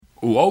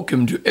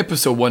Welcome to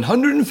episode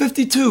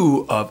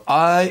 152 of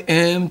I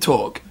Am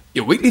Talk,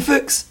 your weekly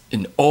fix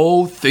in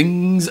all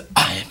things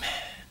Iron Man.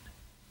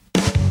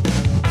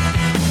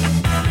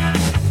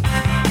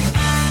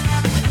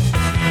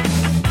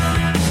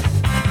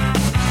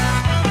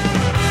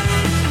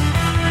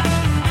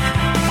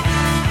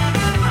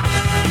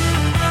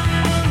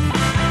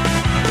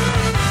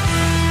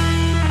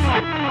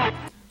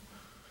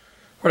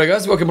 Alright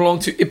guys, welcome along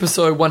to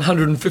episode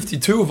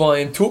 152 of I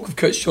Am Talk with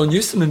Coach John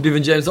Newsom and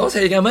Bevan James Oz. How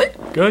you going, mate?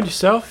 Good,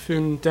 yourself? You've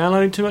been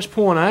downloading too much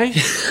porn, eh?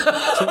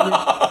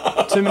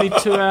 too many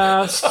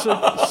 2-hour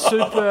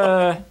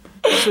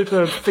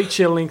super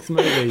feature-length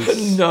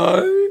movies.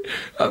 No.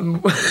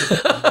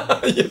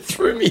 You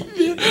threw me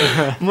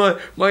there. My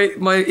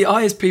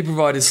ISP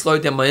provider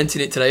slowed down my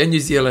internet today. In New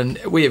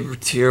Zealand, we have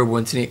terrible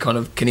internet kind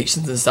of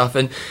connections and stuff,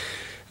 and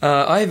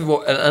I have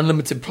an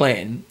unlimited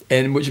plan,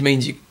 and which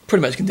means you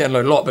pretty much can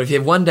download a lot, but if you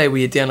have one day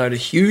where you download a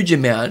huge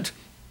amount,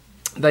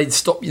 they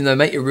stop,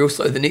 make it real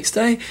slow the next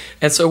day.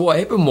 And so what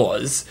happened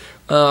was,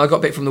 I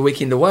got back from the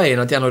weekend away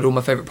and I downloaded all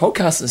my favourite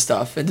podcasts and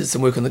stuff and did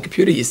some work on the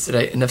computer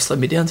yesterday, and they've slowed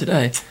me down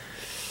today.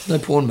 There's no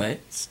porn,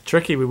 mate. It's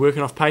tricky, we're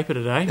working off paper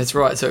today. That's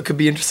right, so it could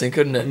be interesting,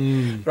 couldn't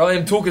it? But I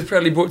Am Talk is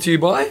proudly brought to you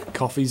by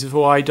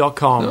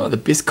coffeesofhawaii.com. Oh, the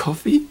best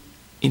coffee.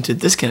 Enter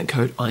discount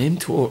code I Am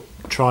Talk.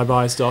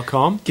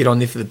 Trybuys.com. Get on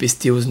there for the best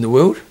deals in the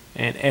world.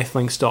 And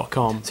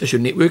athlinks.com. Social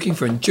networking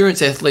for endurance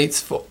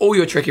athletes for all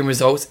your tracking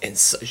results and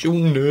social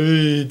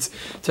needs.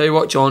 Tell you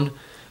what, John,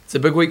 it's a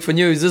big week for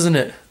news, isn't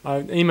it?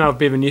 I emailed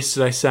Bevan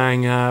yesterday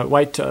saying,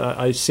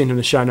 I sent him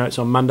the show notes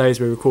on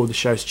Mondays. We record the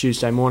shows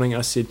Tuesday morning.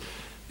 I said,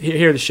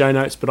 here are the show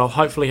notes, but I'll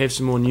hopefully have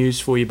some more news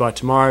for you by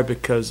tomorrow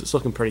because it's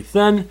looking pretty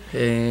thin.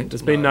 And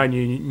there's been no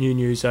new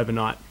news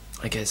overnight.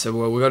 Okay,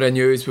 so we've got our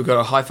news. We've got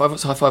a high five.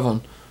 What's high five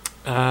on?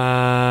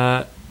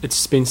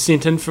 It's been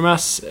sent in from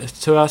us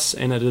to us,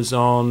 and it is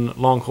on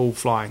long haul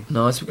flying.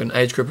 Nice. We've got an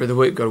age group of the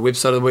week. We've got a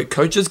website of the week.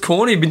 Coach's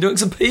Corner. You've been doing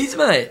some P's,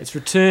 mate. It's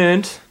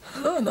returned.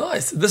 Oh,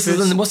 nice. What's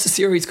the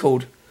series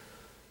called?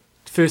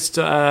 First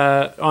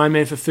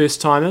Ironman for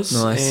first timers.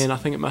 Nice. And I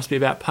think it must be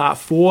about part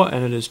 4,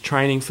 and it is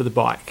training for the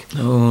bike.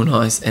 Oh,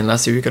 nice. And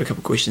lastly, we've got a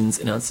couple of questions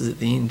and answers at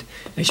the end.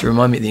 Actually,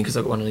 remind me at the end because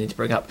I've got one I need to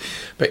bring up.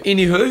 But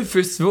anywho,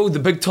 first of all, the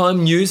big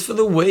time news for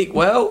the week.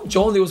 Well,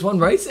 John, there was one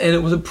race, and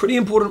it was a pretty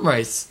important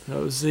race. It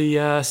was the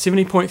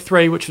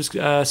 70.3, which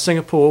was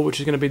Singapore,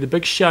 which is going to be the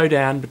big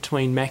showdown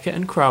between Macca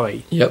and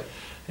Crowe. Yep.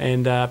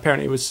 And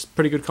apparently it was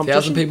pretty good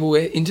competition. 1,000 people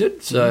were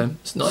entered, so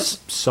it's nice.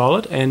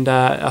 Solid. And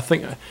I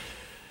think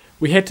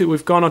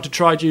we've gone on to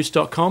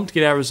tryjuice.com to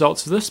get our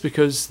results of this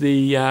because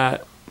the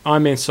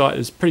Ironman site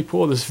is pretty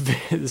poor.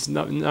 There's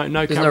no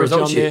coverage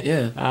on there.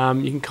 Yeah.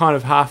 You can kind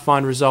of half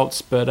find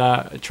results, but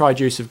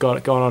Tryjuice have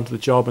gone onto the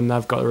job and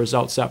they've got the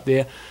results up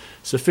there.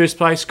 So first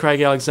place, Craig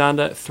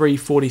Alexander,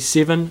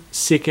 3:47.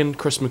 Second,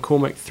 Chris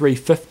McCormick,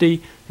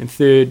 3:50. And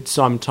third,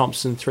 Simon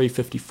Thompson,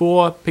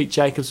 3:54. Pete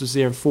Jacobs was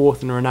there in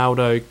fourth, and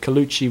Ronaldo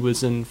Colucci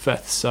was in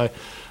fifth. So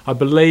I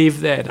believe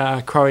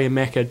that Crowe and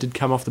Macca did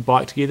come off the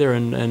bike together,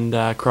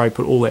 and Crowe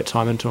put all that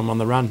time into him on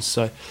the run.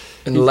 So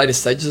in the later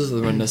stages of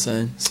the run, they're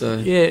saying. So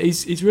yeah,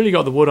 he's really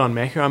got the wood on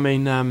Macca. I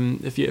mean,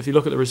 if you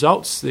look at the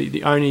results,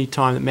 the only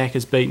time that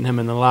Macca's beaten him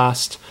in the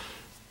last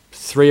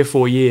 3 or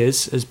 4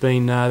 years has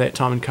been that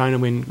time in Kona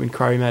when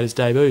Crowe made his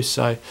debut.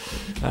 So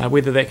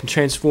whether that can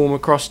transform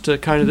across to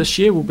Kona this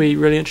year will be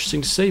really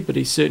interesting to see. But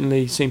he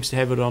certainly seems to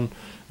have it on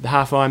the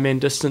half Ironman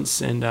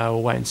distance, and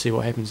we'll wait and see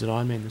what happens at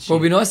Ironman this year.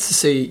 Well, it'll be nice to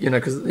see,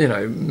 because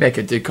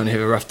Macca did kind of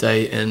have a rough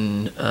day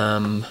in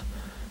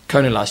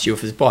Kona last year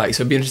with his bike,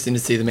 so it'd be interesting to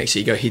see them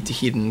actually go head to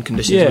head in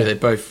conditions where they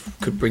both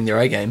could bring their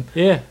A game.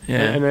 Yeah.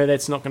 And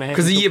that's not going to happen.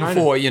 Because the year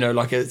before,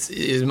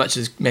 as much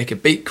as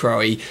Macca beat Crowe,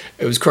 it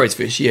was Crowe's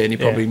first year, and he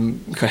probably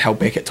got held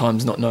back at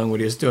times, not knowing what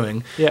he was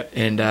doing. Yeah.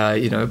 And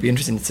it'd be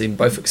interesting to see them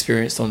both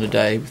experienced on the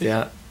day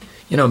without,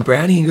 and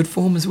Brownie in good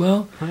form as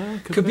well.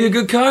 Could be a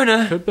good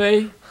Kona. Could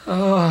be.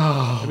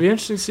 Oh, it'll be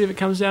interesting to see if it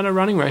comes down to a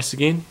running race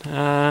again,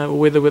 or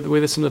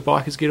whether some of the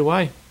bikers get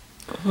away.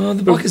 Well,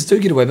 the bikers do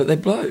get away, but they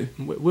blow.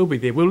 We'll be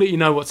there. We'll let you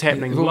know what's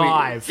happening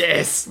live.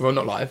 Yes. Well,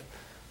 not live.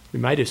 We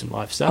may do some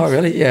live stuff. Oh,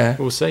 really? Yeah.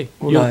 We'll see.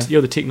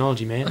 You're the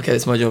technology man. Okay,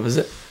 that's my job, is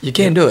it? You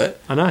can do it.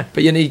 I know.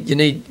 But you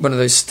need one of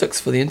those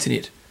sticks for the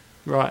internet.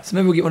 Right. So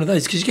maybe we'll get one of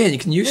those, because you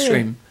can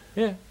Ustream.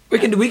 Yeah. We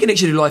can actually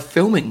do live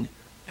filming.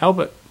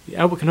 Albert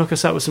can hook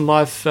us up with some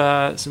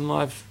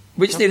live.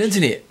 We just need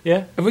internet.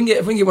 Yeah. If we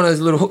can get one of those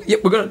little hooks.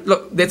 Yep, we're gonna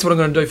look. That's what I'm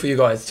going to do for you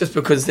guys, just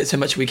because that's how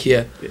much we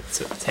care.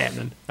 It's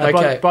happening.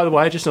 Okay. By the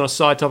way, just on a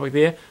side topic,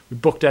 there, we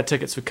booked our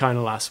tickets for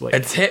Kona last week.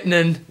 It's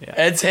happening.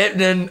 Yeah. It's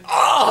happening.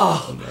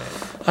 Oh.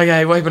 Yeah.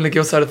 Okay, what happened on the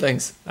girl side of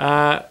things?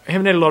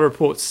 Haven't had a lot of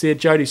reports there.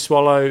 Jodie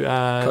Swallow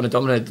kind of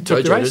dominated the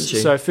took the race. Didn't she?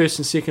 So first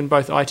and second,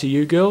 both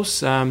ITU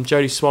girls.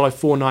 Jodie Swallow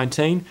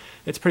 4:19.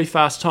 It's a pretty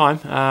fast time.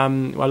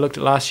 I looked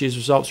at last year's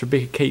results.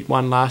 Rebecca Keat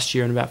won last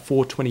year in about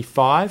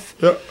 4:25.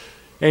 Yep.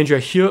 Andrea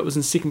Hewitt was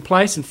in second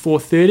place in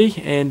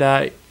 4:30,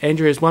 and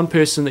Andrea is one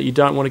person that you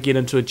don't want to get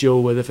into a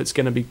duel with if it's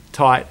going to be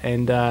tight,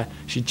 and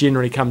she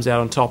generally comes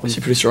out on top. And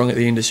She's pretty strong at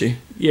the end, is she?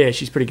 yeah,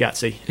 she's pretty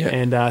gutsy. Yeah.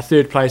 And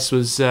third place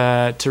was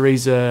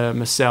Teresa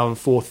Marcel in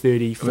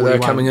 4:30. Were they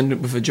coming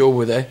in with a duel,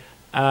 were they?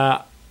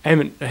 I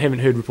haven't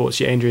heard reports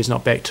yet. Andrea's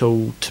not back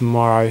till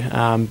tomorrow,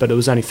 but it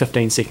was only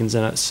 15 seconds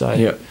in it. So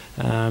Yeah.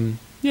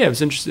 it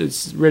was interesting.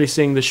 It's really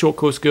seeing the short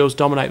course girls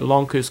dominate the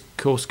long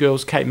course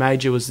girls. Kate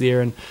Major was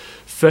there in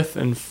fifth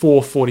in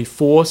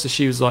 4:44, so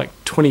she was like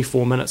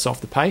 24 minutes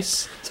off the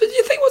pace. So do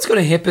you think what's going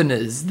to happen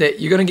is that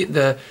you're going to get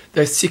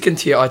the second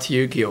tier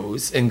ITU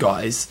girls and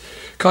guys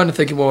kind of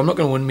thinking, well, I'm not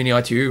going to win many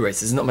ITU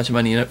races. There's not much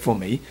money in it for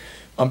me.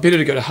 I'm better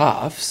to go to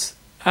halves.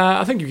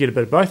 I think you get a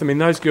bit of both. I mean,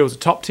 those girls are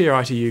top tier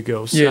ITU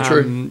girls. Yeah,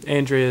 true.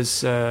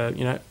 Andrea's, Got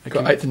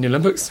eighth in the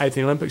Olympics. Eighth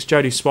in the Olympics.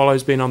 Jodie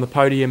Swallow's been on the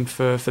podium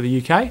for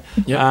the UK.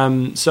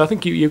 Yep. So I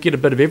think you'll get a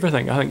bit of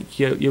everything. I think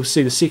you'll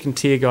see the second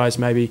tier guys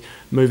maybe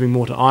moving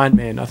more to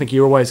Ironman. I think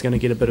you're always going to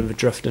get a bit of a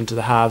drift into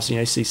the halves.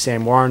 You see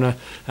Sam Warriner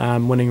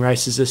winning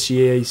races this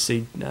year. You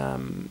see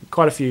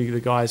quite a few of the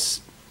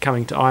guys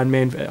coming to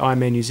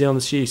Ironman New Zealand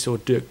this year. You saw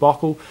Dirk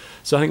Bockel.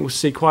 So I think we'll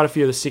see quite a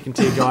few of the second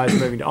tier guys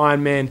moving to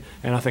Ironman,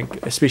 and I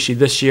think especially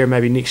this year,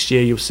 maybe next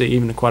year, you'll see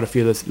even quite a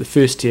few of the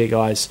first tier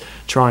guys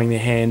trying their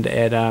hand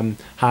at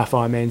half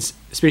Ironmans,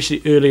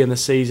 especially early in the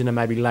season and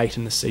maybe late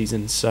in the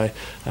season. So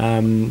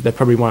they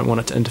probably won't want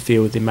it to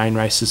interfere with their main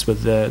races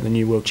with the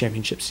new World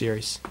Championship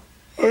Series.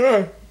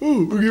 Okay,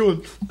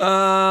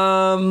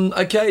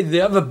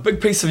 the other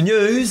big piece of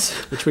news,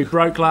 which we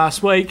broke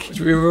last week, which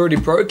we've already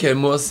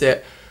broken, was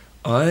that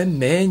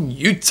Ironman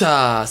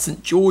Utah,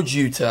 St. George,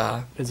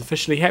 Utah, is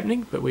officially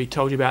happening, but we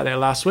told you about that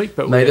last week.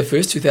 But May the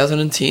 1st,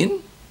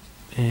 2010.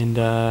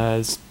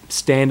 And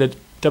standard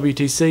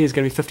WTC is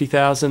going to be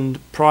 50,000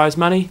 prize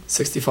money.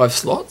 65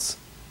 slots.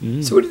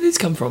 So where did these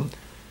come from?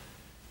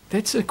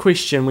 That's a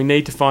question we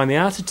need to find the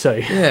answer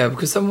to. Yeah,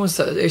 because someone I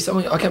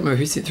can't remember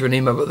who sent through an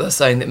email, but they're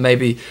saying that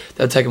maybe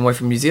they'd taken away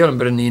from New Zealand,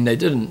 but in the end they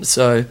didn't.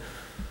 So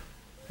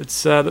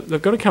it's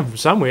they've got to come from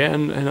somewhere,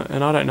 and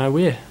I don't know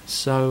where.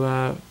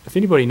 So if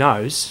anybody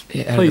knows,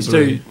 please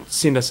do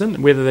send us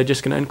in whether they're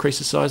just going to increase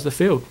the size of the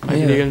field.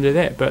 Maybe they're going to do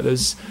that. But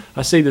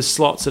I see there's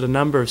slots at a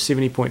number of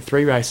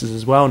 70.3 races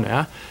as well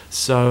now.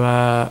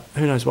 So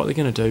who knows what they're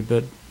going to do?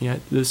 But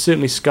there's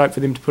certainly scope for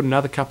them to put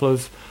another couple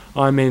of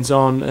Ironmans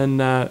on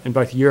in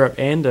both Europe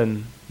and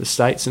in the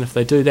States. And if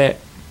they do that,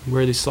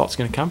 where are these slots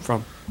going to come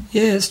from?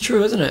 Yeah, it's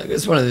true, isn't it?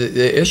 It's one of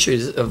the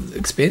issues of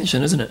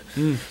expansion, isn't it?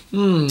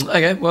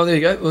 Okay, well, there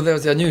you go. Well, that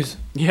was our news.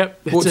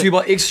 Yep. Brought to you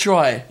by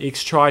XTry.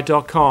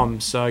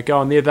 XTry.com. So go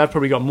on there. They've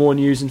probably got more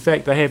news. In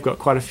fact, they have got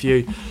quite a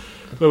few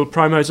little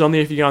promos on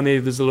there. If you go on there,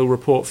 there's a little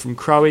report from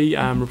Crowe,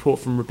 report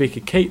from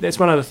Rebecca Keat. That's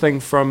one other thing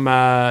from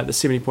the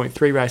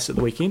 70.3 race at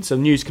the weekend. So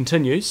the news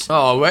continues.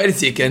 Oh, wait a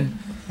second.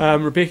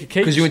 Rebecca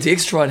Keat. Because you went to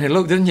XTry and had a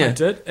look, didn't you? I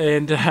did,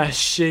 and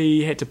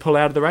she had to pull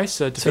out of the race.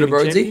 So did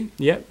Brodesy?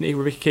 Yep.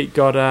 Rebecca Keat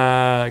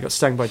got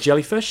stung by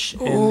jellyfish,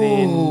 and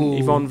then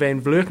Yvonne van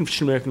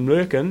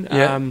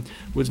Vlerken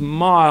was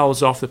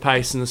miles off the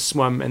pace in the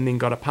swim, and then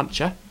got a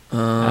puncture.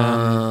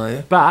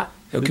 But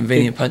a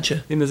convenient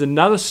puncher. Then there's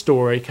another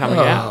story coming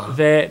out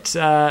that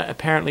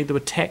apparently there were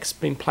tacks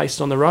being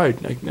placed on the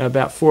road.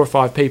 About 4 or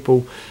 5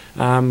 people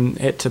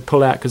had to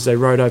pull out because they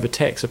rode over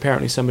tacks.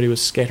 Apparently somebody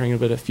was scattering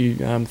a few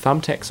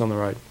thumbtacks on the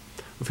road.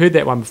 We've heard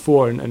that one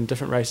before in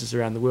different races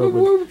around the world.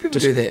 Why would people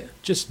do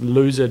that? Just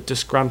loser,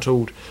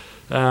 disgruntled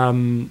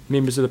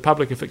members of the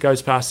public. If it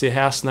goes past their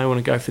house and they want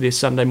to go for their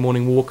Sunday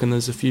morning walk and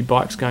there's a few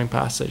bikes going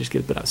past, they just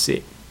get a bit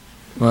upset.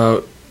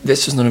 Well,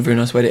 that's just not a very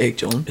nice way to act,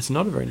 John. It's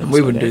not a very nice way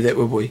we wouldn't do that,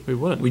 would we? We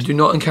wouldn't. We do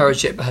not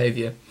encourage that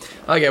behaviour.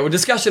 Okay, well,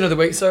 discussion of the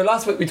week. So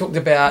last week we talked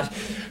about,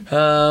 we've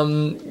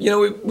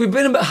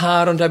been a bit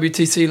hard on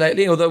WTC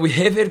lately, although we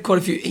have had quite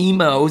a few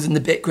emails in the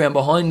background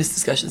behind this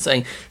discussion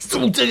saying,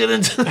 still digging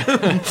into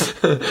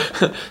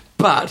them.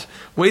 But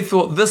we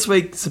thought this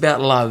week's about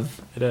love.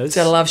 It is. It's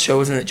our love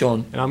show, isn't it,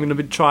 John? And I'm going to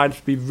be trying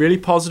to be really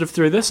positive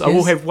through this. Yes. I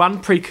will have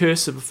one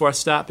precursor before I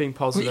start being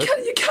positive.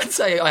 Well, you can't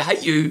say I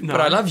hate you, but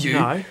I love you.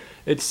 No.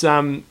 It's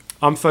I'm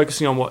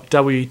focusing on what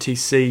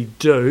WTC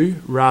do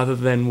rather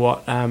than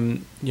what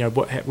when the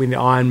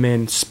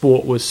Ironman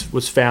sport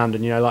was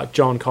founded. Like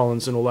John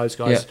Collins and all those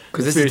guys. Yeah,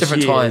 because this is a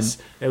different time.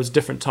 It was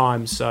different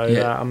times. So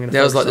I'm going to.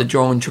 That was like the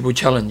John Triple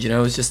Challenge. It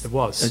was just. It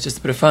was. It was just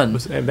a bit of fun.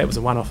 And that was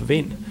a one-off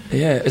event.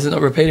 Yeah, is it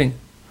not repeating?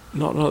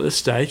 Not at this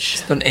stage.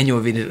 It's not an annual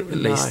event at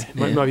least.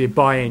 No, might be a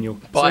biannual.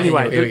 So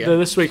anyway,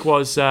 this week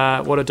was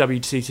what are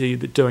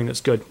WTC doing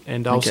that's good?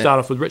 And I'll start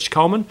off with Rich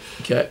Coleman.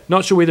 Okay.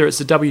 Not sure whether it's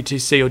the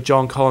WTC or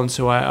John Collins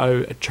who I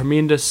owe a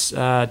tremendous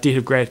debt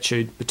of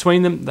gratitude.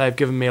 Between them, they've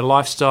given me a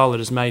lifestyle that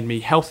has made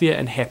me healthier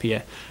and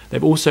happier.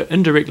 They've also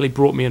indirectly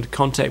brought me into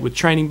contact with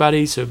training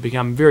buddies who have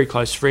become very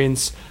close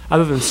friends.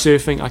 Other than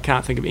surfing, I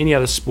can't think of any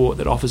other sport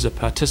that offers a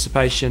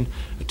participation,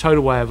 a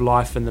total way of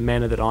life in the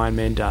manner that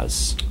Ironman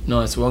does.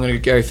 Nice. Well, I'm going to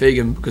go Gary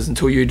Fegan because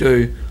until you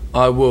do,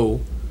 I will.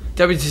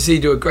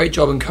 WTC do a great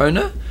job in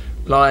Kona.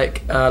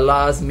 like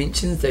Lars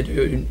mentions, they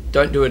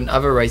don't do it in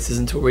other races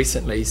until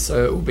recently.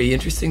 So it will be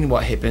interesting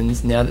what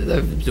happens now that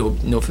they've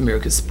absorbed North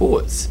America's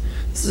sports.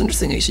 This is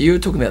interesting, actually. You were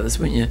talking about this,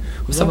 weren't you?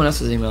 Or someone else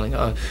was emailing.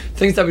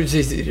 Things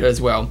WTC did as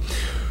well.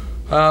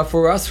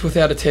 For us,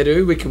 without a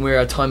tattoo, we can wear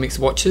our Timex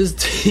watches,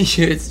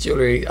 t-shirts,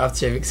 jewellery,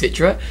 aftershave,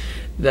 etc.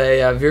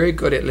 They are very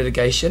good at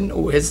litigation.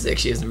 Oh, his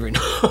actually isn't very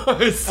nice.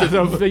 This is a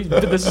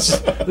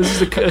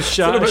show. It's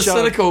a little bit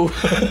cynical.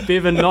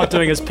 Bevan not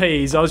doing his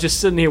P's. I was just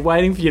sitting here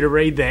waiting for you to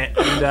read that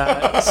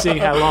and seeing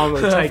how long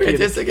it would take you.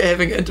 Fantastic at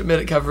having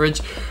intermittent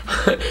coverage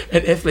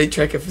at athlete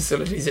tracker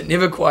facilities that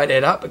never quite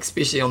add up,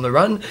 especially on the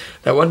run.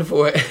 They're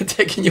wonderful at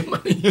taking your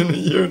money in a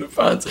year in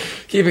advance,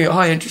 keeping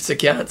high interest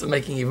accounts and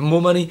making even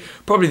more money.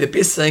 Probably the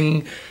best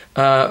thing.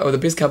 Or the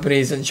best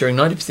companies ensuring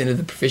 90% of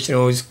the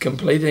professionals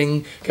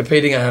competing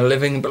are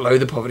living below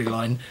the poverty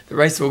line. The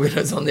race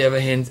organisers, on the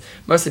other hand,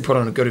 mostly put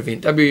on a good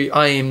event.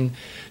 WIM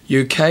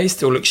UK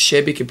still looks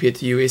shabby compared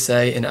to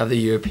USA and other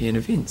European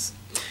events.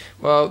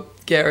 Well,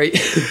 Gary,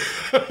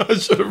 I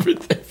should have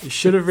read that. You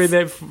should have read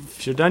that.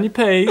 Should have done your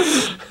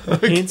P's.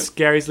 Okay. Hence,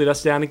 Gary's let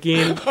us down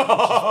again.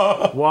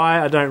 Why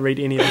I don't read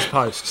any of his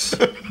posts.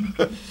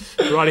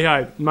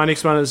 Righty-ho. My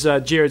next one is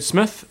Jared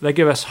Smith. They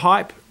give us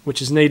hype, which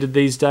is needed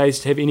these days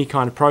to have any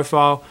kind of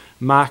profile,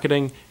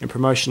 marketing and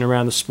promotion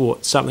around the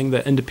sport, something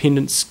that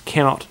independents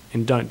cannot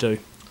and don't do.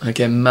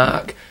 Okay,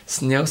 Mark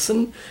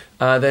Snelson.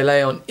 They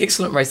lay on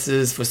excellent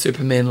races for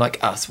supermen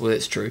like us. Well,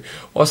 that's true.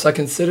 Whilst I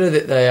consider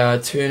that they are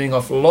turning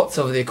off lots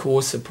of their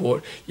core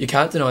support, you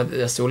can't deny that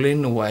they're still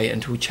leading the way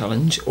until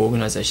challenge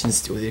organisations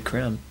steal their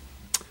crown.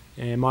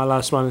 And my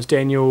last one is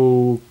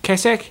Daniel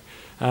Kasak.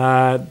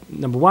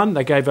 Number one,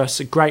 they gave us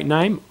a great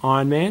name,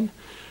 Ironman.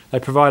 They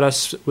provide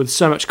us with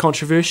so much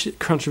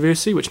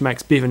controversy, which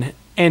makes Bevan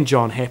and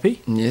John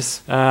happy.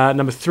 Yes.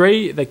 Number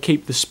three, they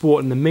keep the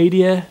sport in the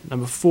media.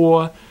 Number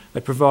four,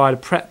 they provide a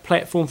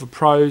platform for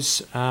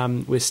pros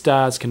where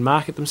stars can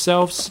market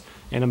themselves.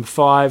 And number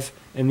five,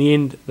 in the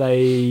end,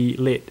 they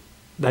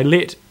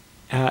let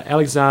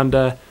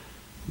Alexander.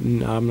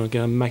 No, I'm not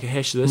going to make a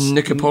hash of this.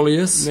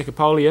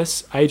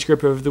 Nicopolius, age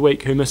grouper of the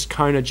week who missed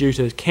Kona due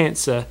to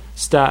cancer,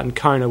 start in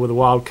Kona with a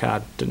wild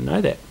card. Didn't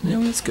know that. Yeah,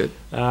 well, that's good.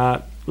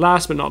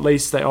 Last but not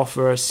least, they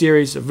offer a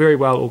series of very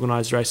well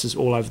organised races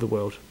all over the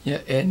world.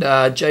 Yeah, and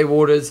Jay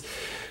Waters,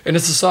 in a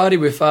society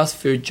where fast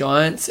food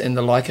giants and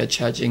the like are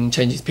changing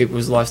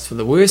people's lives for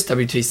the worse,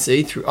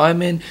 WTC through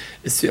Ironman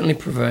is certainly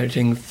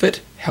promoting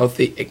fit,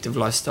 healthy, active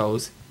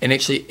lifestyles. And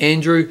actually,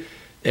 Andrew,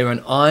 they're an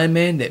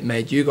Ironman that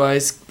made you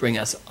guys bring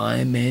us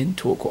Ironman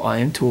Talk or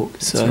IM Talk.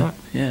 That's right.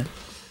 Yeah.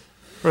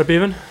 Right,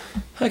 Bevan?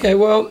 Okay,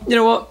 well, you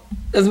know what?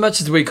 As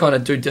much as we kind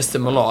of do diss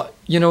them a lot,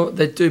 you know,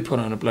 they do put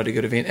on a bloody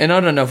good event. And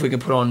I don't know if we can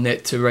put on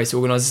that to race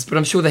organisers, but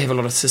I'm sure they have a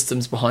lot of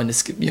systems behind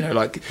this. You know,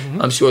 like,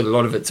 I'm sure a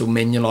lot of it's all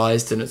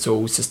manualised and it's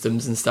all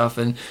systems and stuff.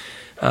 And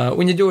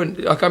when you're doing,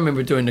 like, I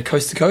remember doing the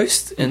Coast to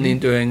Coast and then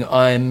doing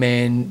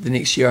Ironman the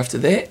next year after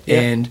that.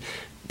 Yeah. And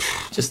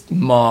just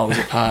miles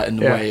apart in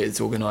the way it's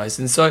organised.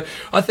 And so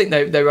I think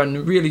they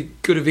run really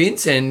good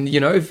events, and you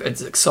know,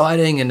 it's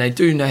exciting, and they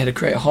do know how to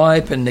create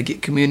hype, and they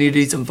get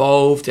communities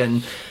involved,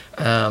 and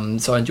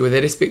so I enjoy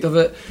that aspect of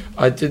it.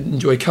 I did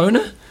enjoy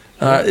Kona.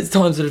 At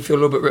times I did feel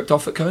a little bit ripped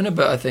off at Kona,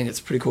 but I think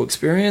it's a pretty cool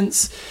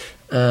experience.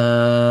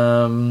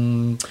 As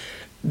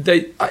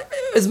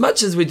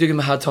much as we do give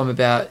them a hard time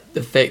about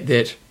the fact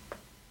that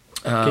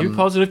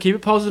keep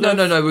it positive.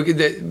 No.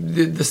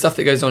 The stuff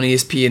that goes on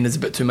ESPN is a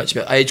bit too much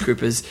about age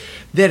groupers.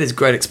 That is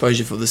great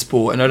exposure for the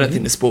sport, and I don't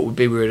think the sport would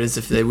be where it is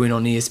if they weren't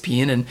on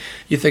ESPN. And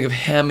you think of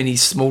how many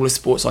smaller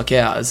sports like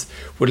ours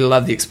would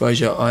love the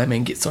exposure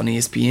Ironman gets on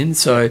ESPN.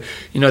 So,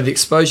 you know, the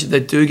exposure, they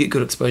do get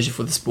good exposure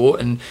for the sport,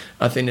 and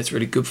I think that's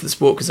really good for the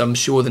sport, because I'm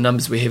sure the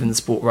numbers we have in the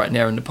sport right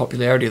now and the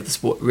popularity of the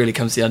sport really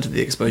comes down to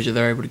the exposure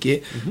they're able to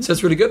get. So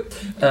it's really good.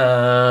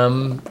 I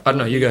don't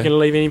know, you go. You going to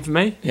leave any for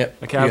me?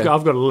 Yep. Okay, I've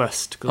got a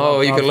list.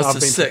 Oh, you got a list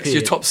of six. Prepared.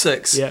 Your top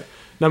six. Yeah.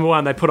 Number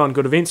one, they put on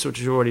good events, which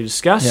we've already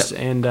discussed,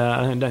 and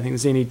I don't think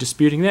there's any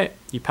disputing that.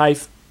 You pay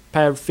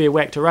a fair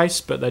whack to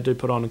race, but they do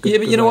put on a good. Yeah,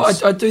 but you know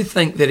race. what? I do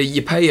think that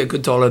you pay a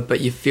good $1, but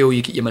you feel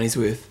you get your money's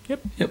worth.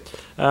 Yep.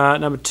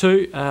 Number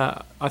two,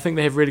 I think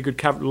they have really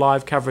good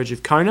live coverage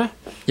of Kona.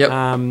 Yep.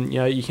 You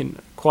know, you can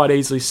quite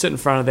easily sit in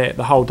front of that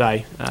the whole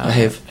day. I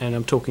have, and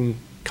I'm talking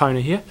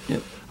Kona here.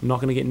 Yep. I'm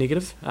not going to get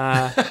negative.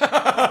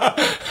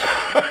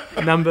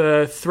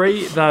 Number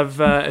three,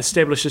 they've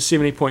established a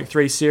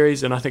 70.3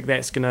 series, and I think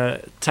that's going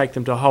to take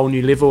them to a whole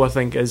new level. I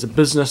think as a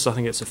business, I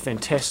think it's a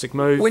fantastic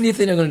move. When do you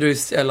think they're going to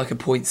do like a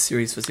points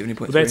series for 70.3?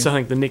 Well, that's, I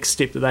think, the next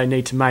step that they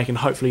need to make, and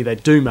hopefully they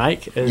do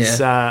make, is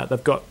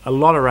they've got a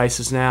lot of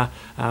races now,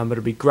 but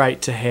it'd be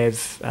great to have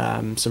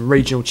some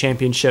regional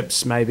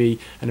championships, maybe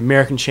an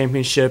American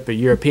championship, a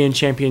European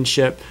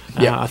championship.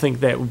 I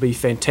think that would be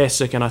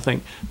fantastic, and I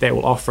think that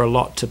will offer a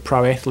lot to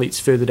pro athletes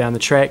further down the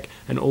track,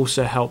 and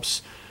also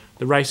helps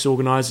the race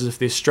organisers, if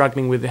they're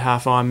struggling with their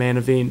half Ironman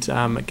event,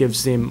 it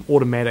gives them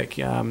automatic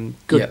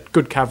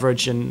good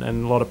coverage and a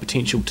lot of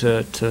potential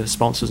to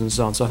sponsors and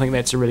so on. So I think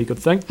that's a really good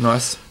thing.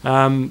 Nice.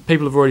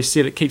 People have already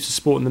said it keeps the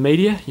sport in the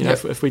media. You know,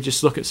 Yep. if we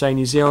just look at, say,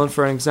 New Zealand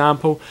for an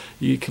example,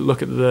 you can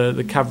look at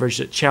the coverage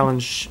that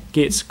Challenge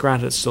gets.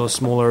 Granted, it's still a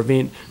smaller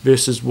event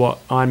versus what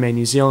Ironman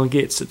New Zealand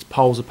gets. It's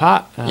poles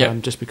apart,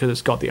 Yep. just because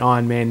it's got the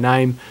Ironman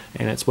name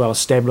and it's well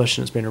established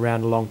and it's been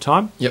around a long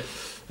time. Yep.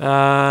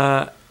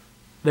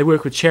 They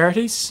work with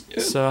charities,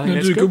 so I think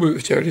that's do good. work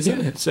with charities, don't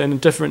they? So in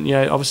different,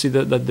 obviously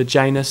the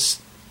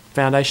Janus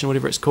Foundation,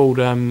 whatever it's called,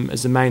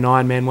 is the main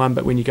Ironman one.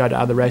 But when you go to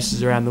other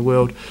races around the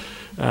world,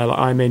 like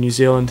Ironman New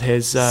Zealand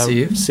has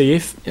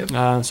CF. Yep.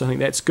 So I think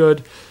that's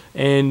good.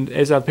 And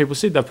as other people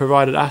said, they've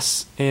provided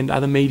us and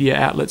other media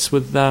outlets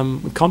with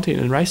content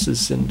and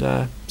races. And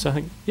so I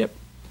think,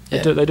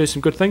 they do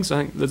some good things.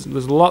 I think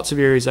there's lots of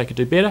areas they could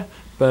do better,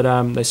 but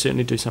they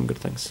certainly do some good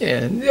things.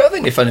 Yeah, I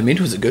think their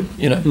fundamentals are good,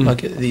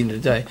 like at the end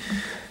of the day.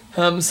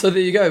 So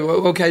there you go.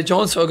 Well, okay,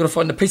 John, so I've got to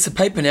find a piece of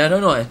paper now,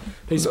 don't I?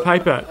 Piece of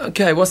paper.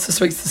 Okay, what's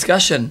this week's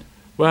discussion?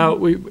 Well,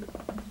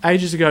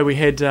 ages ago we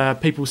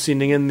had people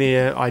sending in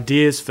their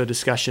ideas for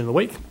discussion of the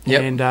week.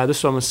 Yep. And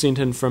this one was sent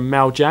in from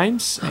Mal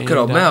James. Good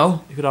old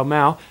Mal. Good old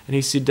Mal. And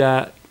he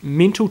said,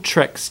 mental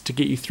tricks to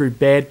get you through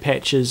bad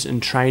patches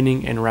in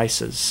training and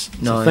races.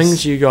 So Nice.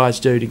 things you guys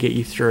do to get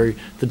you through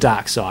the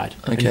dark side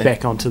Okay. and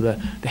back onto the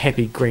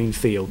happy green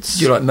fields.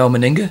 Do you like Mel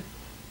Meninga?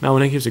 Mal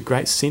Meninga was a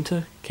great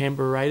centre,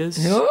 Canberra Raiders.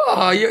 Oh,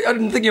 I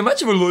didn't think you're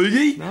much of a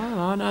loogie.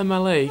 No, my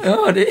league.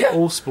 Oh, dear.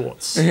 All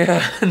sports.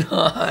 Yeah,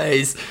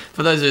 nice.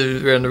 For those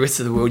who are around the rest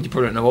of the world, you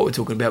probably don't know what we're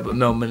talking about, but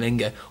Mel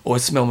Meninga, or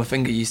Smell My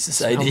Finger, used to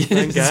say Smell to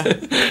my you.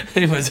 finger.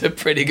 He was a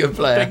pretty good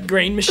player. Big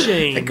green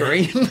machine. A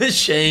green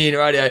machine,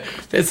 rightio.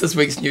 That's this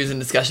week's news and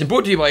discussion,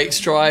 brought to you by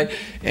X-Try,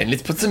 and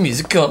let's put some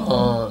music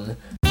on.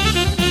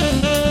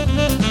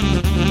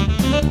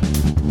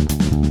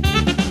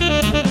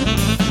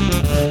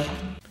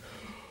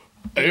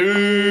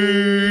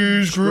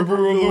 Age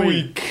Grouper of the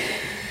Week.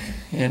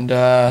 And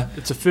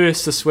It's a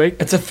first this week.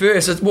 it's a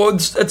first.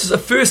 It's a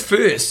first.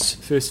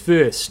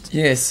 First.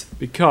 Yes.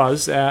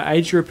 Because our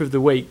age group of the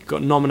week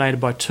got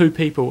nominated by two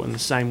people in the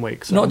same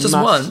week. So Not it just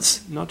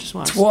once? Not just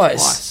once.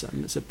 Twice.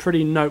 It's a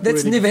pretty noteworthy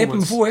That's never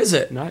happened performance. before, has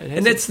it? No, it hasn't.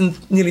 And that's in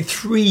nearly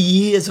 3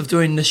 years of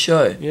doing the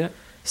show. Yeah.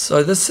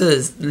 So this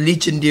is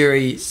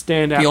legendary,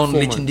 Standout beyond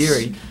performance.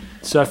 legendary.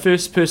 So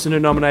first person who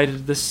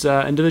nominated this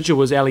individual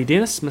was Ali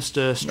Dennis,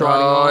 Mr.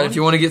 Striding On. If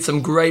you want to get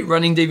some great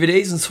running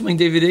DVDs and swimming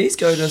DVDs,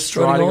 go to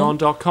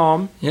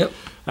StridingOn.com. Yep.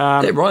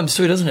 That rhymes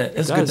too, doesn't it?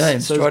 That's a good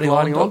name. So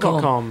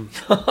StridingOn.com.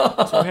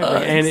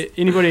 And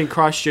anybody in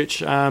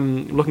Christchurch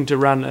looking to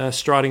run a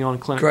Striding On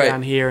clinic Great.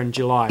 down here in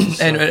July.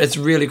 So. And it's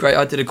really great.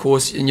 I did a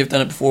course, and you've done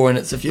it before, and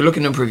it's if you're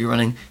looking to improve your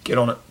running, get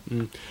on it.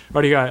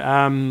 Righty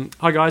go.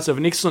 Hi guys, I have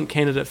an excellent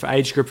candidate for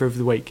age group of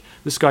the week.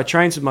 This guy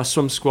trains with my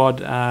swim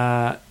squad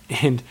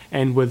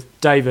and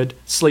with David,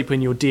 Sleep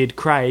When You're Dead,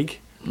 Craig.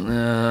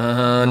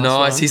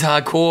 Nice. He's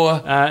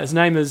hardcore. His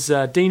name is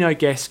Dino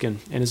Gaskin,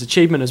 and his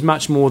achievement is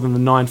much more than the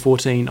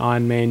 9:14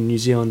 Ironman New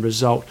Zealand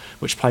result,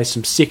 which placed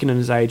him second in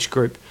his age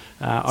group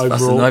Faster than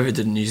overall. Nova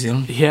did in New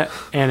Zealand. Yeah,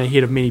 and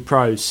ahead of many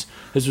pros.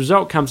 His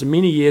result comes in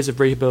many years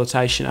of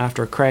rehabilitation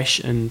after a crash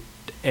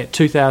at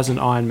 2000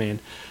 Ironman.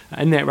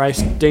 In that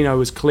race, Dino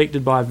was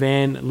collected by a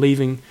van,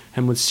 leaving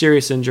him with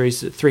serious injuries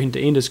that threatened to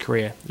end his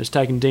career. It's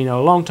taken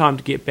Dino a long time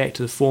to get back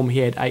to the form he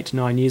had 8 to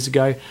 9 years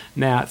ago.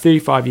 Now, at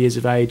 35 years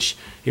of age,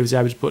 he was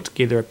able to put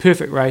together a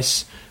perfect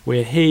race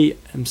where he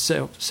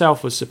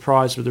himself was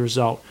surprised with the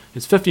result.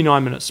 His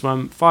 59-minute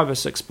swim,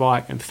 5:06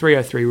 bike, and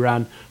 3:03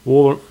 run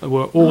were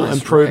all Nice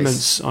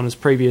improvements on his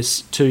previous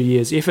 2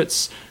 years'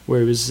 efforts, where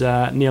he was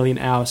nearly an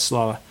hour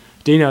slower.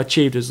 Dino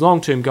achieved his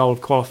long-term goal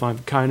of qualifying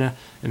for Kona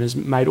and has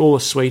made all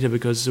the sweeter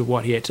because of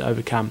what he had to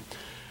overcome.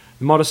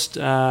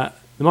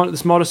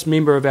 This modest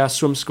member of our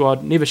swim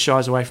squad never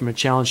shies away from a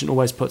challenge and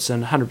always puts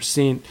in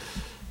 100%.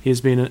 He has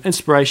been an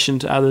inspiration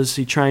to others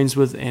he trains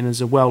with and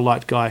is a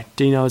well-liked guy.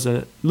 Dino is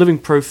a living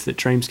proof that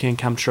dreams can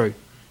come true.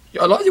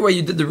 I like the way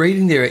you did the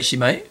reading there, actually,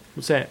 mate.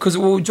 What's that? Because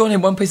John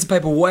had one piece of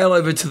paper well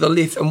over to the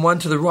left and one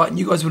to the right, and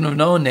you guys wouldn't have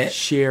known that.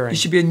 Sharing. You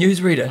should be a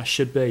newsreader. I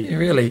should be. Yeah,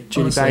 really.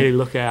 Judy honestly. Bailey,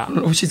 look out.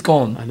 Well, she's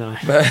gone. I know.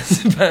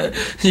 But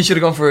you should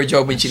have gone for her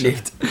job when she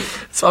left.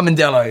 Simon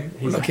Dello,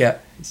 look out.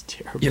 He's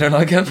terrible. You don't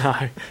like him? No.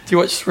 Do you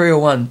watch 3 or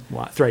 1?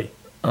 What? 3.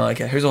 Oh,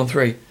 okay. Who's on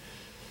 3?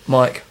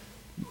 Mike.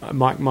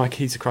 Mike,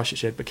 he's a crush at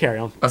shed, but carry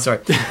on. Oh, sorry.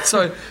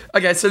 So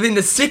then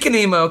the second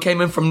email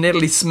came in from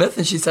Natalie Smith,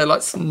 and she said,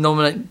 let's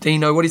nominate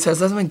Dino, what do you say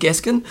his last name,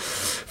 Gaskin,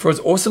 for his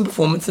awesome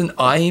performance in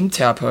IM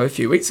Taupo a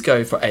few weeks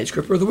ago for Age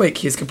Grouper of the Week.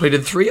 He has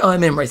completed 3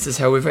 Ironman races,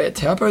 however, at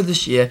Taupo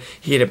this year,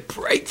 he had a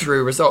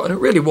breakthrough result, and it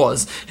really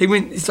was.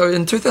 So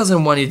in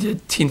 2001, he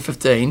did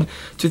 10:15,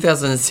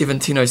 2007,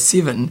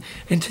 10:07,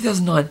 and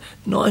 2009,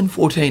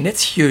 9:14.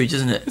 That's huge,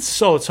 isn't it? It's a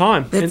solid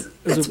time. That's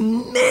That's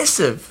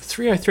massive.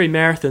 3:03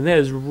 marathon, that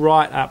is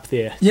right up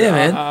there. Yeah,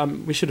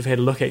 man. We should have had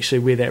a look actually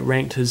where that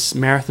ranked his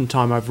marathon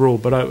time overall,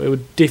 but it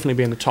would definitely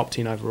be in the top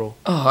 10 overall.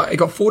 Oh, he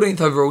got 14th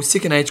overall,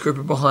 second age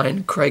group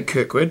behind Craig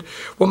Kirkwood.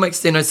 What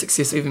makes Dino's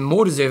success even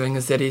more deserving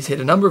is that he's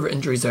had a number of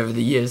injuries over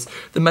the years.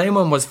 The main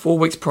one was 4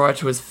 weeks prior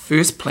to his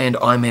first planned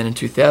Ironman in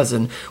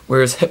 2000, where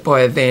he was hit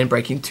by a van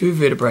breaking 2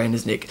 vertebrae in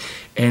his neck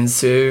and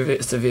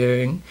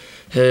severing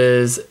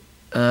his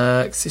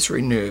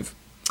accessory nerve.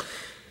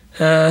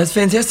 His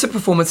fantastic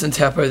performance in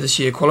Taupo this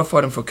year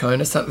qualified him for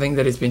Kona, something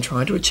that he's been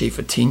trying to achieve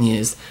for 10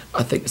 years.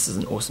 I think this is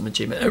an awesome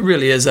achievement. It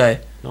really is, eh?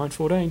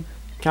 9:14.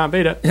 Can't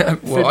beat it. Yeah,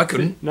 well, I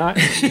couldn't. No.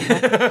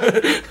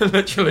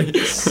 Literally.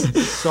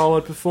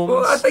 Solid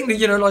performance. Well, I think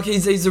that, like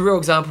he's a real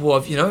example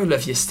of,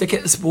 if you stick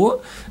at the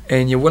sport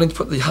and you're willing to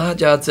put the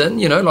hard yards in,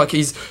 like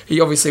he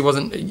obviously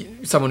wasn't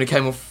someone who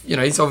came off,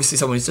 he's obviously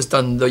someone who's just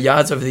done the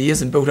yards over the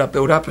years and built up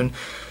and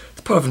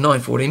to put off a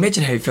 9:14.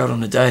 Imagine how he felt on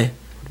the day.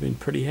 Been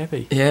pretty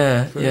happy.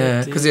 Yeah,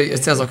 because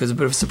it sounds like it was a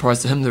bit of a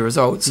surprise to him, the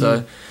result,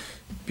 so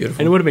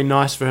beautiful. And it would have been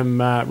nice for him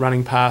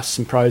running past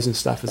some pros and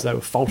stuff as they were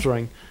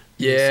faltering.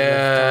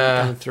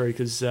 Yeah. Coming through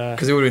because he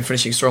would have been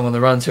finishing strong on the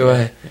run too,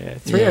 eh? Yeah,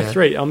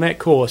 3:03 on that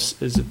course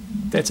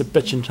that's a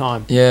bitchin'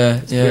 time. Yeah,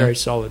 it's very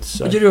solid.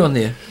 So what'd you do on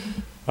there?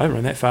 I haven't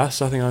run that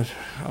fast. I think I've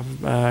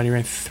only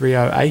ran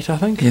 3:08. I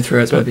think. Yeah,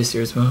 3:08's my best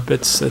year as well. But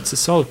it's a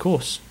solid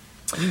course.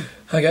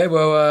 Okay,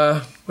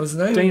 well, what's his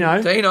name?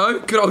 Dino.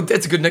 Good old.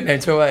 That's a good nickname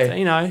too, eh?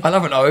 Dino. I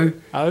love an O.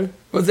 O.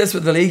 Well, that's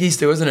what the leagueies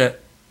do, isn't it?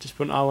 Just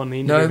put an O on the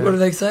end. No, what do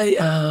they say?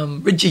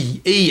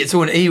 Reggie. E. It's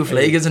all an E with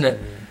league, isn't it?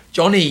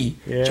 Johnny.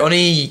 Yeah.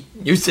 Johnny.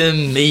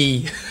 Newsom.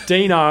 Me.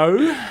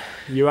 Dino.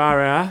 You are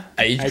our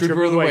age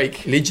grouper of the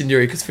week.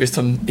 Legendary, because first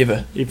time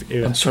ever. I'm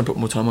just trying to put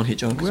more time on here,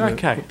 John. We're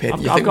okay.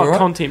 I've got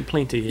content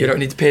plenty here. You don't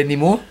need to pad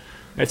anymore?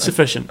 It's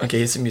sufficient. Okay,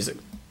 here's some music.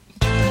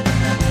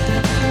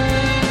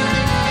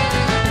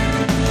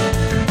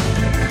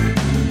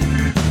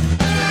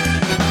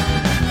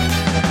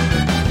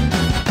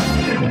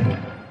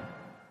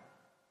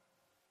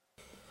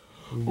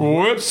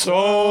 Website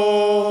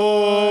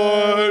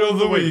of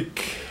the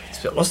week.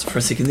 I lost it for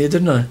a second there,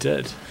 didn't I? I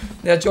did.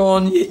 Now,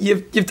 John,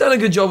 you've done a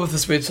good job with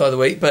this website of the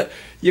week, but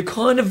you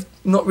kind of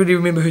not really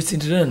remember who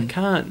sent it in.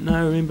 Can't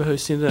remember who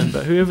sent it in,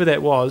 but whoever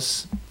that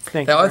was,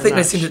 thank you. I think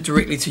they sent it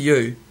directly to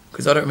you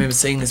because I don't remember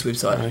seeing this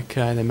website.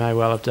 Okay, they may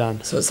well have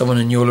done. So it's someone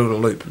in your little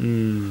loop.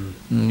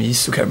 You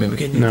still can't remember,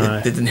 can you? No.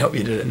 That didn't help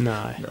you, did it?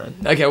 No.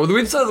 Okay, well, the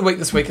website of the week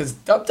this week is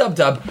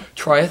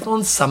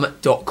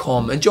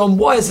www.triathlonsummit.com. And John,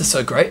 why is this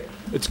so great?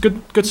 It's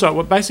good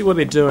site. Basically what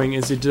they're doing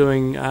is they're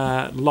doing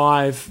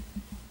live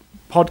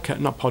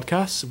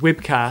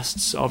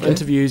webcasts of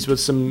interviews with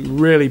some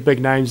really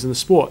big names in the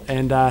sport.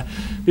 And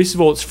best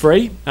of all, it's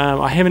free.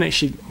 I haven't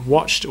actually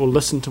watched or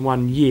listened to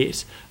one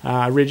yet.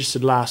 I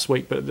registered last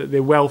week, but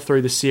they're well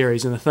through the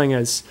series. And the thing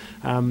is,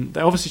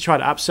 they obviously try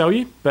to upsell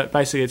you, but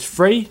basically it's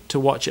free to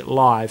watch it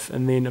live.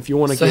 And then if you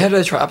want to how do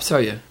they try to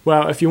upsell you?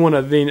 Well, if you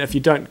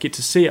don't get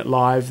to see it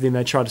live, then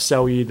they try to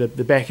sell you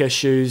the back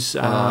issues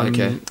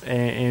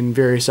and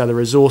various other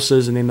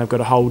resources. And then they've got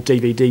a whole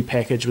DVD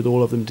package with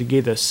all of them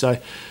together. So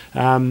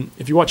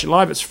if you watch it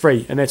live, it's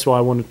free, and that's why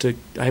I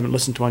haven't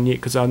listened to one yet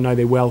because I know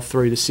they're well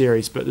through the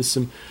series. But there's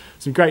some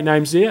great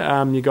names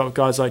there. You've got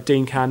guys like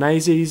Dean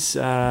Karnazes,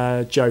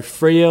 Joe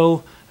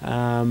Friel.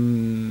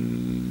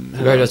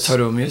 Go does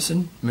Total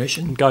Immersion.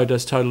 Go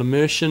does Total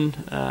Immersion.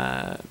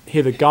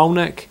 Heather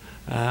Golnick.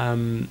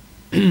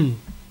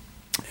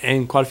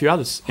 And quite a few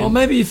others. Well,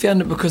 maybe you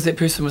found it because that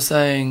person was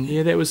saying...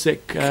 Yeah, that was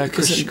that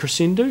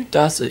Crescendo.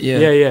 Does it, yeah.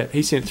 Yeah,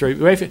 he sent it through.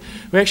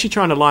 We're actually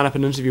trying to line up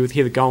an interview with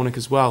Heather Golnick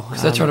as well.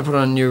 Because they're trying to put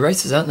on new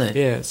races, aren't they?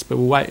 Yeah, but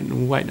we'll wait. I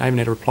haven't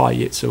had a reply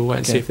yet, so we'll wait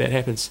and see if that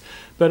happens.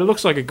 But it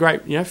looks like a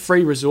great,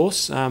 free resource.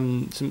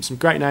 Some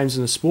great names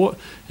in the sport,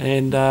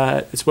 and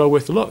it's well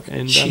worth a look.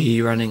 And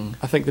running.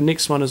 I think the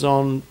next one is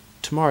on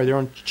tomorrow. They're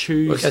on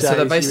Tuesday. Okay, so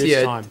they're basically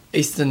US time.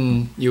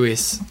 Eastern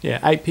US.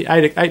 Yeah,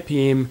 8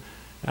 p.m.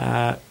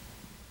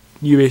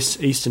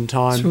 US Eastern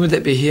time. So when would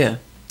that be here?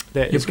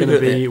 That is going to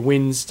be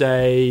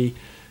Wednesday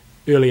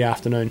early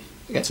afternoon.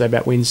 Okay. So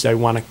about Wednesday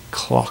 1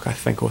 o'clock, I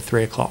think, or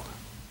 3 o'clock.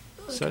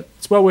 So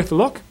it's well worth a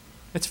look.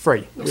 It's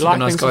free. Looks like a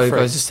nice guy who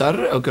goes to start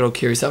it. Good old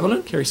Kerry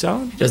Sutherland. Kerry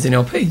Sutherland. He does the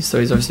NLP,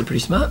 so he's obviously pretty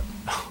smart.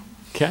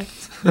 Okay.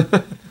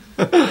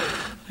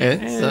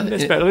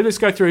 That's better. Let's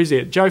go through who's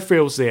there. Joe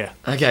Friel's there.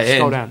 Okay.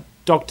 Scroll down.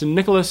 Dr.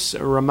 Nicholas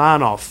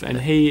Romanov,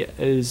 and he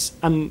is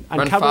run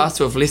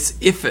faster with less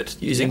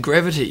effort using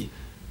gravity.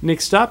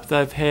 Next up,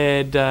 they've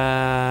had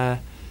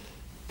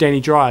Danny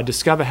Dreyer.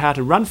 Discover how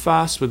to run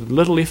fast with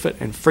little effort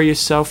and free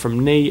yourself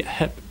from knee,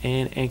 hip,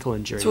 and ankle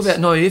injuries. It's all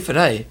about no effort,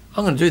 eh?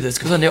 I'm going to do this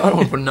because I don't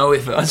want to put no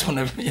effort. I just want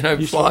to,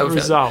 fly with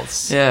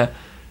results. Yeah.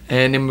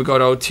 And then we've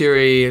got old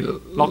Terry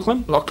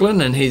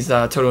Lachlan, and he's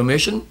Total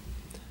Immersion.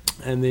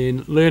 And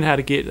then learn how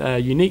to get a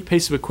unique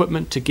piece of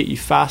equipment to get you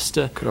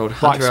faster. Good old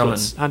Hunter Allen.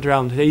 Hunter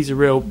Allen, he's a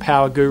real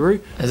power guru.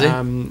 Is he?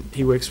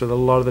 He works with a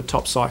lot of the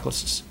top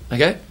cyclists.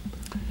 Okay.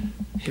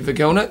 Heather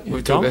Golnick,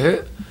 we've talked about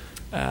her.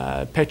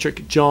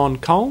 Patrick John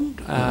Coln,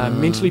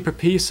 mentally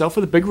prepare yourself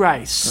for the big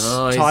race.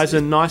 Ties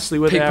in nicely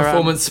with peak our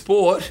performance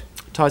sport.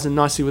 Ties in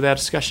nicely with our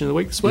discussion of the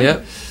week this week.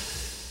 Yep.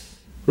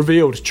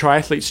 Revealed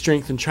triathlete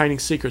strength and training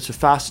secrets for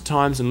faster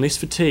times and less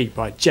fatigue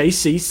by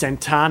JC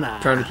Santana.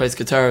 Apparently plays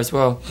guitar as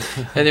well.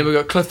 And then we've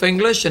got Cliff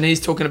English, and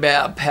he's talking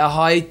about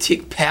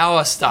high-tech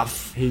power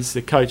stuff. He's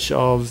the coach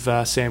of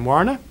Sam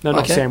Warriner. No,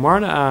 not Okay. Sam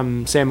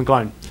Warriner, Sam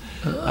McGlone.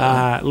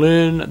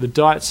 Learn the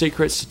diet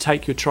secrets to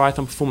take your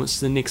triathlon performance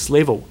to the next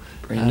level.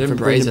 Brendan from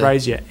Brazier. Brendan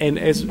Brazier. And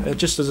as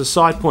just as a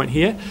side point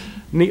here,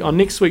 on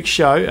next week's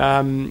show,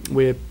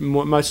 we're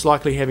most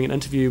likely having an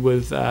interview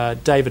with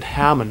David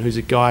Howman, who's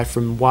a guy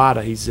from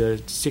WADA. He's a You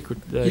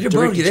did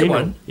director that general.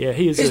 one? Yeah,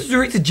 he is. He's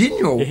Director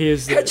General. Yeah, he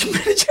is the-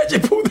 How'd you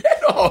pull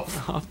that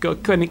off? I've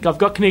got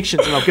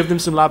connections, and I'll give them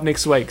some love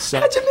next week. So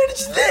How'd you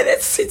manage that?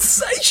 That's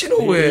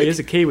sensational work. he is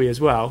a Kiwi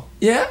as well.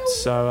 Yeah?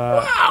 So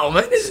Wow,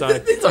 man.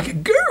 That's like a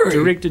guru.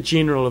 Director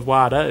General of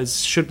WADA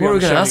should be What on are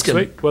the we show gonna next ask him?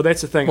 week. Well,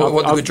 that's the thing.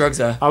 What the good drugs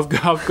are. I've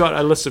got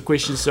a list of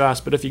questions to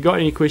ask, but if you've got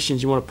any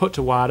questions you want to put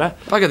to WADA,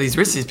 I got these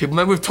rest of these people,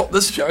 man. We've topped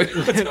this show.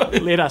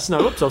 let us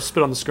know. Oops, I'll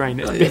spit on the screen.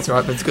 That's all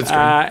right, but it's a good screen.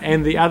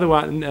 And the other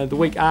one, the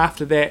week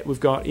after that, we've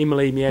got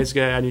Emily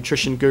Miazga, our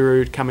nutrition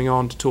guru, coming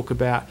on to talk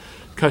about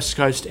coast to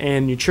coast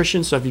and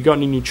nutrition. So if you've got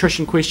any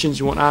nutrition questions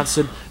you want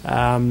answered,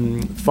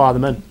 fire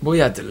them in. We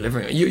are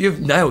delivering.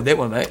 You've nailed that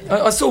one, mate.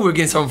 I saw we were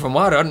getting someone from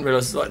WADA. I didn't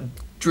realise it was like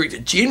Director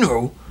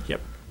General.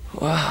 Yep.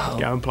 Wow.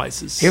 Going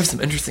places. You have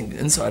some interesting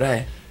insight,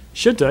 eh?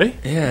 Should do.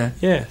 Yeah.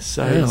 Yeah.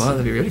 So Oh, wow,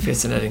 that'd be really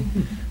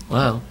fascinating.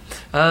 Wow.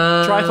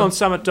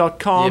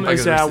 triathlonsummit.com yeah,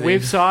 is bugger our the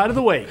rest website of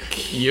the week.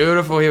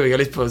 Beautiful. Here we go.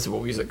 Let's put some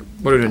more music.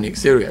 What are we doing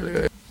next? Here we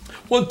go.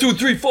 1, 2,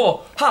 3,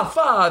 4. High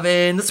five.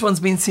 And this one's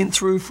been sent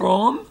through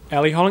from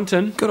Ali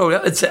Hollington. good old.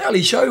 It's an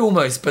Ali show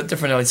almost, but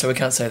different Ali, so we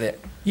can't say that.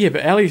 Yeah,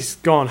 but Ali's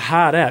gone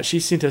hard out. She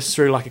sent us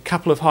through like a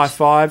couple of high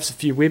fives, a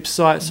few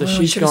websites, so Well,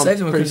 she's should have gone saved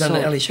them. We pretty could have done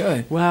an solid. Ali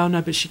show. Well,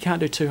 no, but she can't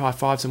do 2 high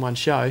fives in one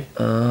show.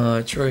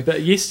 True.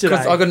 But yesterday,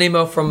 Because I got an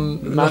email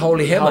from the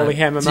Holy Hammer. Holy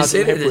Hammer, Did you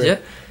see that, did you?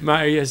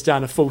 Murray has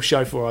done a full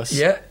show for us.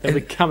 Yeah, It'll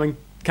be and-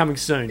 coming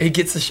soon. He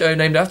gets the show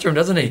named after him,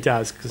 doesn't he? He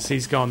does, because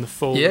he's gone the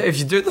full... Yeah, if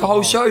you do the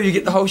whole show, you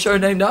get the whole show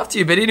named after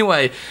you. But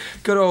anyway,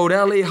 good old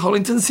Ali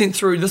Hollington sent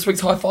through this week's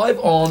high five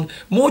on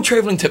more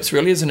travelling tips,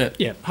 really, isn't it?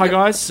 Yeah. Hi,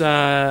 guys.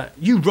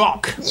 You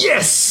rock.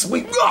 Yes,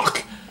 we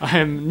rock!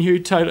 I'm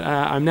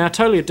now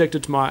totally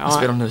addicted to my It's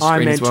been on the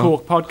screen Ironman as well.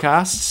 Talk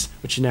podcasts,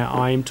 which are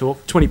now IM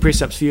Talk. 20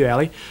 press-ups for you,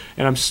 Ali.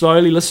 And I'm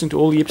slowly listening to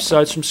all the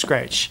episodes from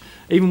scratch.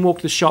 Even walk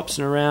to the shops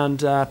and around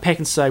Pack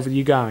and Save with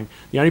you going.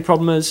 The only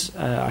problem is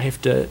I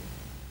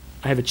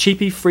have a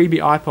cheapy freebie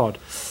iPod,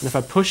 and if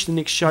I push the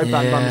next show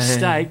button by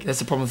mistake, That's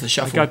the problem with the I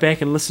shuffle. go back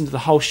and listen to the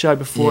whole show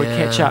before I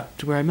catch up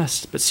to where I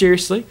missed. But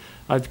seriously,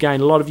 I've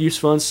gained a lot of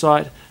useful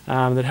insight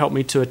that helped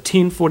me to a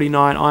 10:49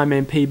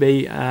 Ironman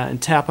PB in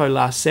Taupo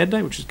last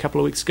Saturday, which was a couple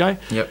of weeks ago.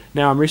 Yep.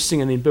 Now I'm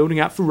resting and then building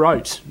up for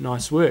Rote.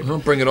 Nice work. Oh,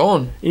 bring it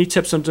on. Any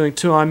tips on doing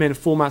 2 Ironman in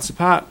 4 months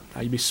apart? Oh,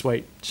 you'd be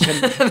sweet.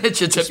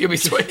 That's your tip. You'll be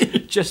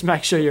sweet. Just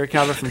make sure you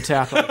recover from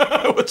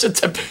Taupo. What's your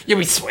tip? You'll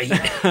be sweet.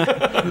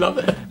 Love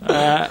it.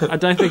 I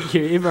don't think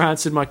you ever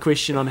answered my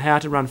question on how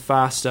to run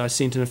faster. I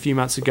sent in a few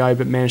months ago,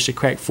 but managed to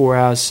crack 4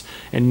 hours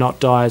and not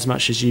die as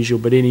much as usual.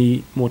 But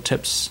any more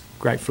tips,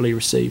 gratefully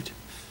received.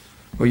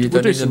 Well, you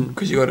don't do need them some-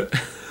 because you got it.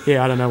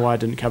 Yeah, I don't know why I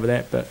didn't cover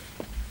that, but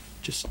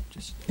just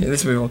Yeah,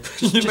 let's move on.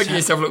 You're making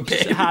yourself look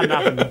bad. hard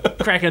enough and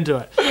crack into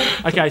it.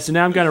 Okay, so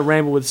now I'm going to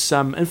ramble with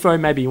some info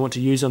maybe you want to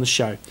use on the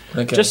show.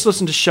 Okay. Just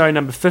listen to show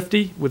number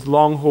 50 with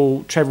long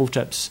haul travel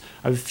tips.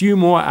 I have a few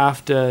more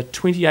after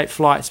 28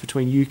 flights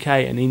between UK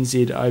and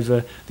NZ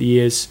over the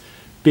years.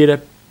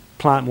 Better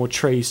plant more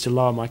trees to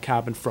lower my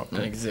carbon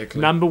footprint. Exactly.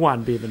 Number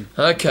 1, Bevan.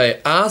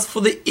 Okay, ask for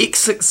the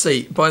exit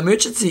seat. By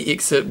emergency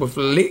exit with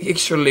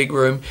extra leg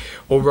room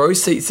or row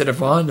seats that are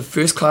behind the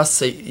first class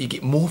seat, you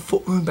get more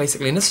foot room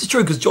basically. And this is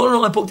true because John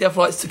and I booked our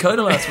flights to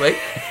Kona last week.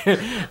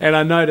 And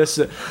I noticed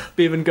that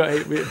Bevan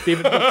booked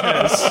his,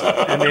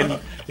 and then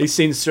he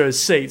sends through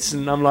his seats,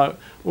 and I'm like,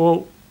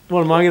 well,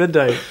 what am I going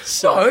to do?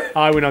 So,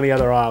 I went on the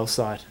other aisle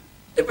side.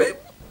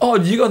 oh,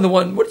 you got on the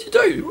one. What did you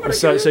do? What did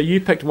So you do? you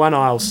picked one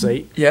aisle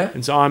seat, Yeah.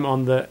 and so I'm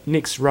on the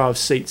next row of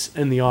seats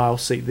in the aisle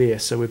seat there.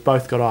 So we've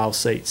both got aisle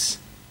seats.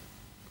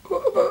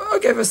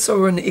 Okay, but so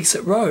we're in the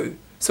exit row.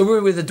 So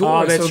we're where the door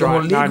Oh, is, so that's we've got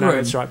more right. leg No, room.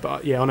 that's right.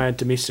 But yeah, on a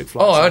domestic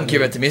flight. Oh, I don't care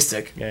about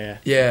domestic. Yeah,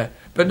 Yeah.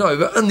 But no,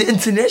 but on the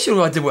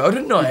international I did well,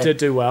 didn't I? you did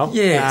do well.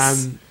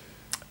 Yes.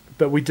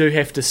 But we do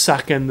have to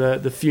suck in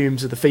the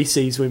fumes of the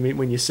feces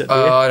when you sit there.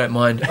 Oh, I don't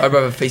mind. I'd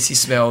rather feces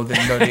smell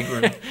than no leg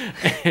room.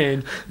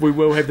 And we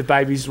will have the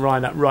babies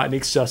right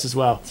next to us as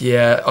well.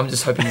 Yeah, I'm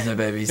just hoping there's no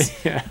babies.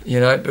 Yeah. You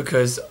know,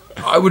 because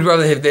I would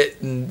rather have that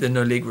than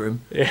no leg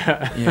room.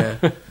 Yeah.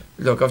 Yeah.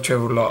 Look, I've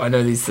travelled a lot. I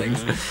know these things.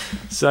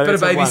 So Bit of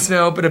that's a baby one.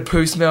 smell, bit of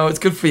poo smell. It's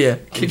good for you.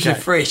 Keeps you Okay.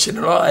 fresh and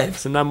alive.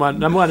 So number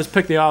one is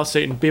pick the aisle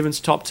seat, and Bevan's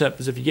top tip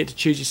is if you get to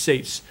choose your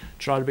seats,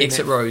 try to be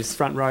Exit in that rows.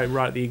 front row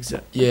right at the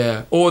exit.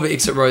 Yeah. Or the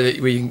exit row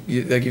that where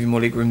they give you more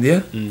leg room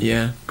there. Mm.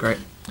 Yeah. Great.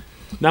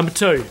 Number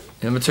 2,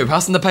 Number 2,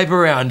 passing the paper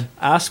around.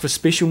 Ask for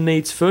special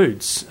needs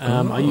foods.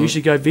 I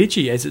usually go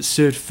veggie as it's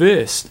served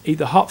first. Eat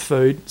the hot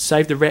food,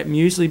 save the wrap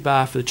muesli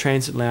bar for the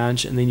transit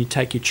lounge, and then you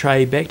take your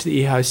tray back to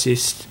the air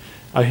hostess.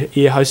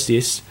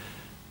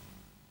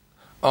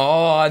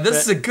 Oh,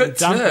 this is a good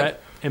dump tip.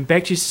 it, and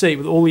back to your seat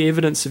with all the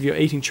evidence of your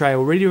eating tray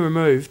already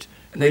removed.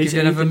 And they give you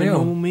another meal.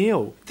 Normal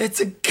meal.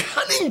 That's a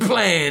cunning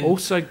plan.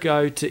 Also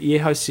go to air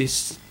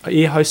hostess,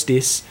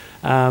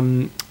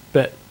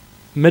 but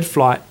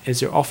mid-flight, as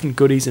there are often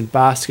goodies in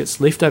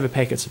baskets, leftover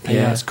packets of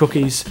peanuts,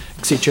 cookies,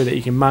 etc. that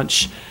you can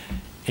munch,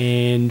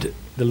 and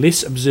the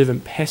less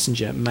observant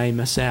passenger may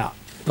miss out.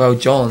 Well,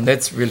 John,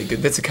 that's really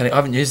good. That's a cunning. I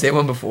haven't used that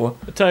one before.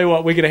 I'll tell you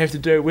what we're going to have to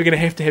do. We're going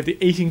to have the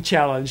eating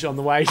challenge on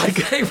the way.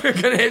 Okay, we're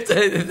going to have to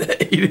have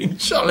the eating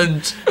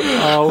challenge.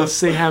 Oh, we'll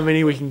see how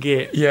many we can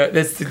get. Yeah,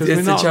 that's the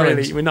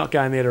challenge. We're not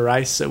going there to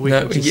race. So we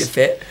can get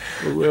fat.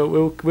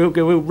 We'll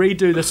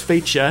redo this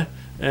feature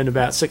in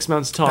about 6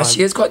 months' time.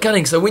 Actually, it's quite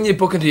cunning. So when you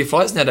book into your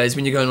flights nowadays,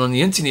 when you're going on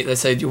the internet, they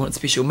say, do you want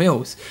special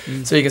meals?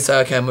 So you can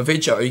say, okay, I'm a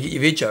veggie. You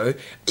get your veggie,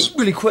 eat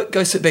really quick,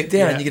 go sit back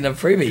down, and you get another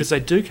freebie. Because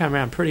they do come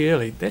around pretty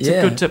early. That's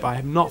a good tip. I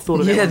have not thought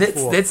of that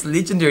before. Yeah, that's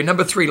legendary.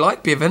 Number 3,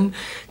 like Bevan,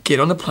 get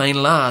on the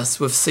plane last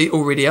with seat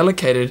already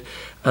allocated.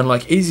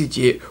 Unlike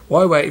EasyJet,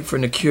 why wait for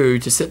in a queue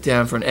to sit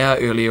down for an hour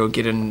earlier or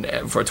get in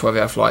for a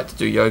 12-hour flight to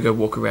do yoga,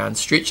 walk around,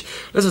 stretch?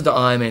 Listen to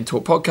Ironman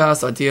Talk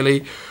podcast,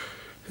 ideally,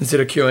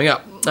 instead of queuing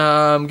up.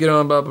 Get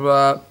on, blah, blah,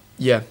 blah.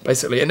 Yeah,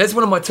 basically. And that's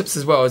one of my tips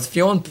as well, is if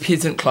you're on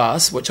peasant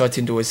class, which I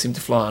tend to always seem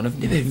to fly on, I've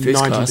never had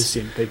first 90% class.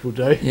 90% people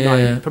do.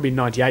 Yeah. Probably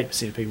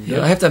 98% of people do.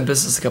 Yeah, I have done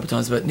business a couple of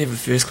times, but never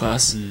first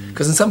class.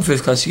 Because in some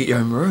first class, you get your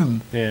own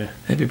room. Yeah.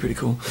 That'd be pretty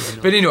cool.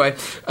 But anyway,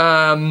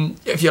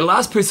 if you're the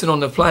last person on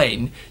the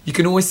plane, you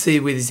can always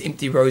see where there's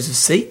empty rows of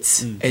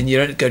seats, and you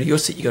don't go to your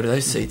seat, you go to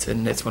those seats,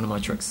 and that's one of my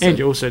tricks. And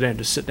you also don't have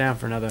to sit down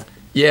for another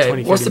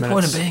 20, what's the 30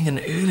 point of minutes. being in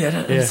early? I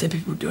don't understand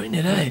people doing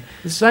that, eh?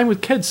 It's the same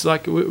with kids.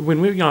 Like when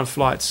we go on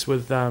flights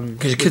with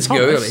because your kids go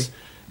early.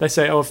 They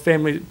say,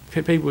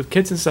 people with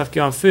kids and stuff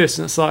go on first,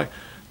 and it's like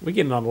we're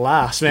getting on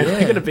last, man. We're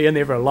going to be in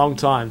there for a long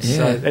time. Yeah.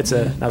 So that's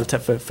another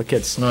tip for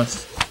kids.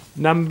 Nice.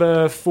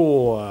 Number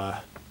 4.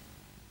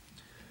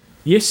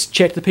 Yes,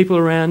 chat to the people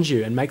around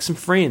you and make some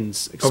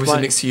friends.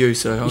 Obviously next to you,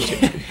 so I'll chat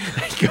to you.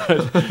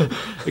 Good.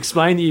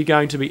 Explain that you're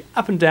going to be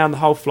up and down the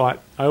whole flight.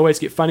 I always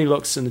get funny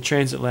looks in the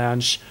transit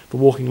lounge for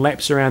walking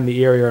laps around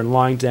the area and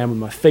lying down with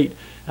my feet,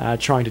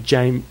 trying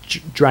to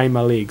drain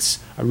my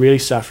legs. I really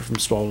suffer from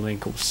swollen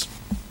ankles.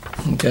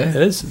 Okay. It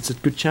is. It's a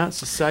good chance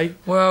to say.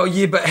 Well,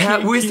 yeah,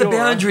 but where's the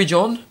boundary,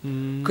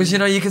 John? Because,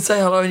 you can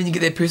say hello and then you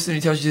get that person who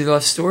tells you their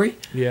life story.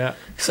 Yeah.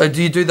 So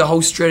do you do the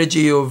whole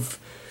strategy of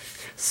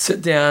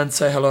sit down,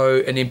 say hello,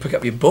 and then pick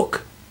up your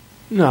book?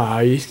 No,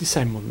 you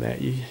say more than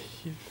that.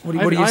 What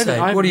do you say?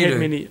 What do you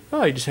do?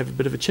 You just have a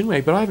bit of a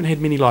chinwag, but I haven't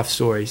had many life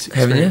stories,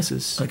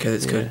 experiences. Haven't you? Okay,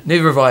 that's good.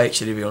 Neither have I,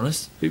 actually, to be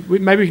honest.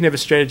 Maybe we can have a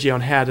strategy on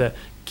how to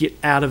get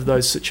out of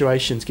those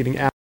situations, getting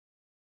out.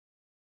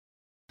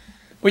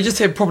 We just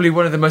had probably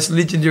one of the most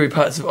legendary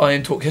parts of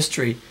IM Talk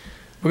history.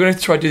 We're going to have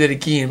to try to do that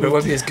again, but it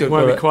won't be as good. It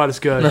won't be quite as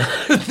good. No,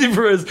 it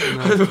never is.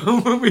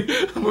 No.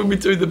 when we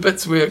do the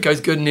bits where it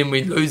goes good and then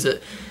we lose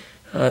it,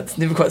 it's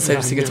never quite the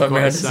same second time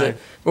around, is it?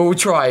 Well, we'll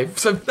try.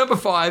 So, number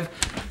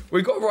 5,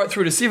 we got right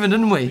through to 7,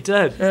 didn't we? We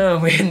did. Oh,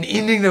 we had an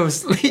ending that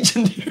was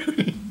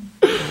legendary.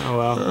 Oh,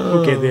 well.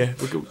 We'll get there.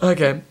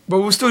 Okay.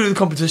 Well, we'll still do the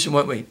competition,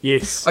 won't we?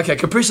 Yes. Okay,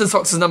 compression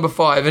socks is number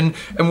 5. And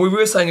we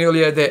were saying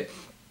earlier that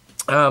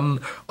I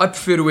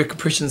prefer to wear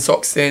compression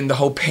socks than the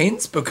whole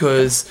pants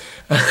because...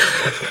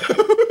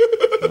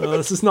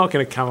 this is not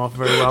going to come off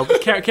very well.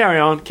 But carry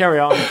on.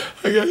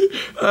 Okay.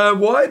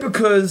 Why?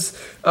 Because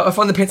I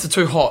find the pants are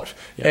too hot.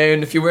 Yeah.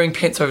 And if you're wearing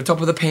pants over top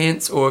of the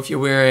pants, or if you're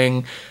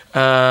wearing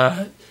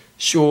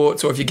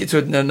shorts, or if you get to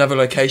another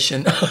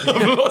location... I've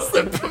lost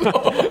the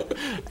plot.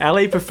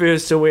 Ali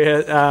prefers to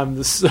wear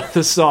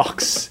the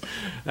socks.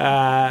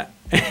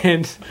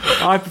 And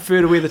I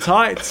prefer to wear the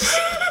tights.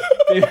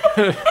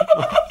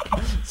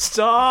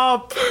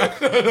 Stop!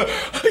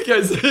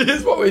 Okay, so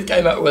here's what we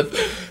came up with.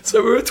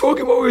 So what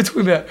were we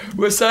talking about?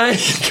 We're saying,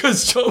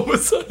 because John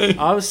was saying...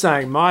 I was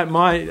saying, my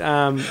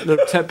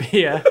little tip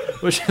here,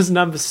 which is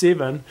number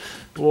 7,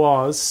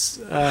 was...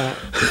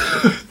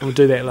 we'll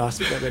do that last,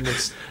 that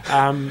next.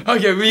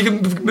 Okay, well, you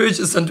can merge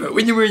this into it.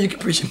 When you're wearing your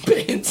compression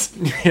pants...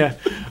 Yeah,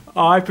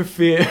 I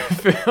prefer...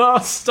 Oh,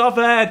 stop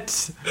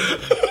it!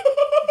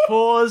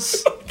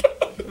 Pause.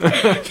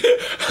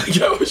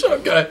 Okay, I wish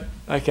I'd go.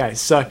 Okay,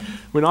 so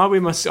when I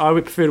would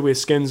prefer to wear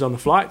skins on the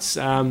flights,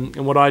 and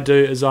what I do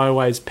is I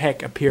always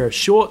pack a pair of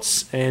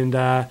shorts, and so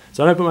I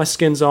don't put my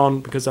skins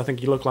on because I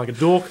think you look like a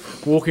dork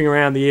walking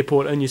around the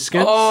airport in your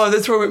skins. Oh,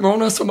 that's where I went wrong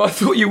last time. I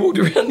thought you walked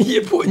around the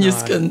airport in your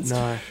skins.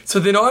 No. So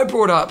then I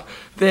brought up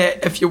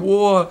that if you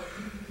wore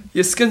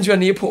your skins around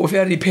the airport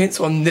without any pants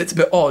on, that's a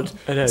bit odd.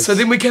 It is. So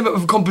then we came up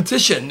with a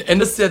competition, and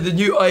this is the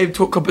new IM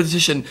Talk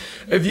competition.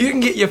 If you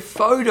can get your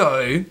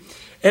photo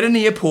at an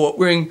airport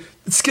wearing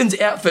skins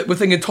outfit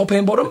with a top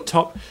and bottom.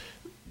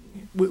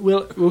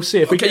 We'll see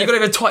if you've got to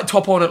have a tight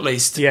top on at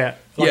least. Yeah.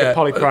 Like a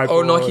Polypro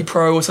or Nike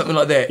Pro or something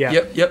like that.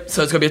 Yeah. Yep.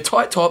 So it's got to be a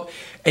tight top,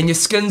 and your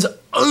skin's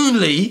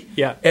only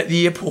at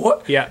the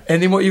airport. Yeah.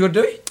 And then what you got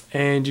to do?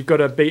 And you've got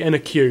to be in a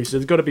queue, so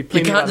there's got to be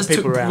plenty of other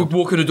people around.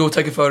 Walk in the door,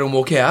 take a photo, and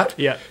walk out.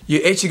 Yeah.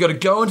 You actually got to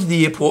go into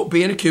the airport,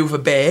 be in a queue with a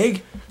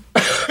bag,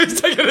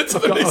 take it to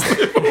the next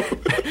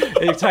level.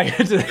 And you take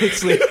it to the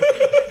next level.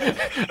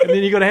 And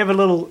then you've got to have a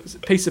little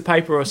piece of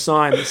paper or a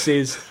sign that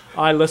says,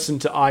 I listen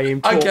to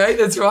IM Talk. Okay,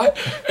 that's right.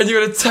 And you're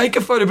going to take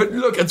a photo, but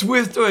look, it's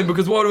worth doing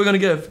because what are we going to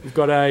give? We've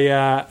got a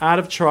Art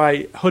of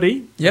Try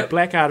hoodie, Yep.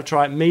 black Art of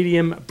Try,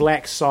 medium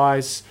black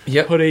size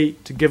hoodie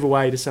to give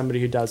away to somebody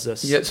who does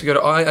this. Yep, so you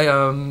go to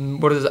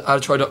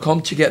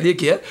arttry.com, check out their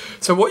gear.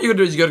 So what you got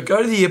to do is you got to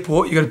go to the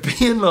airport, you got to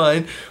be in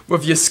line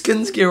with your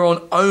skins gear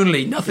on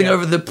only, nothing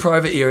over the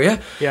private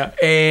area. Yeah.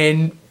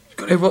 And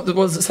what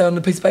does it say on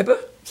the piece of paper?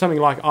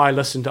 Something like, I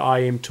listen to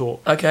IM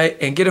Talk. Okay,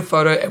 and get a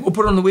photo, and we'll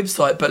put it on the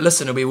website. But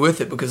listen, it'll be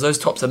worth it because those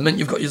tops are mint.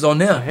 You've got yours on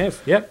now. I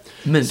have, yep.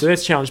 Mint. So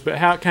that's challenged. But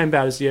how it came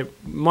about is,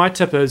 my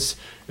tip is,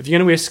 if you're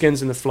going to wear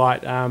skins in the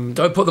flight...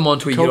 don't put them on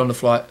until you get on the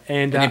flight.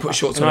 And you put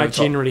shorts and on I over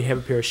top. generally have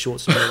a pair of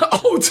shorts on.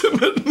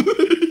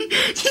 Ultimately,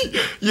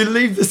 you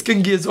leave the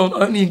skin gears on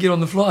only and get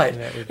on the flight.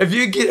 If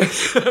you get a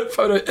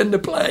photo in the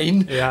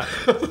plane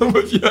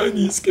with your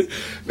only skin...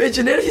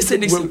 Imagine that if you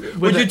sit next to...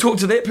 Would you talk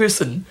to that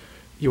person...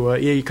 You were,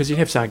 because you'd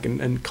have something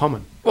in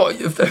common. Well,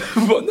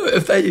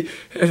 if they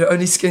had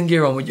only skin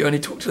gear on, would you only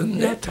talk to them?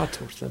 Yeah, I'd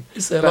talk to them.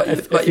 So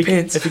like your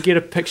pants. If you get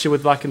a picture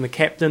with in the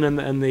captain in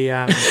the in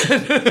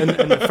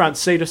the front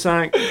seat or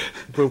something,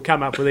 we'll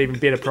come up with even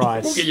better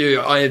prize. We'll get you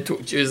your IM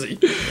Talk jersey.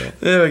 Yeah.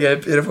 There we go,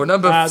 beautiful.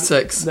 Number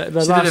 6.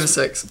 Number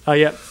 6. Oh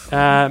yeah.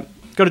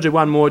 Got to do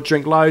one more.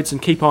 Drink loads and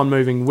keep on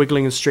moving,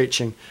 wiggling and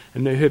stretching.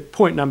 And her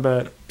point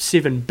number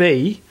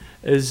 7B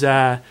is.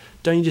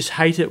 Don't you just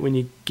hate it when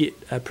you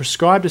get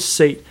prescribed a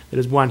seat that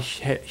is one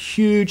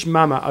huge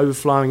mama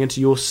overflowing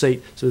into your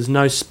seat, so there's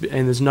no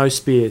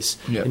spares,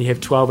 and you have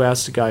 12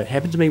 hours to go? It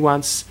happened to me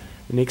once.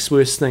 The next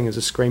worst thing is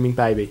a screaming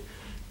baby.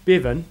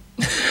 Bevan.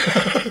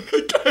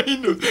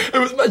 It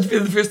was much better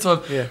the first time.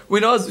 Yeah.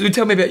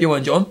 Tell me about your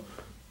one, John.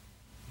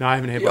 No, I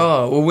haven't had one.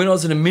 Oh, well, when I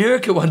was in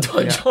America one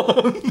time,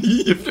 John,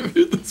 you've never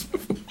heard this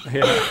before.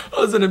 Yeah.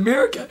 I was in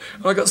America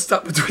and I got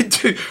stuck between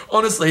two.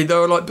 Honestly, they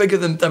were like bigger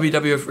than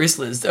WWF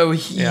wrestlers. They were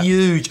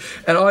huge,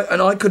 and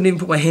I couldn't even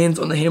put my hands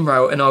on the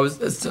handrail. And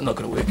it's not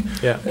going to work.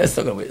 Yeah, it's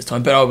not going to work this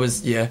time. But I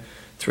was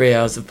 3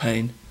 hours of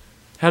pain.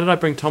 How did I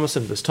bring Thomas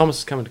into this? Thomas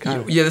is coming to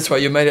Kona. Yeah, that's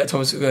right. You made out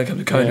Thomas was going to come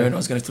to Kona, and I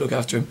was going to look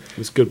after him. It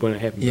was good when it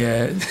happened.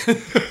 Yeah.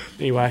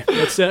 Anyway,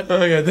 that's it.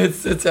 Okay,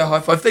 that's our high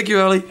five. Thank you,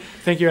 Ali.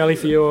 Thank you, Ali,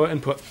 for your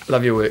input.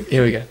 Love your work.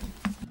 Here we go.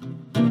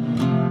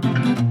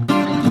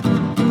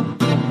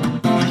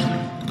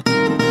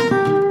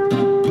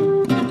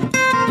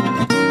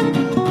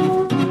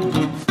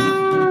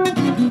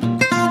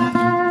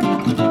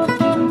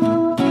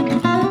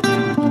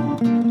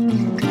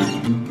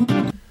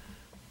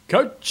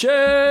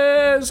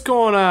 Coach's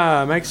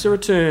Corner makes a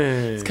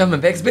return. It's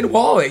coming back. It's been a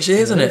while, actually,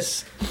 hasn't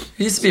it?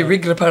 It used to be a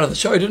regular part of the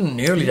show, didn't it? In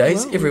the early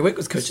days, every week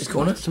was Coach's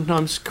Corner.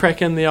 Sometimes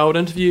crack in the old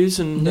interviews,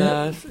 and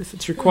if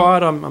it's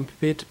required, I'm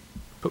prepared to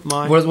put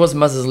my... What was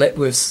Muzz's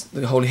Lapworth's,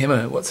 the Holy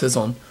Hammer? What's his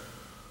on?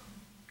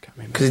 Can't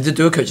remember. Because he did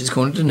do a Coach's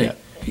Corner, didn't he? Yeah.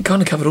 He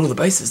kind of covered all the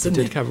bases, didn't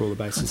he? Did cover all the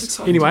bases.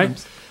 Anyway,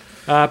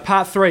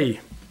 part 3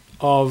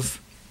 of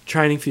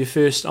training for your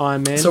first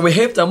Ironman. So we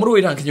have done, what have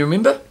we done? Can you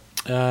remember?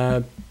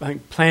 I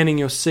think planning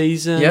your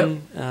season. Yep.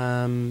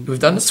 We've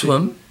done the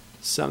swim.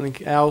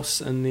 Something else,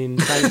 and then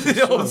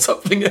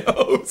something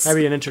else.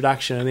 Maybe an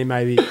introduction, and then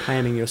maybe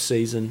planning your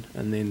season,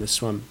 and then the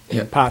swim.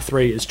 Yep. Part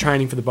 3 is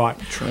training for the bike.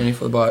 Training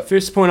for the bike.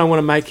 First point I want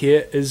to make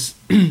here is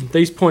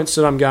these points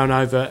that I'm going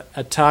over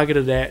are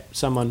targeted at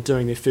someone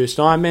doing their first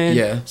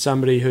Ironman,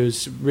 somebody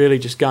who's really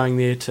just going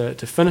there to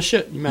finish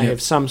it. You may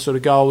have some sort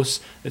of goals.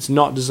 It's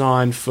not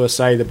designed for,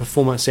 say, the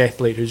performance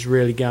athlete who's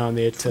really going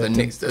there to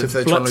if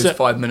they're trying to lose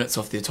 5 minutes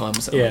off their time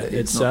or something like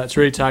that. It's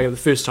really targeted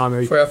the first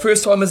timer. For our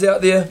first timers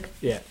out there.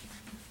 Yeah.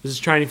 This is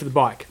training for the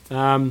bike.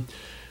 I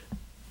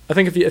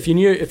think if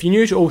you're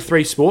new to all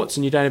 3 sports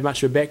and you don't have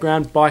much of a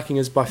background, biking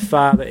is by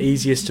far the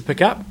easiest to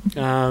pick up.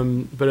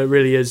 But it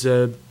really is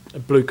a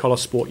blue collar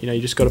sport.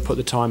 You just got to put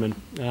the time in.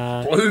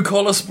 Blue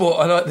collar sport,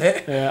 I like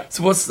that. Yeah.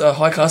 So what's the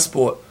high class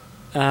sport?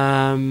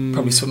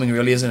 Probably swimming,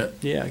 really, isn't it?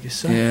 Yeah, I guess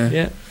so.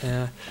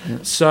 Yeah.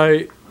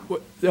 So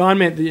the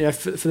Ironman,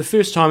 for the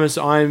first timers,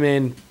 the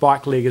Ironman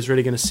bike leg is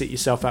really going to set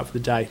yourself up for the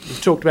day.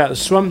 We've talked about the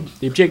swim.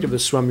 The objective of the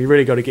swim, you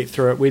really got to get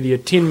through it. Whether you're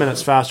 10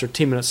 minutes faster or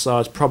 10 minutes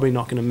slower is probably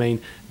not going to mean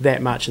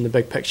that much in the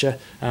big picture.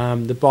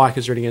 The bike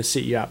is really going to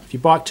set you up. If you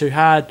bike too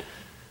hard,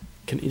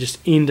 you just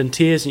end in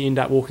tears and you end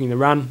up walking the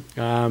run.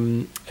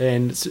 And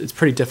it's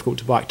pretty difficult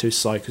to bike too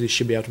slow because you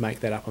should be able to make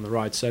that up on the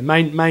road. So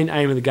main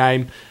aim of the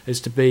game is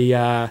to be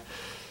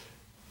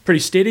pretty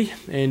steady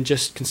and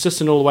just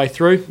consistent all the way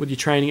through with your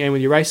training and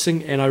with your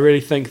racing. And I really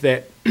think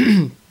that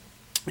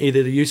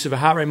either the use of a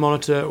heart rate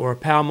monitor or a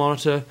power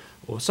monitor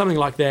or something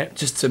like that,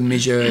 just to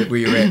measure where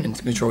you're at and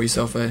to control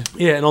yourself.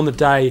 Yeah, and on the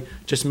day,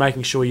 just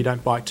making sure you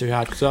don't bike too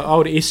hard, because I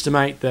would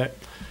estimate that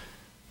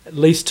at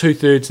least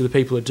 2/3 of the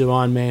people that do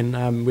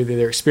Ironman, whether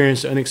they're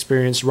experienced or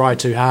inexperienced, ride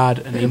too hard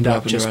and end blow up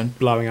up on the just run.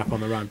 blowing up on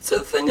the run. So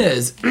the thing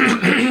is,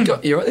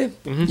 you right there?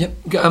 Mhm. Yep.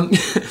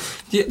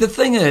 Yeah, the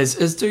thing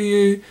is do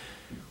you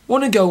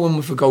want to go in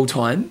with a goal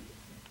time?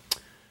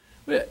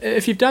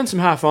 If you've done some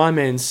half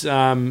Ironmans,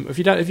 if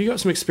you've got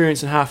some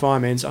experience in half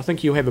Ironmans, I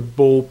think you'll have a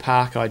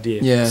ballpark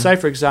idea. Yeah. Say,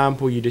 for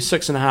example, you do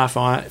 6.5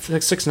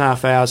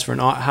 hours for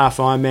a half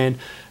Ironman,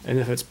 and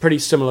if it's pretty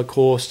similar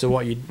course to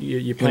what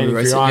you're planning for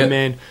race your it,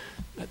 Ironman,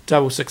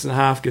 double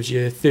 6.5 gives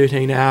you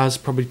 13 hours,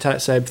 probably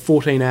say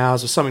 14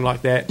 hours or something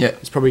like that. Yeah.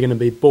 It's probably going to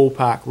be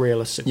ballpark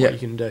realistic Yeah. what you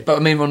can do. But I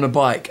mean, on the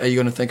bike, are you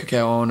going to think, okay,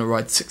 I want to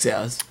ride 6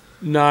 hours?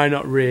 No,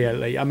 not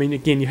really. I mean,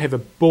 again, you have a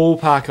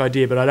ballpark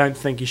idea, but I don't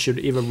think you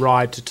should ever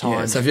ride to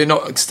time. Yeah, so if you're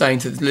not staying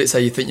to, let's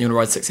say you think you're going to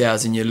ride 6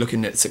 hours and you're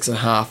looking at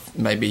 6.5,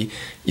 maybe,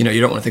 you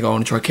don't want to think, I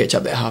want to try to catch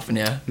up that half an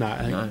hour. No, I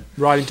think No.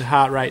 riding to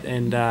heart rate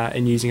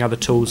and using other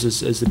tools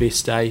is the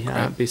best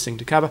best thing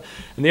to cover.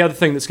 And the other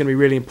thing that's going to be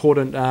really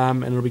important,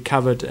 and it'll be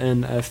covered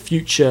in a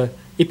future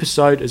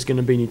episode, is going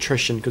to be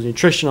nutrition, because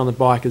nutrition on the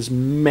bike is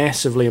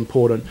massively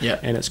important, Yeah.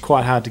 and it's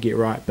quite hard to get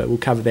right. But we'll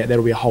cover that.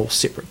 That'll be a whole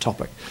separate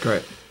topic.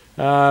 Great.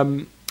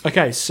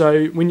 Okay, so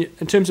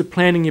in terms of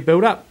planning your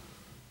build-up,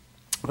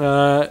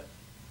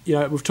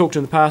 we've talked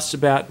in the past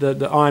about the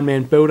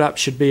Ironman build-up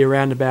should be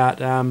around about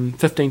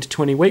 15 to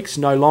 20 weeks,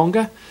 no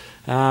longer.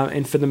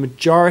 And for the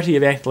majority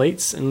of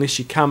athletes, unless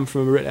you come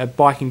from a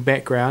biking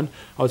background,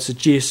 I would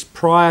suggest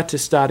prior to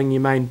starting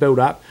your main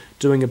build-up,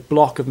 doing a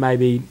block of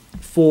maybe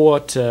 4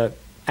 to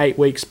 8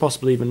 weeks,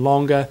 possibly even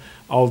longer,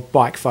 of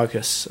bike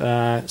focus.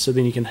 So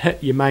then you can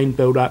hit your main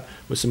build-up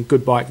with some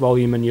good bike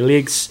volume in your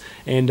legs.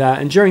 And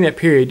during that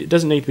period, it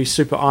doesn't need to be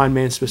super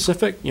Ironman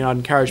specific. I'd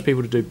encourage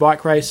people to do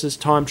bike races,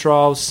 time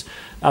trials,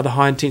 other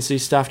high-intensity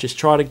stuff. Just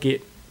try to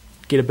get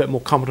a bit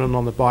more competent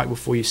on the bike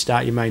before you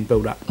start your main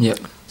build-up. Yep.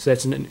 So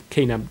that's a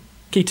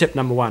key tip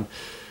number one.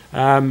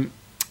 When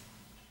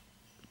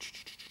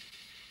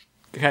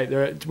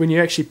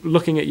you're actually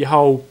looking at your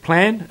whole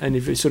plan, and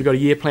if you've sort of got a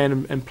year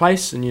plan in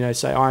place, and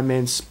say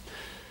Ironman's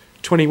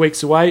 20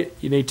 weeks away,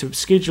 you need to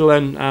schedule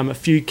in a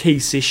few key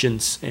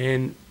sessions.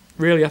 And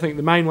really, I think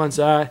the main ones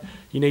are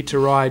you need to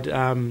ride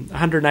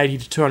 180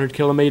 to 200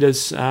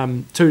 kilometres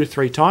 2 to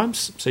 3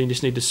 times. So you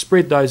just need to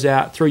spread those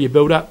out through your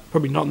build-up,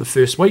 probably not in the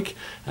first week,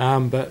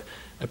 but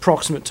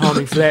approximate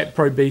timing for that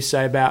probably be,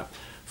 say, about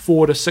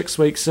 4 to 6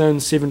 weeks in,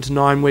 7 to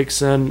 9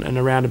 weeks in, and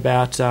around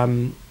about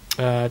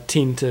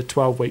 10 to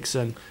 12 weeks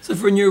in. So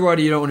for a new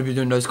rider, you don't want to be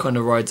doing those kind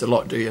of rides a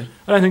lot, do you?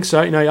 I don't think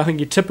so. I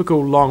think your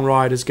typical long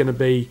ride is going to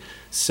be,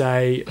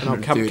 say, and I'll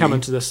come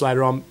into this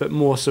later on, but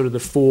more sort of the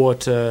 4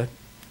 to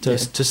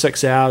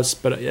 6 hours.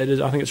 But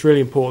I think it's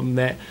really important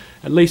that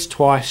at least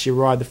twice you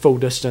ride the full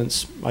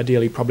distance.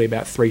 Ideally, probably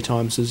about 3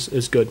 times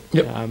is good.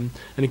 Yep. And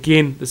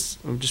again, I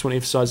just want to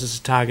emphasise this is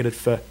targeted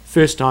for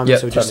first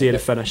timers, so just there to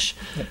finish.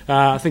 Yep.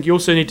 I think you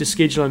also need to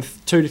schedule in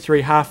 2 to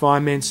 3 half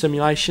Ironman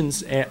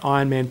simulations at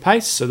Ironman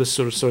pace. So this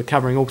sort of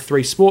covering all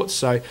 3 sports.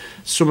 So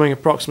swimming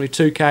approximately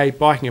 2k,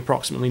 biking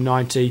approximately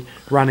 90,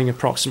 running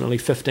approximately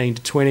 15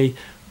 to 20.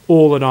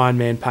 All at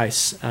Ironman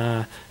pace,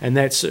 and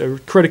that's a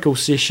critical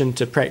session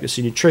to practice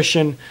your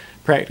nutrition,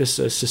 practice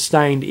a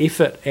sustained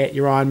effort at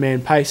your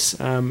Ironman pace,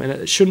 and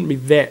it shouldn't be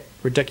that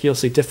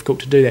ridiculously difficult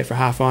to do that for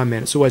half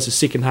Ironman. It's always the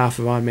second half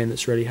of Ironman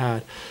that's really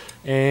hard.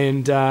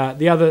 And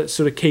the other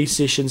sort of key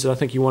sessions that I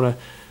think you want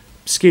to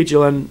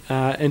schedule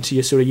into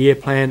your sort of year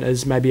plan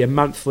is maybe a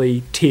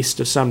monthly test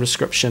of some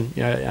description.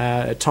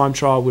 A time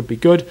trial would be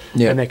good,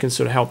 and that can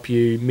sort of help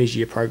you measure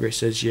your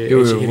progress as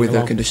you're heading with the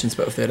along. conditions,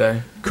 but with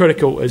that,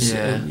 Critical is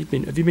have you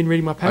been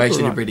reading my paper? I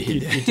actually or did read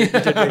ahead. You did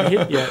read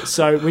ahead, yeah.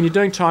 So when you're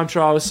doing time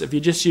trials, if you're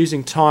just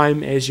using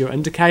time as your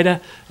indicator,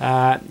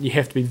 you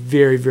have to be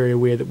very, very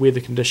aware that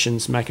weather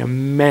conditions make a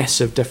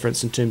massive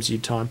difference in terms of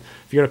your time.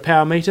 If you've got a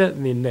power meter,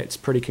 then that's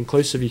pretty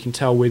conclusive. You can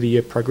tell whether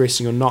you're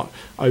progressing or not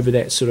over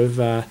that sort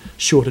of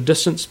shorter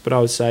distance. But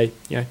I would say,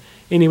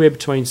 anywhere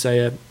between, say,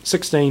 a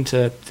 16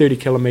 to 30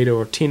 kilometre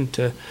or 10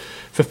 to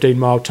 15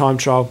 mile time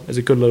trial is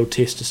a good little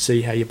test to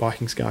see how your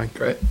biking's going.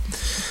 Great.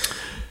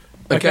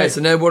 Okay,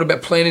 so now what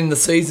about planning the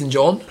season,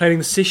 John? Planning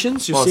the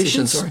sessions,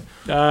 sessions. Sorry.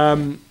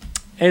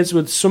 As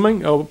with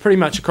swimming, or pretty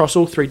much across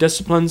all 3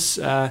 disciplines,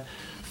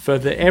 for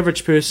the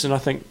average person, I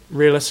think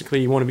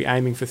realistically you want to be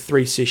aiming for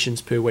 3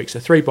 sessions per week, so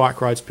 3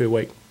 bike rides per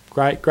week.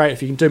 Great.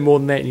 If you can do more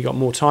than that and you've got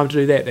more time to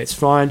do that, that's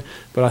fine.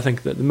 But I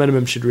think that the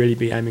minimum should really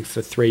be aiming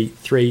for 3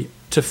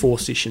 to 4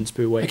 sessions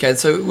per week. Okay,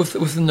 so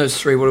within those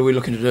 3, what are we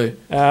looking to do?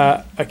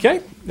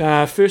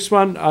 First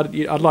one,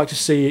 I'd like to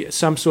see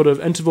some sort of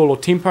interval or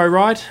tempo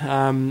ride,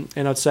 and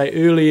I'd say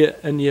earlier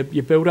in your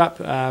build-up,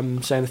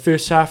 say in the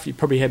first half, you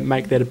probably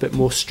make that a bit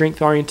more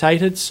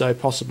strength-orientated, so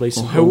possibly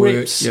some hill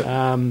reps,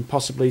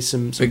 possibly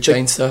some big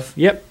chain stuff.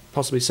 Yep,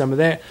 possibly some of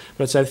that.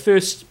 But I'd say the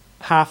first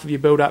half of your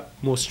build-up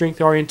more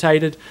strength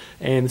orientated,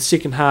 and the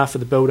second half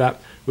of the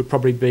build-up would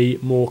probably be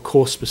more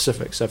course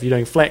specific. So if you're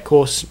doing flat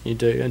course, you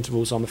do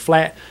intervals on the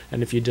flat,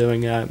 and if you're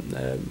doing a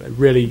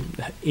really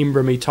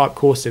Embramy type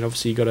course, then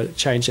obviously you've got to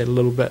change that a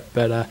little bit.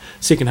 But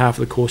second half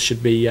of the course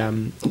should be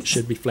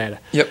flatter.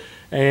 Yep.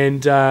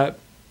 And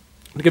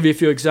I'll give you a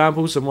few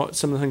examples of what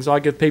some of the things I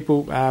give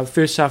people.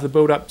 First half of the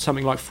build-up,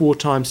 something like 4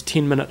 times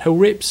 10-minute hill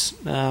reps.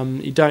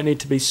 You don't need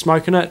to be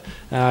smoking it.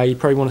 You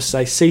probably want to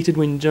stay seated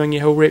when you're doing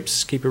your hill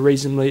reps. Keep a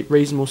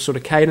reasonable sort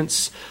of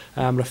cadence.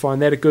 I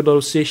find that a good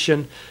little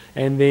session.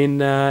 And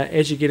then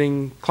as you're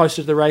getting closer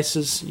to the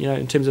races,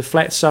 in terms of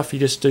flat stuff, you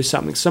just do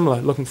something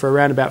similar, looking for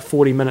around about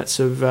 45 minutes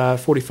of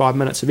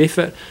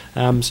effort.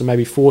 So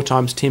maybe 4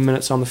 times 10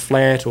 minutes on the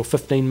flat, or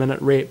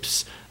 15-minute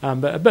reps.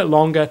 But a bit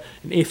longer,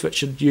 and effort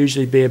should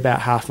usually be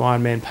about half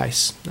Ironman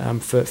pace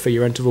for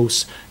your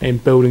intervals,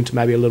 and building to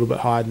maybe a little bit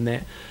higher than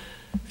that.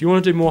 If you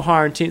want to do more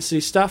higher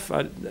intensity stuff,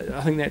 I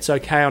think that's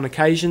okay on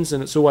occasions,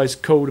 and it's always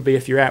cool to be,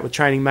 if you're out with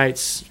training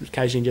mates,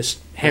 occasionally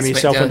just hammer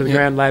yourself into the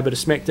ground, lay a bit of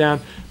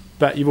smackdown.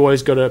 But you've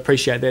always got to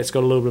appreciate that it's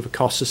got a little bit of a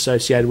cost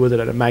associated with it,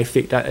 and it may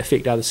affect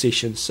other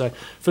sessions. So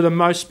for the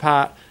most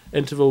part,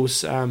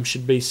 intervals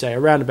should be, say,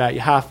 around about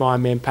your half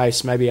Ironman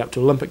pace, maybe up to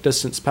Olympic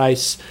distance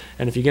pace.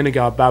 And if you're going to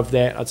go above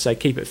that, I'd say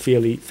keep it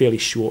fairly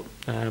short.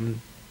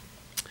 And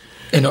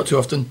not too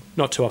often.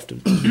 Not too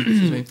often.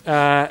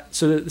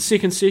 So the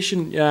second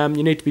session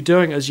you need to be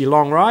doing is your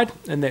long ride,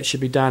 and that should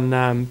be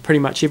done pretty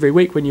much every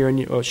week when you're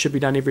in or should be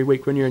done every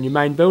week when you're in your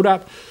main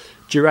build-up.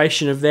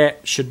 Duration of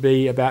that should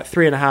be about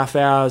 3.5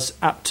 hours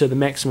up to the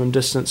maximum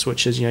distance,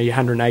 which is your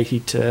 180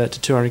 to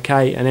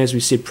 200k. And as we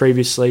said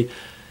previously,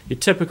 your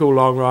typical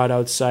long ride, I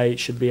would say,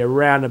 should be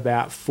around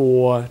about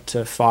 4 to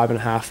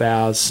 5.5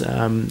 hours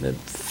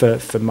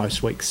for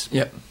most weeks.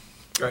 Yep.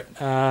 Great.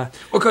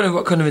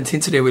 What kind of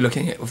intensity are we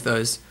looking at with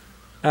those?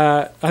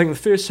 I think the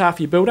first half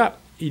you build up,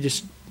 you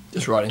just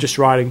riding,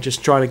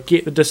 just trying to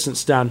get the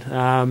distance done.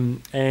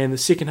 And the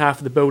second half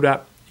of the build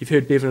up, you've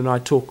heard Bevan and I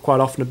talk quite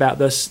often about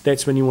this.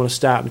 That's when you want to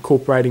start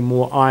incorporating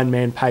more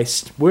Ironman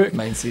paced work.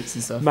 Main sets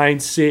and stuff. Main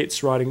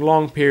sets, riding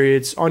long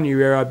periods on your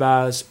aero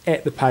bars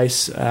at the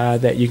pace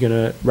that you're going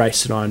to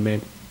race at Ironman.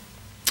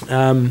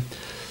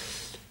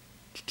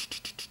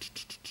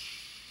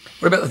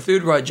 What about the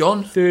third ride,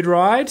 John? Third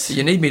ride.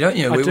 You need me, don't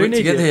you? We work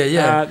together here,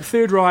 yeah. The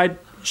third ride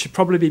should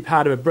probably be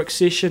part of a brick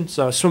session,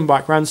 so a swim,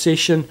 bike, run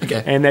session.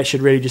 Okay. And that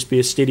should really just be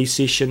a steady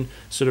session,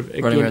 sort of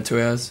again, running around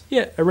 2 hours.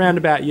 Yeah, around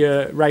about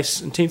your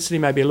race intensity,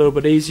 maybe a little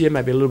bit easier,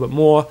 maybe a little bit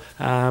more,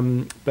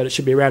 but it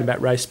should be around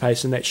about race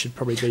pace, and that should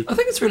probably be. I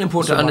think it's really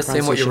important to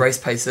understand what your race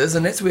pace is,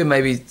 and that's where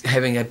maybe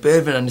having a bit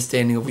of an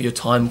understanding of your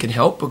time can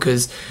help,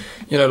 because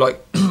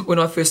like when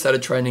I first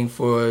started training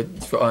for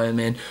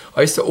Ironman,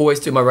 I used to always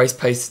do my race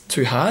pace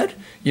too hard.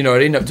 I'd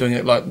end up doing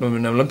it like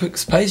an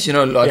Olympics pace,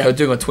 I'd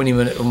do my 20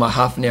 minute or my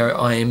half an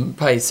hour IM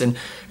pace, and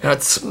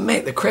I'd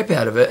smack the crap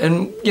out of it.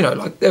 And,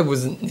 that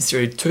wasn't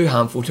necessarily too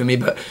harmful to me,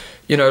 but,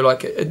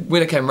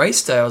 when it came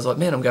race day, I was like,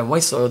 man, I'm going way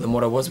slower than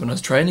what I was when I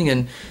was training.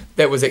 And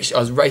that was actually, I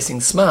was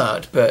racing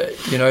smart, but,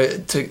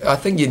 I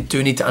think you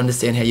do need to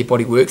understand how your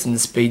body works and the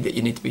speed that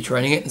you need to be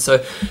training at. And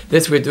so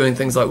that's where doing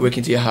things like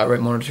working to your heart rate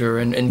monitor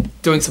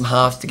and doing some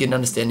halves to get an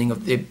understanding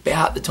of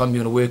about the time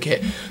you're going to work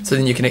at, so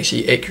then you can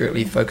actually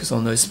accurately focus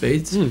on those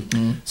speeds.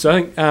 So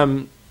I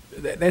think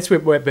that's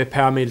where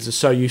power meters are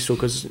so useful,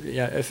 because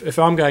if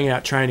I'm going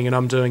out training and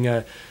I'm doing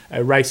a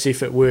race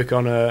effort work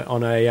on a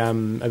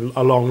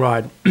long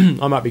ride,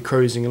 I might be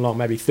cruising along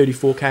maybe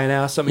 34k an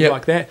hour, something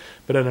like that.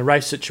 But in a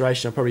race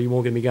situation, I'm probably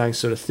more going to be going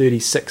sort of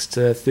 36 to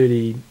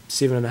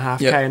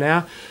 37.5k an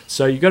hour.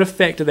 So you've got to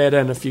factor that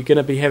in. If you're going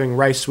to be having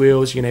race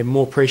wheels, you're going to have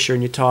more pressure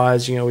in your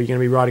tyres, or you're going to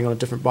be riding on a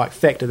different bike,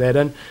 factor that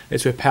in.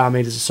 That's where power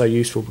meters are so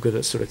useful, because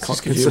it's sort of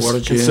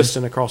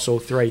consistent across all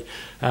three.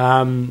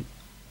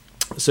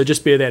 So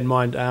just bear that in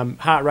mind.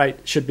 Heart rate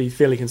should be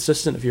fairly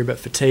consistent. If you're a bit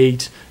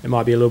fatigued, it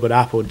might be a little bit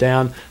up or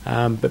down.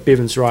 But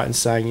Bevan's right in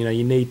saying,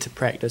 you need to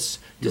practice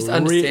just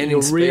understanding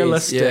your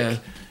realistic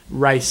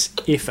race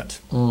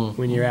effort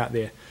when you're out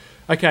there.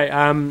 Okay,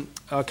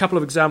 a couple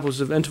of examples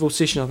of interval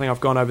session. I think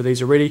I've gone over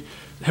these already.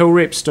 Hill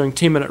reps, doing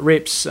 10-minute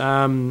reps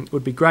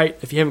would be great.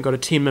 If you haven't got a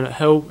 10-minute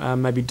hill,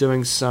 maybe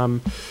doing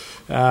some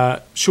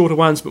shorter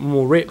ones but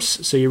more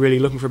reps, so you're really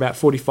looking for about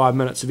 45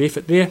 minutes of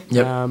effort there.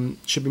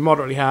 Should be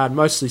moderately hard,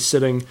 mostly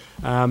sitting.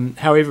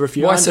 However, if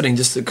you why sitting?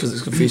 Just because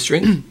it's good for your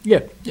strength?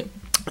 Yep.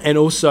 And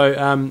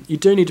also you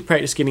do need to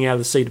practice getting out of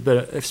the seat a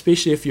bit,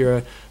 especially if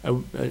you're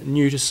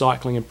new to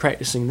cycling, and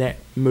practicing that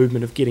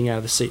movement of getting out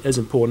of the seat is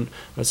important.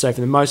 I'd say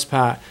for the most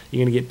part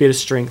you're going to get better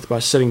strength by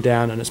sitting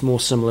down, and it's more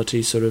similar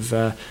to sort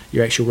of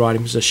your actual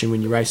riding position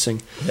when you're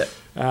racing.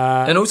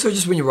 And also,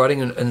 just when you're riding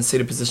in a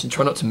seated position,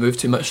 try not to move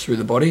too much through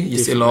the body. You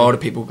see a lot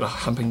of people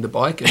humping the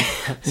bike,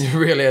 and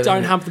really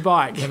don't hump the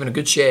bike. Having a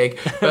good shag,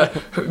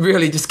 but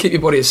really just keep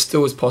your body as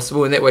still as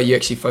possible, and that way you're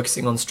actually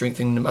focusing on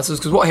strengthening the muscles.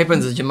 Because what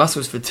happens is your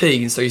muscles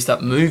fatigue, and so you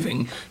start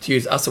moving to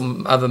use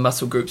other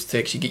muscle groups to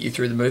actually get you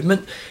through the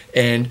movement.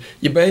 And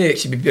you may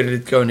actually be better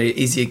to go into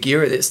easier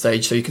gear at that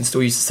stage, so you can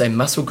still use the same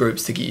muscle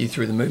groups to get you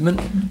through the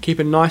movement. Keep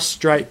a nice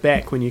straight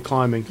back when you're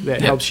climbing.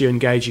 That helps you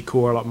engage your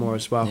core a lot more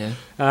as well.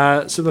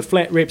 So the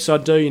flat reps I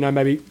do,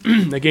 maybe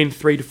again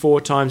 3 to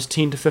 4 times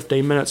 10 to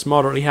 15 minutes,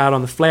 moderately hard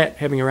on the flat,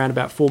 having around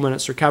about 4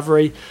 minutes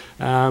recovery.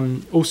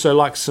 Also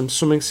like some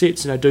swimming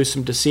sets, do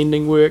some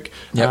descending work,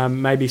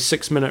 maybe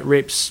 6-minute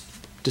reps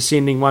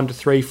descending 1 to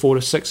 3, 4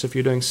 to 6 if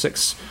you're doing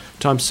 6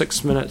 times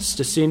 6 minutes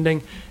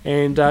descending.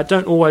 And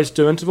don't always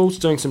do intervals.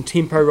 Doing some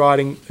tempo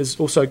riding is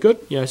also good.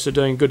 So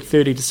doing a good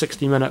 30 to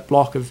 60 minute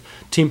block of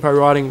tempo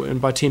riding, and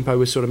by tempo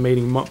we're sort of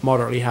meaning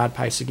moderately hard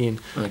pace again.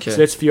 Okay. So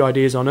that's a few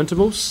ideas on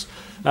intervals.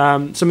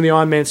 Some of the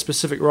Ironman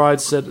specific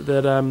rides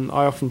that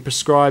I often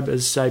prescribe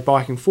is, say,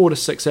 biking 4 to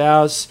 6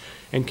 hours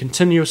and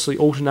continuously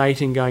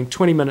alternating, going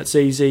 20 minutes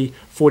easy,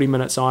 40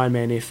 minutes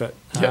Ironman effort.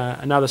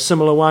 Another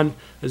similar one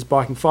is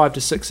biking 5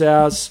 to 6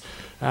 hours.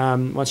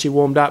 Once you're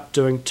warmed up,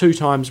 doing 2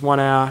 times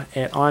 1 hour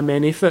at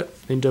Ironman effort,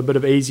 then do a bit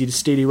of easy to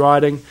steady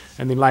riding,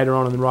 and then later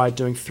on in the ride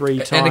doing 3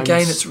 times. And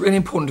again, it's really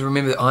important to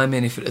remember that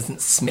Ironman effort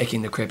isn't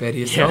smacking the crap out of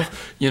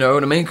yourself. You know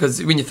what I mean?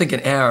 Because when you think an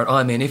hour at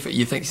Ironman effort,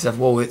 you think to yourself,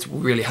 well, it's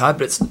really hard,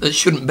 but it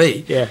shouldn't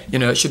be.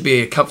 It should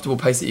be a comfortable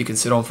pace that you can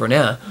sit on for an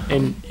hour.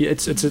 And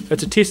it's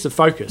a test of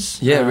focus.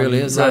 Yeah, it really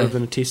is. Rather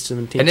than a test of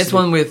intensity. And that's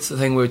one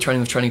thing where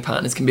training with training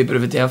partners can be a bit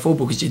of a downfall,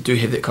 because you do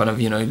have that kind of,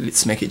 let's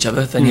smack each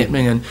other thing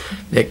happening, and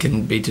that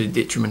can be to the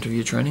detriment of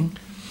your training.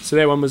 So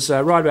that one was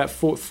ride about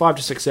 5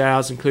 to 6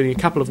 hours, including a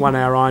couple of 1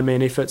 hour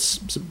Ironman efforts,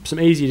 some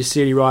easy to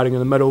steady riding in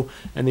the middle,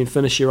 and then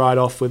finish your ride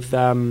off with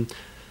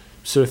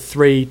sort of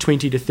 3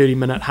 20 to 30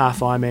 minute half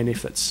Ironman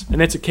efforts. And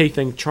that's a key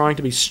thing. Trying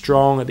to be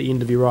strong at the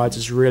end of your rides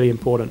is really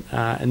important,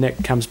 and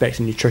that comes back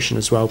to nutrition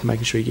as well,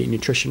 making sure you get your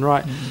nutrition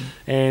right.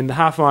 And the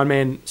half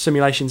Ironman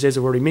simulations, as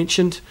I've already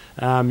mentioned,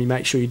 you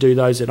make sure you do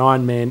those at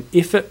Ironman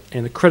effort,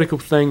 and the critical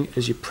thing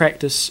is you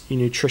practice your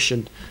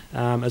nutrition,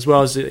 as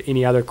well as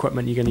any other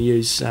equipment you're going to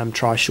use,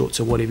 tri-shorts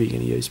or whatever you're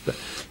going to use. But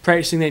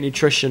practicing that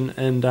nutrition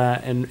and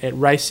at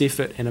race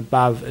effort and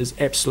above is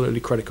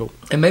absolutely critical.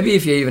 And maybe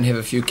if you even have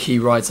a few key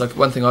rides, like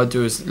one thing I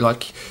do is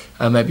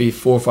maybe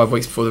 4 or 5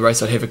 weeks before the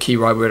race, I'd have a key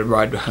ride where I'd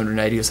ride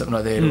 180 or something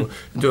like that, or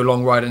do a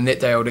long ride, and that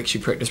day I would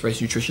actually practice race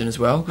nutrition as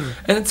well.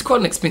 And it's quite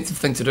an expensive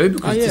thing to do,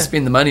 because to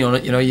spend the money on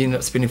it, you end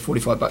up spending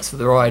 $45 for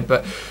the ride.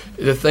 But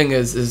the thing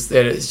is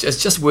that it's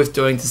just worth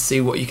doing to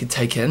see what you can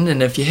take in.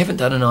 And if you haven't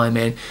done an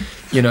Ironman,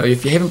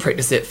 if you haven't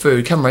practiced that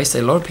food, come race day,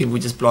 a lot of people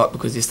just blow up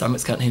because their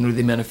stomachs can't handle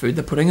the amount of food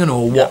they're putting in,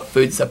 or what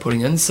foods they're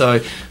putting in. So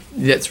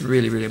that's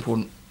really, really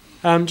important.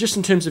 Just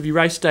in terms of your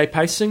race day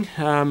pacing,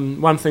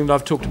 one thing that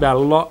I've talked about a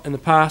lot in the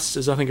past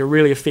is, I think, a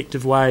really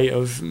effective way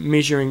of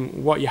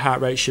measuring what your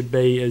heart rate should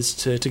be is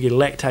to get a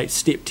lactate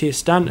step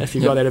test done, if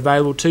you've got that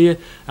available to you.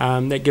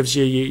 That gives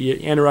you your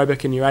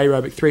anaerobic and your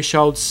aerobic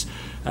thresholds.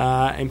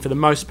 And for the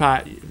most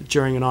part,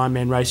 during an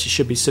Ironman race, you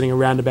should be sitting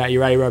around about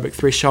your aerobic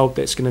threshold.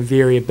 That's going to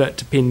vary a bit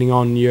depending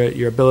on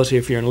your ability.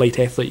 If you're an elite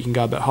athlete, you can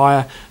go a bit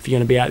higher. If you're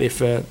going to be out there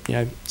for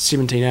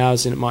 17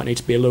 hours, then it might need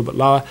to be a little bit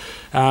lower.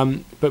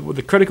 But with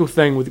the critical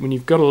thing, when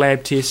you've got a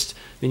lab test,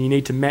 then you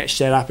need to match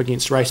that up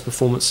against race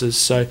performances.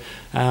 So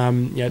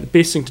the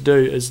best thing to do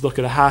is look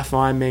at a half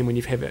Ironman when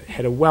you've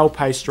had a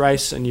well-paced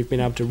race and you've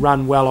been able to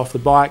run well off the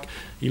bike.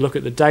 You look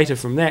at the data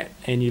from that,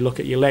 and you look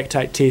at your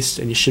lactate test,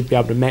 and you should be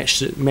able to match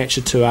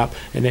the two up,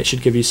 and that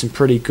should give you some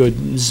pretty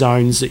good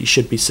zones that you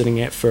should be sitting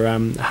at for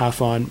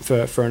half Iron for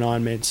an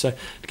Ironman. So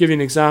to give you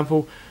an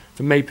example,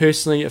 for me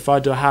personally, if I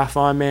do a half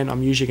Ironman,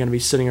 I'm usually going to be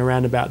sitting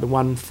around about the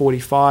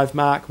 145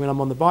 mark when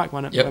I'm on the bike,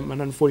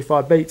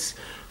 145 beats.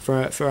 For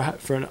an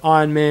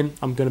Ironman,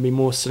 I'm going to be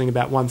more sitting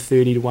about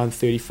 130 to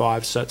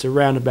 135. So it's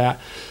around about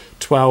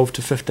 12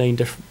 to 15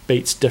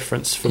 beats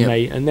difference for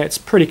me, and that's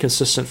pretty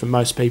consistent for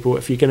most people.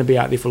 If you're going to be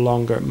out there for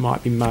longer, it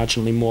might be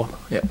marginally more.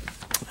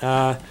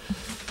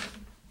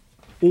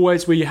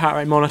 Always wear your heart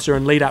rate monitor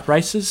and lead up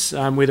races,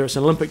 whether it's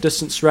an Olympic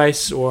distance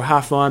race or a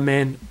half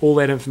Ironman. All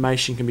that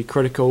information can be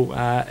critical,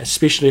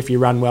 especially if you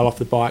run well off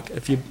the bike.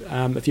 If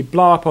you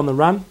blow up on the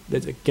run,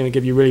 that's going to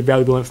give you really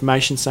valuable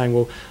information, saying,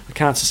 well, I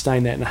can't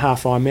sustain that in a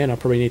half Ironman, I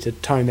probably need to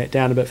tone that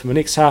down a bit for my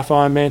next half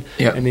Ironman,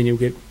 and then you'll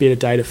get better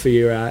data for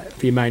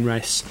your main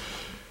race.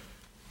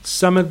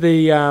 Some of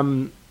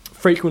the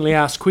frequently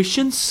asked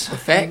questions. The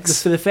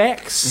facts. For the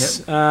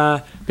facts.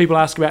 People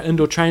ask about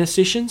indoor trainer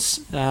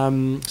sessions.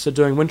 So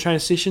doing wind trainer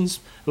sessions,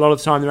 a lot of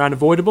the time they're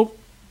unavoidable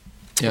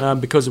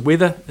because of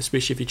weather,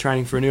 especially if you're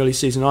training for an early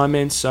season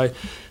Ironman. So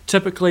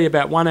typically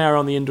about 1 hour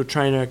on the indoor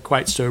trainer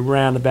equates to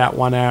around about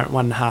 1 hour,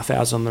 1.5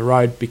 hours on the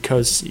road,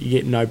 because you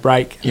get no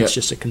break. It's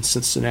just a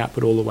consistent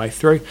output all the way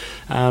through.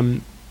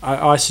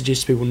 I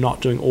suggest people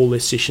not doing all their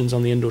sessions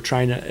on the indoor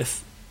trainer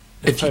if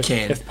If you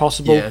can. if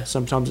possible. Yeah.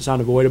 Sometimes it's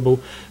unavoidable,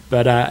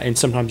 but and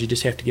sometimes you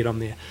just have to get on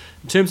there.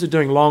 In terms of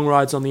doing long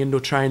rides on the indoor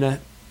trainer,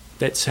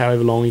 that's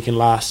however long you can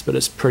last, but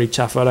it's pretty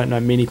tough. I don't know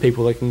many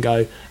people that can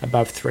go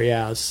above 3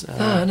 hours.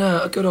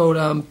 No, good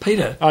old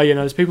Peter. Oh,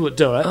 there's people that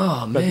do it.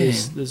 Oh, but man.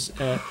 there's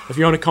if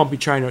you're on a compy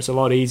trainer, it's a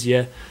lot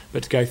easier.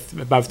 But to go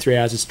above 3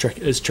 hours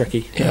is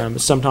tricky. Yeah.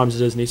 But sometimes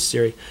it is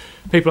necessary.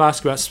 People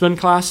ask about spin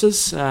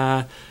classes.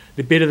 They're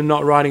better than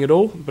not riding at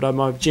all. But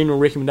my general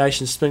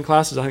recommendation is spin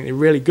classes. I think they're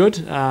really good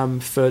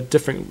for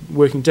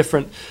working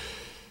different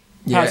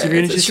parts of your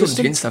energy it's short and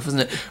system. intense stuff,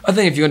 isn't it? I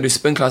think if you're going to do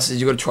spin classes,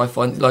 you've got to try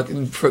find,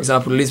 like, for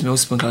example, Les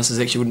Mills spin classes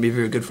actually wouldn't be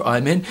very good for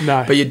Ironman.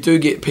 No. But you do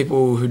get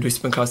people who do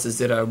spin classes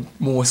that are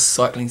more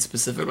cycling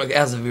specific. Like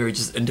ours are very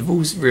just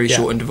intervals, very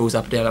short intervals,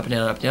 up and down, up and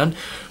down, up and down.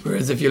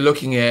 Whereas if you're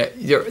looking at,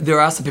 there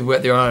are some people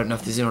out there, I don't know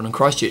if there's anyone in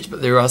Christchurch,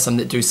 but there are some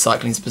that do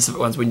cycling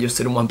specific ones when you're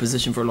sit in one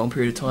position for a long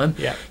period of time.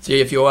 Yeah. So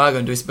if you are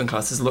going to do spin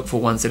classes, look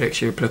for ones that are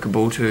actually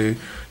applicable to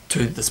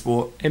the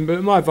sport.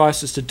 But my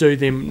advice is to do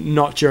them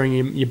not during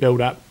your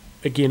build-up.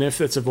 Again, if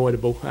it's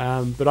avoidable.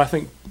 But I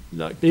think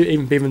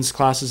even Bevan's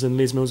classes and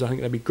Les Mills, I think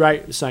they'd be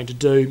great. It's something to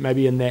do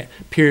maybe in that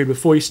period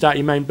before you start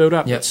your main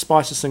build-up. Yep. It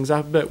spices things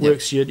up a bit,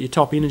 works your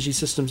top energy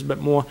systems a bit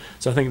more.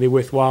 So I think they're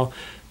worthwhile.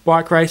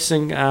 Bike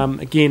racing,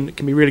 again, it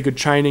can be really good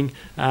training,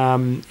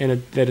 and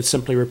that'd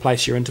simply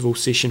replace your interval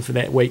session for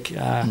that week.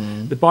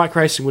 The bike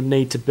racing would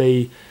need to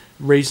be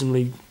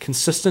reasonably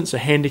consistent, so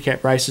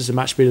handicap races are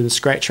much better than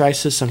scratch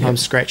races.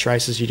 Sometimes scratch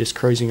races you're just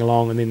cruising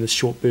along and then there's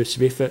short bursts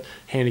of effort.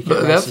 Handicap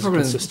But races that's are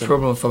consistent. the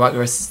problem for bike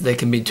races, they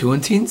can be too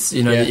intense,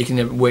 that you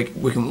can work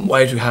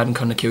way too hard and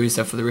kind of kill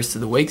yourself for the rest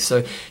of the week.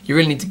 So you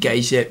really need to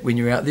gauge that when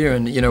you're out there,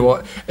 and you know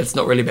what, it's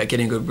not really about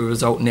getting a good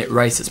result in that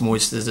race, it's more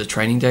just as a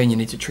training day and you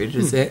need to treat it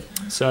as that.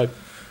 So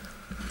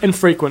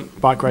infrequent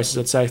bike races,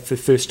 I'd say, for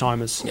first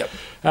timers. Yep.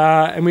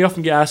 And we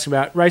often get asked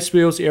about race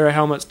wheels, aero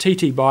helmets,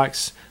 TT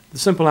bikes. The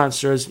simple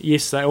answer is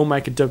yes, they all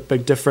make a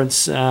big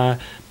difference, but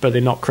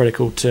they're not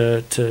critical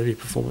to your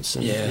performance.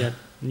 And,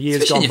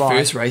 years Especially in gone your by.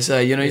 first race,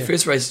 your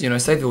first race,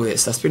 save all that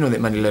stuff, spend all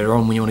that money later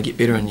on when you want to get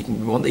better and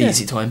you want the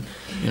easy time,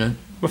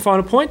 My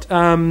final point,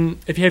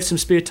 if you have some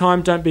spare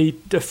time, don't be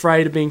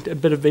afraid of being a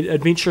bit of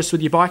adventurous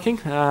with your biking.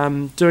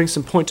 Doing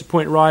some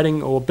point-to-point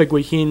riding or big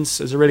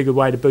weekends is a really good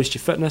way to boost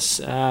your fitness.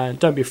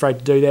 Don't be afraid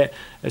to do that.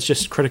 It's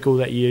just critical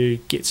that you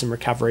get some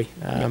recovery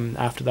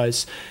after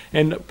those.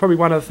 And probably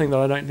one other thing that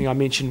I don't think I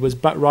mentioned was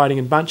riding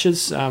in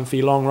bunches for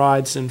your long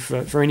rides and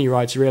for any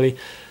rides really.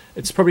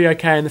 It's probably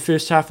okay in the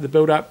first half of the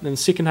build-up. In the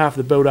second half of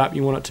the build-up,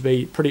 you want it to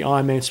be pretty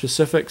Ironman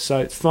specific. So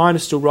it's fine to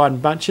still ride in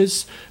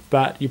bunches,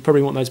 but you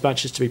probably want those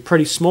bunches to be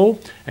pretty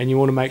small, and you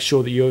want to make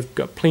sure that you've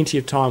got plenty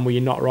of time where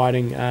you're not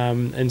riding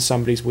in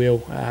somebody's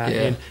wheel.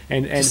 And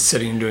just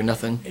sitting and doing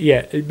nothing.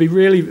 Yeah, be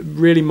really,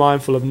 really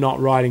mindful of not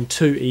riding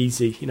too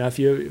easy. If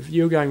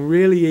you're going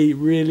really,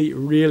 really,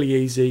 really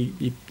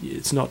easy,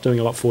 it's not doing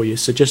a lot for you.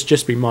 So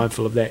just be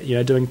mindful of that.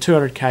 Doing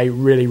 200k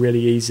really,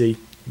 really easy.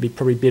 Be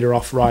probably better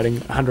off riding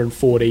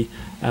 140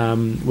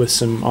 with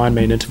some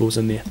Ironman intervals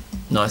in there.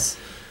 Nice.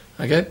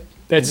 Okay.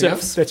 That's Anything it.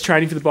 else? That's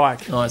training for the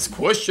bike. Nice.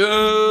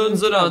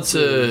 Questions and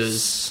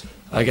answers.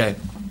 Okay.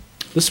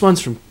 This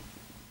one's from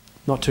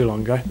not too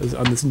long ago.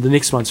 The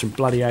next one's from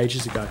bloody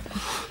ages ago.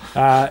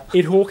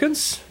 Ed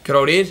Hawkins. Good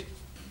old Ed.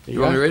 There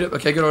You want me to read it?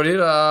 Okay, good old Ed.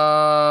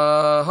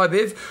 Hi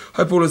Bev.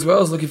 Hope all is well. I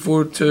was looking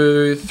forward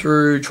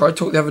through Tri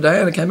Talk the other day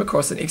and I came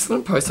across an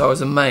excellent post. I was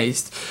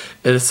amazed.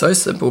 It is so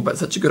simple but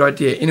such a good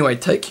idea. Anyway,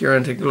 take care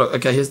and take a look.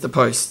 Okay, here's the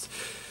post.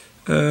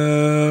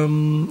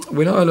 When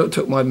I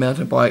took my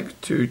mountain bike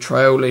to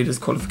trail leaders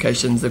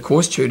qualifications, the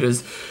course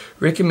tutors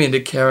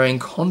recommended carrying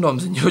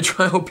condoms in your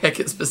trail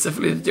packet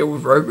specifically to deal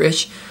with road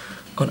rash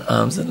on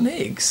arms and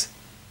legs.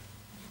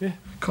 Yeah.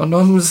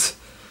 Condoms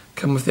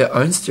come with their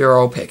own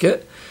sterile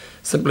packet.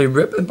 Simply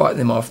rip and bite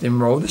them off, then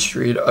roll the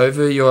shred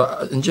over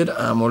your injured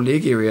arm or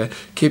leg area.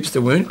 Keeps the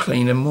wound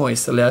clean and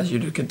moist, allows you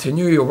to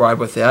continue your ride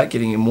without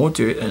getting more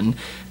dirt in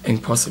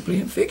and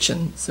possibly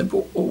infection.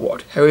 Simple or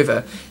what?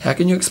 However, how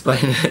can you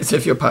explain it as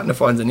if your partner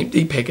finds an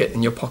empty packet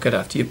in your pocket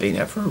after you've been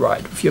out for a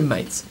ride with your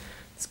mates?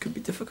 This could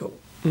be difficult.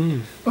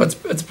 Well,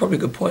 it's probably a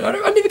good point. I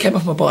never came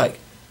off my bike.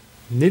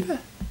 Never?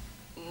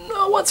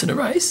 No, once in a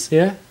race.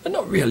 Yeah? But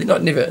not really,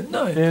 not never,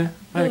 no. Yeah,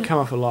 I don't come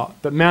off a lot.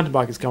 But mountain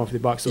bikers come off their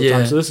bikes all the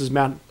time. So this is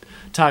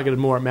targeted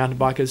more at mountain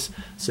bikers.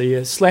 So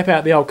you slap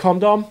out the old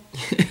condom,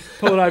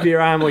 pull it over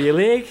your arm or your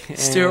leg.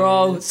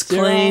 Sterile, it's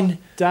clean.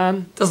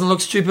 Done. Doesn't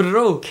look stupid at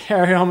all.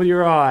 Carry on with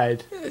your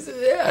ride.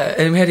 Yeah,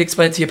 and how do you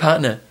explain it to your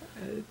partner?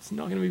 It's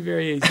not going to be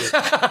very easy.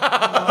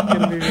 Not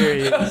going to be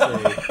very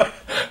easy.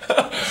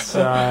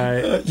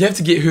 So you have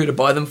to get her to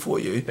buy them for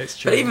you. That's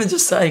true. But even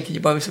just saying, can you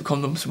buy me some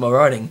condoms for my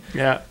riding?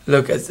 Yeah.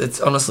 Look, it's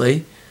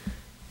honestly,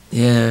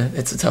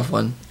 it's a tough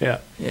one. Yeah.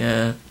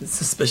 Yeah, it's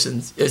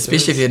suspicions,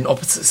 especially if you're an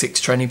opposite sex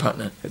training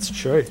partner. It's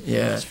true.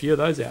 Yeah. There's a few of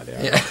those out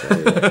there. Yeah.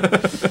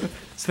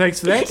 So thanks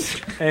for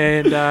that.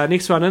 And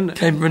next one in.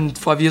 Came in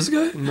 5 years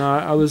ago?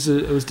 No, it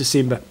was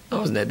December. Oh,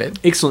 wasn't that bad.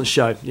 Excellent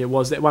show. Yeah, it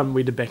was. That one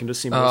we did back in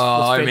December. Oh, was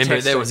I remember it.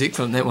 fantastic. That was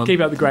excellent, that one. Keep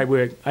up the great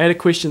work. I had a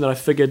question that I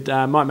figured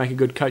might make a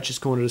good Coach's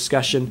Corner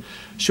discussion.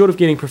 Short of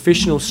getting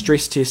professional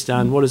stress tests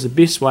done, what is the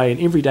best way an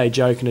everyday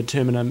Joe can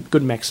determine a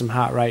good maximum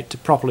heart rate to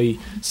properly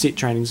set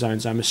training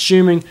zones? I'm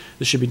assuming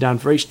this should be done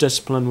for each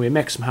discipline, where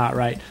maximum heart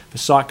rate for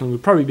cycling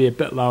would probably be a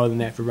bit lower than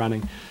that for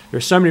running. There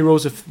are so many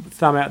rules of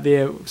thumb out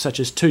there, such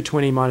as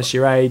 220 minus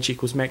your age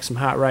equals maximum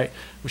heart rate,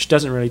 which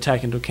doesn't really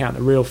take into account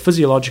the real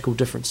physiological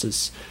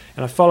differences.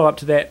 And I follow up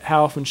to that,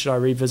 how often should I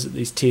revisit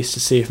these tests to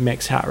see if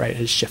max heart rate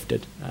has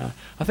shifted?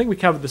 I think we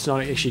covered this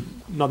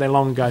not that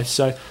long ago.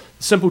 So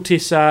the simple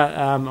tests are,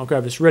 I'll go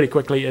over this really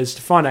quickly, is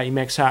to find out your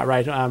max heart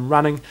rate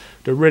running,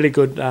 do a really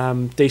good,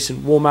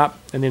 decent warm-up,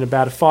 and then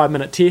about a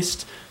 5-minute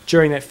test.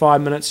 During that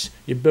 5 minutes,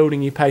 you're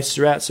building your pace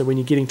throughout, so when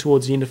you're getting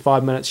towards the end of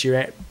 5 minutes, you're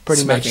at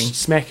pretty much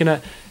smacking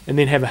it, and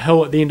then have a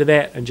hill at the end of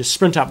that, and just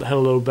sprint up the hill a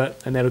little bit,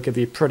 and that'll give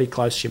you pretty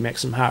close to your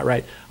maximum heart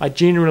rate. I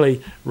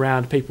generally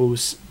round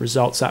people's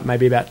results up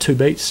maybe about 2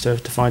 beats to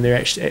find their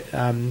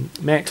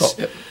max. Top,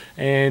 yep.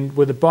 And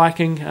with the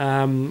biking,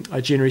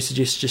 I generally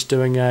suggest just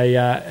doing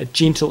a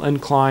gentle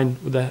incline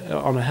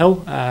on a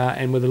hill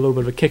and with a little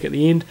bit of a kick at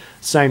the end.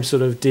 Same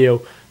sort of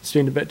deal.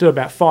 Do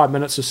about 5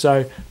 minutes or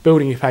so,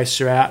 building your pace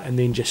throughout, and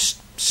then just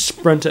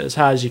sprint it as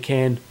hard as you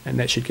can, and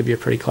that should give you a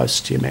pretty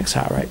close to your max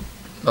heart rate.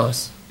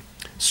 Nice.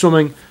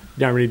 Swimming, you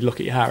don't really look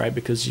at your heart rate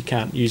because you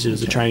can't use it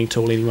as a training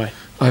tool anyway.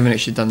 I haven't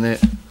actually done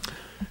that.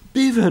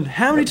 Bevan,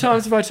 how many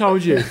times have I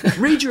told you?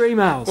 Read your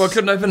emails. Well, I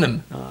couldn't open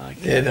them. Oh,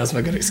 okay. Yeah, that was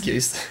my good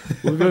excuse.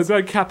 We've got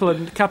a couple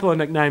of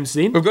nicknames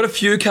then. We've got a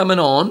few coming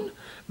on,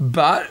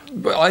 but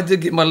I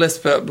did get my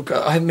list, but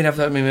I haven't been able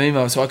to open my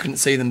emails, so I couldn't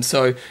see them.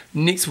 So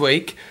next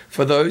week,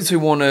 for those who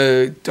want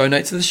to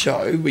donate to the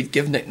show, we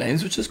give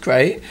nicknames, which is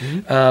great,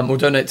 or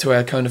donate to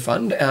our Kona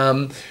Fund.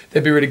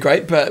 That'd be really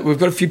great, but we've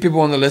got a few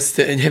people on the list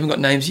that haven't got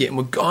names yet, and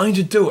we're going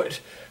to do it,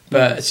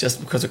 but it's just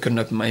because I couldn't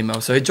open my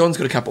email. So John's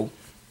got a couple.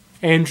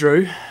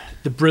 Andrew,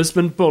 the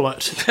Brisbane Bullet.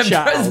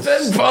 Charles.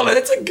 Brisbane Bullet,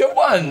 that's a good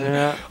one.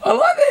 Yeah. I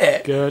like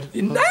that. Good.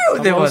 You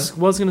nailed that one. I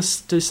was going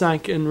to do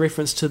something in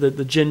reference to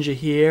the ginger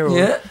hair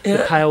or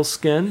the pale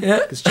skin. Yeah.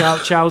 Because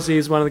Charles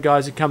is one of the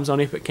guys who comes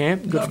on Epic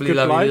Camp. Good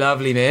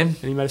lovely man. And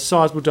he made a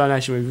sizable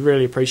donation. We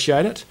really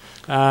appreciate it.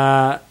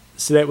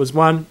 So that was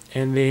one.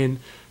 And then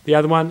the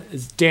other one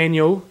is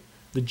Daniel,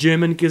 the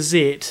German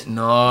Gazette.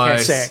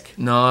 Nice. Kassak.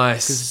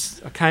 Nice.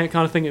 Because I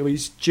kind of think it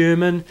was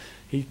German.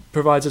 He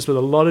provides us with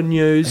a lot of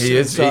news. He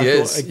is.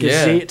 A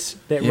Gazette,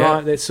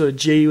 that sort of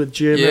G with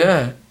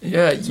German.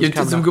 Yeah. You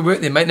did some good work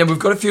there, mate. Now, we've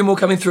got a few more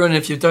coming through, and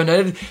if you've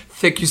donated,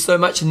 thank you so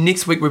much.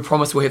 Next week, we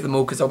promise we'll have them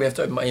all, because I'll be able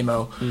to open my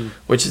email,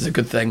 which is a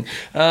good thing.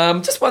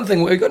 Just one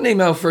thing, we got an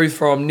email through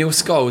from Neil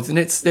Scholes, and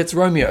that's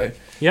Romeo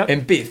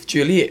and Beth,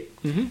 Juliet.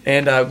 Mm-hmm.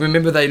 And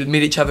remember, they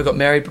met each other, got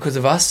married because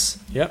of us.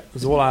 Yep, it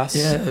was all us.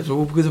 Yeah, it was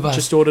all because of us.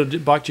 Just ordered a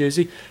bike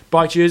jersey.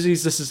 Bike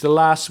jerseys, this is the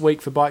last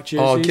week for bike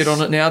jerseys. Oh, get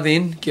on it now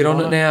then. Get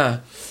on it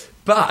now.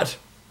 But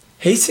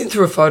he sent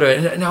through a photo,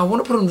 and I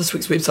want to put it on this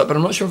week's website, but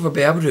I'm not sure if I'll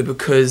be able to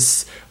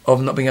because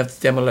of not being able to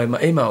download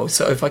my email.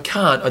 So if I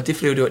can't, I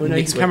definitely will do it next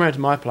week. You can come around to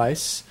my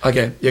place.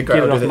 Okay, yeah,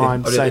 great. Get it off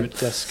mine, save it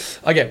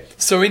disc. Okay,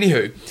 so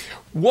anywho,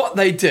 what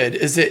they did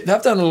is that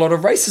they've done a lot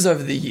of races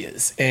over the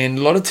years and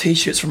a lot of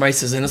T-shirts from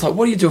races, and it's like,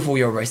 what do you do with all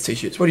your race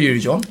T-shirts? What do you do,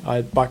 John?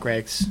 Bike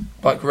rags.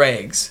 Bike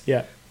rags?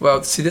 Yeah.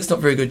 Well, see, that's not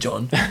very good,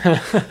 John.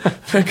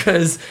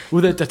 Because...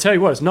 Well, I tell you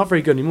what, it's not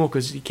very good anymore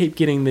because you keep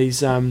getting these...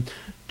 dry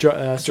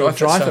fit ones.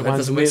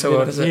 Doesn't work so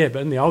well, does it? Yeah,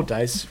 but in the old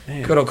days,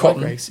 man, good old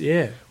cotton. Rags,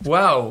 yeah.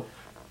 Wow.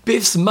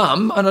 Beth's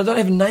mum, and I don't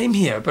have a name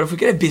here, but if we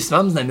could have Beth's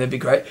mum's name, that'd be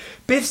great.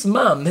 Beth's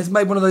mum has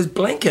made one of those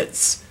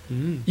blankets.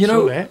 You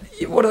know,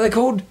 what are they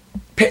called?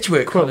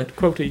 Patchwork.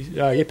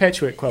 Quilty,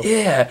 patchwork quilt.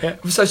 Yeah.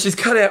 So she's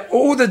cut out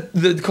all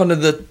the kind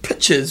of the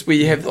pictures where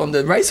you have on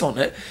the race on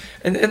it,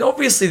 and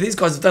obviously these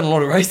guys have done a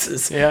lot of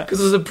races. Yeah. Because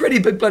it was a pretty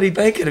big bloody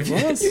blanket. If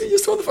you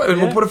saw the photo,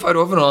 we'll put a photo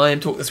of it on I Am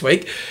Talk this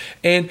week,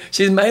 and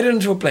she's made it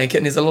into a blanket,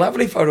 and there's a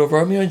lovely photo of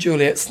Romeo and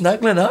Juliet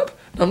snuggling up.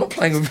 I'm not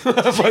playing with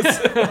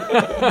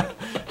myself.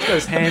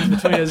 His hands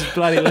between his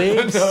bloody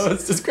legs. No,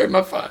 it's just grabbed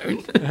my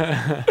phone.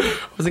 I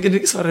wasn't getting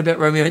excited about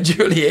Romeo and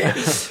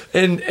Juliet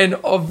and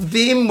of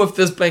them with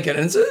this blanket.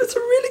 And it's a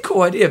really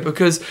cool idea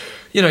because,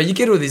 you know, you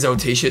get all these old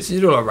T-shirts, you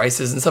do a lot of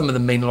races, and some of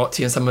them mean a lot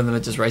to you, and some of them are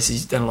just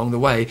races you've done along the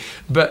way.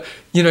 But,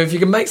 you know, if you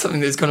can make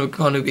something that's going to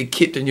kind of be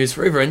kept and used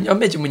forever, and I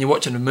imagine when you're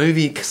watching a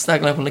movie,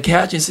 snuggling up on the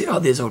couch, and you see, oh,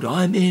 there's old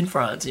Iron Man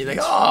France, and you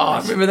think, oh,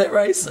 I remember that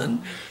race,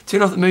 and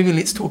turn off the movie and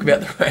let's talk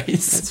about the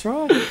race. That's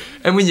right.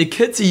 And when your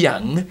kids are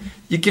young,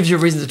 it gives you a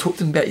reason to talk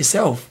to them about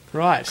yourself.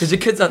 Right. Because your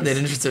kids aren't that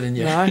interested in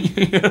you. No.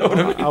 You know what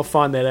I mean? I'll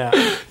find that out.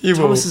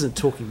 Thomas isn't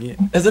talking yet.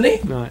 Isn't he?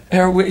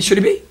 No. Should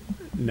he be?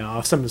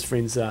 No, some of his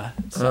friends are.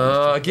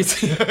 I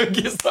guess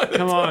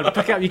Come on,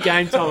 pick up your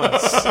game,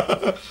 Thomas.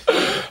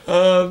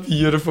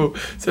 Beautiful.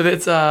 So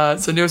that's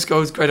so Neil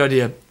Scholes, great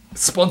idea.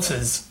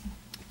 Sponsors.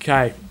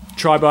 Okay,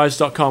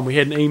 trybuys.com. We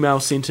had an email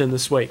sent in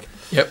this week.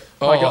 Yep.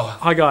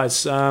 Hi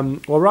guys.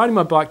 While riding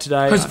my bike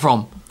today, Who's it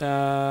from?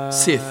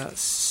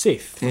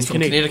 Seth. He's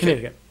from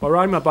Connecticut. While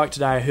riding my bike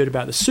today, I heard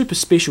about the super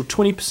special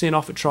 20%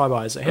 off at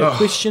TryBuys. I had a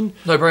question.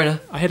 No brainer.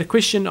 I had a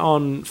question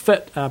on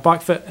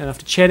bike fit, and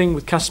after chatting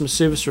with customer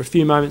service for a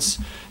few moments,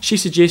 she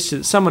suggested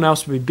that someone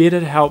else would be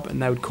better to help,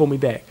 and they would call me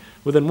back.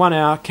 Within 1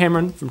 hour,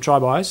 Cameron from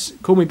TryBuys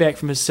called me back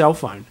from his cell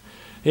phone.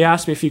 He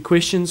asked me a few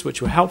questions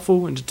which were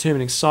helpful in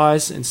determining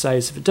size, and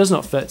says if it does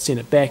not fit,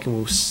 send it back and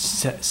we'll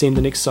send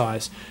the next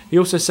size. He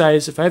also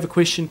says if I have a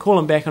question, call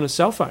him back on his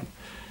cell phone.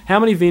 How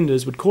many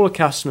vendors would call a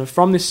customer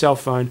from their cell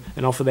phone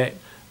and offer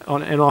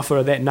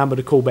that number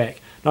to call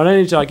back? Not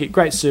only did I get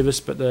great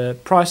service, but the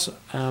price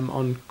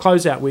on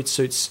closeout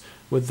wetsuits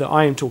with the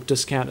I Am Talk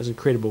discount is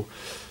incredible.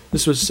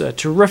 This was a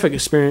terrific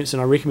experience,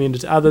 and I recommend it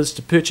to others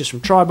to purchase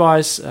from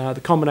TryBuys. The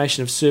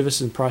combination of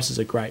service and prices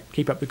are great.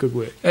 Keep up the good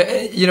work.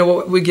 You know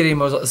what? We get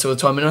emails like this all the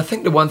time, and I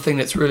think the one thing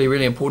that's really,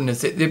 really important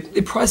is that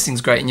their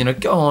pricing's great. And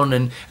go on,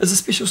 and is the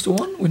special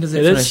still on? When does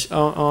it finish? It is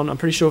on. I'm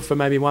pretty sure for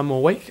maybe one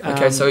more week.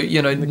 Okay, so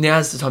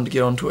now's the time to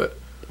get onto it.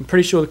 I'm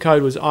pretty sure the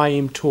code was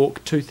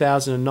IMTalk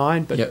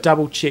 2009, but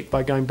double check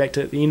by going back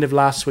to the end of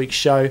last week's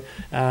show.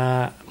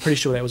 Pretty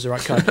sure that was the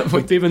right code.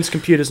 Well, Bevan's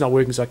computer's not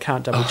working, so I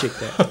can't double check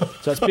that.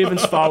 So it's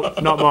Bevan's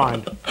fault, not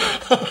mine.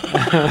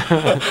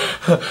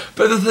 But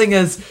the thing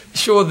is,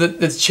 sure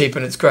that it's cheap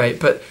and it's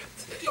great, but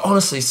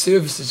honestly,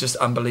 service is just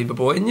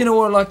unbelievable. And you know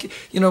what,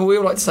 we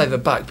all like to save a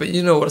buck, but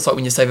you know what it's like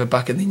when you save a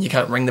buck and then you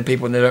can't ring the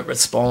people and they don't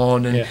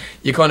respond, and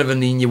you kind of,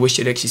 and then you wish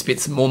you'd actually spent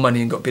some more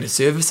money and got better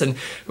service. And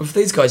with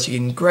these guys, you're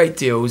getting great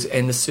deals,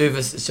 and the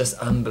service is just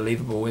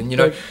unbelievable. And you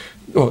go.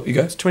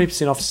 It's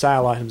 20% off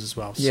sale items as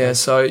well.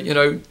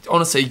 So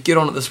honestly, get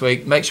on it this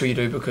week. Make sure you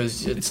do,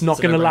 because it's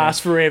not going to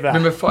last forever.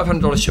 Remember,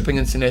 $500 shipping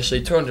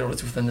internationally, $200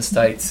 within the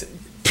States.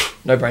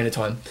 No brainer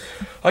time.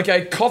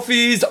 Okay,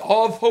 coffees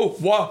of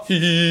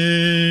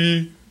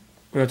Hawaii.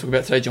 We're going to talk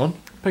about today, John.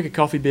 Pick a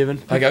coffee, Bevan.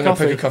 Okay, I'm going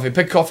to pick a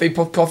coffee.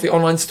 Pick coffee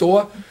online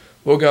store.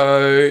 We'll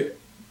go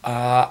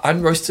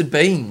unroasted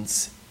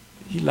beans.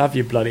 You love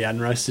your bloody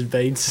unroasted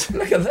beans.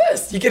 Look at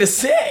this. You get a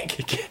sack.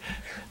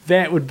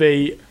 That would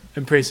be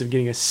impressive,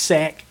 getting a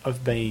sack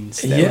of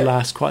beans. That would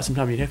last quite some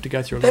time. You'd have to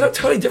go through a They look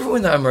totally different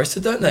when they're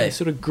unroasted, don't they?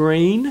 Sort of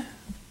green.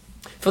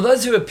 For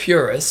those who are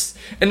purists,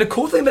 and the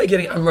cool thing about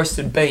getting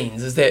unroasted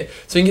beans is that,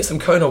 so you can get some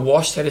Kona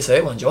washed, how do you say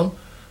that one, John?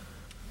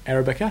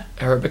 Arabica,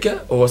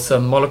 or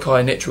some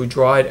Molokai natural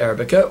dried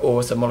Arabica,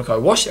 or some Molokai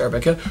washed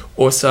Arabica,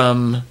 or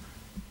some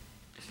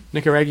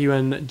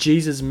Nicaraguan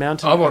Jesus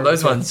Mountain. I want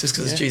those ones just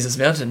because it's Jesus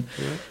Mountain.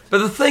 Yeah. But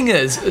the thing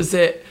is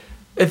that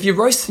if you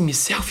roast them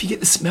yourself, you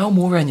get the smell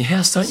more around your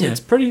house, don't you? It's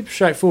pretty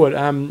straightforward.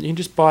 You can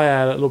just buy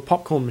a little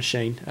popcorn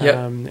machine,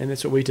 and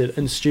that's what we did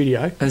in the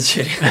studio. And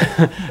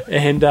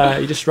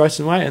you just roast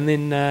them away, and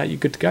then you're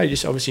good to go. You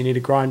just obviously need a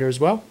grinder as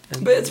well.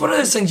 But it's one of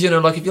those things,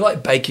 like if you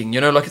like baking,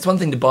 like it's one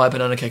thing to buy a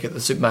banana cake at the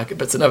supermarket,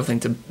 but it's another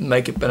thing to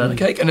make a banana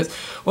cake. And it's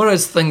one of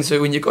those things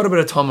where when you've got a bit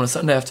of time on a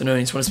Sunday afternoon,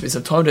 you just want to spend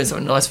some time doing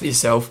something nice for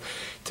yourself,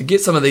 to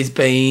get some of these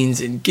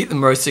beans and get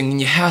them roasting,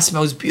 and your house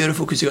smells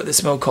beautiful because you've got the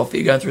smell of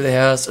coffee going through the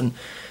house, and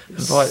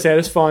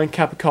satisfying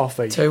cup of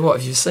coffee. Tell you what,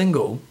 if you're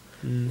single,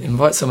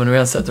 invite someone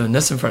around, start doing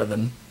this in front of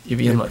them, you'll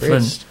be in like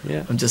Flynn.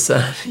 Yeah. I'm just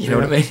saying, you know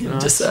what I mean? Nice. I'm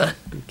just saying.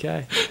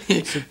 Okay.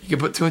 You can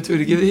put two and two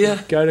together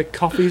here. Go to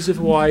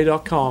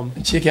coffeesofhawaii.com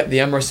and check out the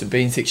unroasted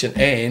bean section,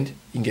 and you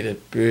can get a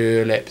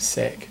burlap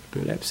sack.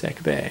 Burlap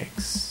sack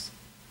bags.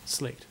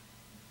 Select.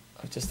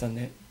 I've just done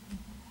that.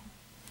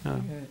 Oh.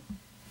 Okay.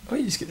 Oh,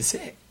 you just get the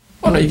sack.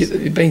 Oh no, you get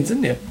the beans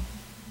in there.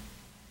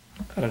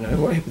 I don't know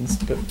what happens,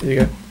 but there you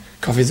go.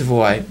 Coffees of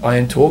Hawaii. I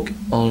Am Talk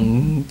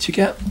on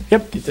checkout.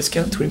 Yep. Get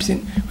discount,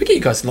 20%. We get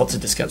you guys lots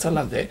of discounts. I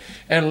love that.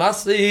 And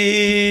lastly,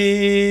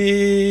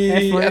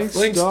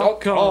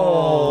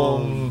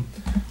 athlinks.com. I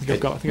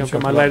think I've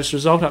got my latest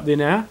result up there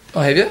now.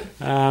 Oh, have you?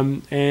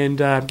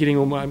 And I'm getting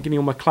all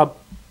my club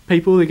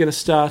people. They're going to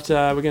start.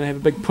 We're going to have a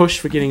big push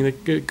for getting the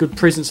good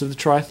presence of the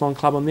triathlon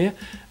club on there.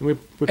 And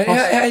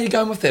how are you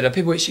going with that? Are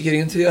people actually getting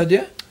into the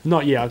idea?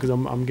 Not yet, because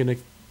I'm going to.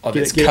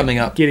 Coming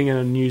up. Getting in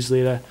a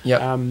newsletter.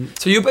 Yeah.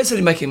 So you're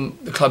basically making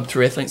the club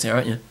through Athlinks now,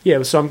 aren't you?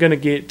 Yeah. So I'm going to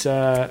get.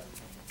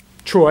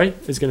 Troy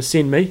is going to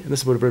send me, and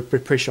this will put a bit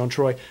of pressure on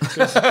Troy. He's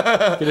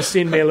going to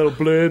send me a little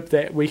blurb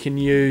that we can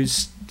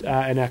use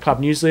in our club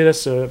newsletter,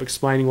 sort of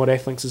explaining what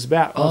Athlinks is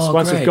about.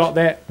 Once we've got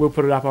that, we'll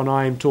put it up on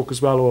I Am Talk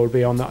as well, or it'll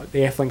be on the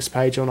Athlinks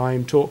page on I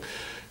Am Talk,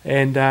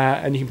 and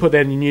you can put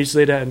that in your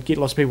newsletter and get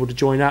lots of people to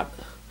join up.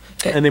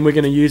 And then we're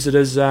going to use it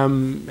as a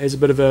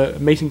bit of a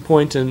meeting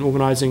point and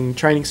organising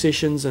training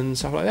sessions and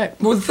stuff like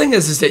that. Well, the thing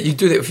is that you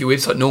do that with your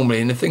website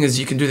normally, and the thing is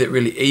you can do that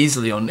really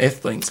easily on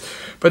Athlinks.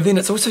 But then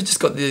it's also just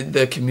got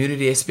the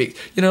community aspect.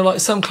 Like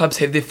some clubs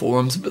have their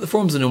forums, but the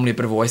forums are normally a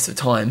bit of a waste of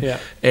time. Yeah.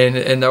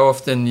 And they're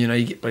often, you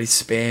get bloody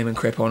spam and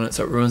crap on it,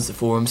 so it ruins the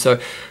forum. So,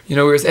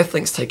 whereas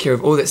Athlinks take care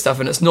of all that stuff,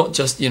 and it's not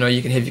just, you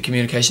can have your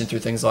communication through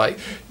things like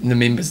the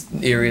members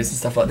areas and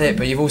stuff like that,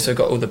 but you've also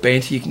got all the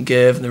banter you can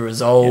give and the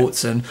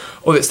results and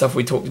all that stuff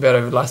we talked about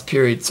over the last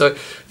period. So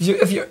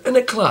if you're in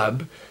a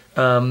club,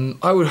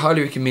 I would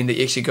highly recommend that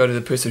you actually go to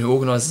the person who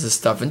organises this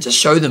stuff and just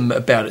show them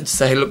about it. Just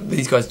say, hey, look,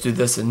 these guys do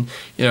this, and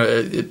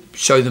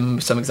show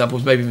them some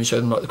examples. Maybe even show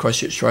them like the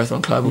Christchurch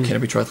Triathlon Club or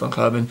Canterbury Triathlon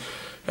Club, and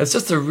it's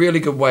just a really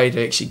good way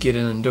to actually get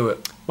in and do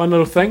it. One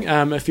little thing,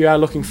 if you are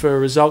looking for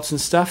results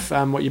and stuff,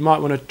 what you might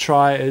want to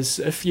try is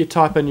if you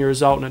type in your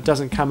result and it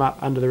doesn't come up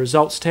under the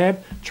results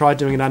tab, try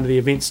doing it under the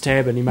events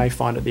tab, and you may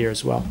find it there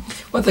as well.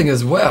 One thing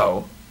as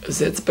well is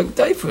that it's a big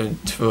day for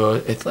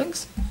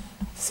Athlinks.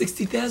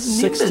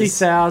 60,000 members.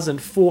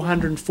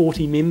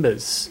 60,440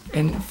 members.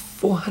 And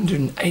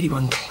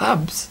 481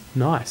 clubs.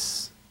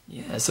 Nice.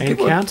 Yeah, so and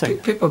counting.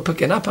 People are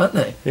picking up, aren't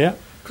they? Yeah.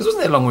 Because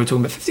wasn't that long we were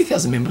talking about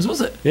 50,000 members,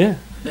 was it? Yeah.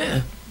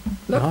 Yeah.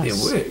 Lovely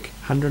Nice. work.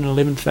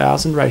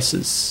 111,000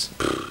 races.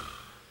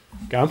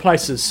 Going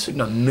places.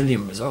 Not a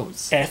million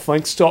results.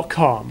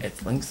 Athlinks.com.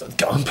 Athlinks.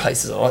 Going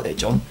places. I like that,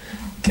 John.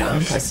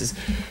 Going places.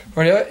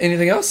 Right,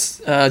 anything else?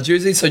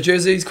 Jerseys. So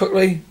jerseys,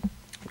 quickly.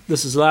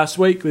 This is last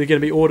week. They're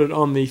going to be ordered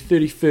on the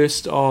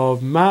 31st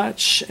of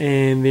March,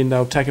 and then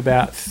they'll take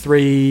about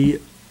 3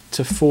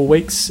 to 4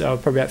 weeks,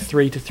 probably about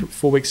 3 to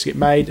 4 weeks to get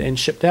made and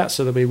shipped out.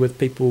 So they'll be with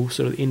people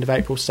sort of the end of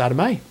April, start of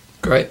May.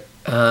 Great.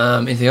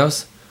 Anything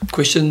else?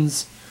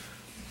 Questions?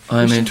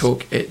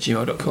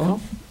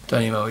 ironmantalk@gmail.com.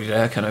 Don't email me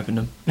today, I can't open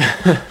them.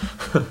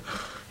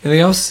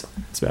 Anything else?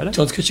 That's about it.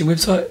 John's Kitchen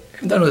website.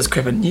 I haven't done all this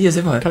crap in years,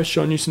 have I?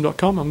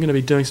 CoachJohnNewsom.com. I'm going to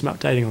be doing some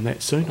updating on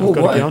that soon. Oh, I've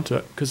got to why? get onto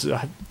it because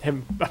I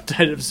haven't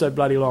updated it for so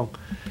bloody long.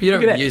 You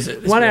don't Look at use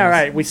it. 1 hour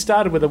 8. We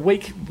started with a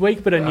week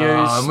bit of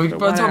news. And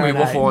by the time we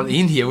waffle on the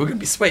end here, we're going to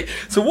be sweet.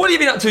 So what have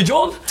you been up to,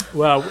 John?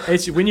 Well,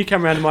 actually, when you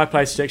come around to my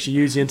place to actually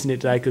use the internet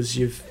today because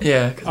you've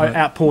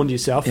outpawned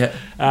yourself, Yeah.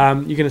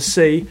 you're going to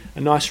see a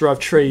nice row of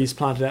trees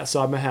planted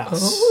outside my house.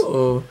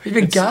 Oh, you've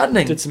been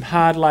gardening. Did some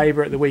hard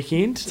labour at the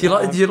weekend. Do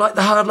you like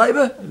the hard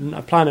labour?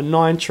 I planted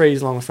 9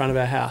 trees along the front of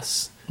our house.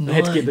 I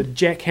had to get the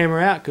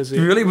jackhammer out because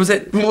Really? Was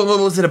it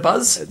a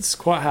buzz? it's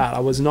quite hard. I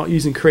was not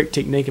using correct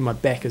technique, and my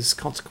back is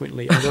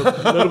consequently a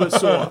little bit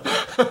sore.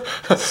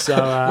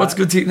 So, What's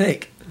good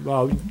technique?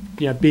 well,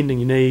 bending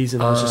your knees,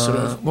 and I was just sort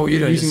of what were you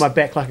doing? using my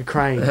back like a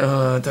crane.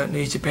 Don't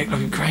need your back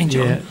like a crane,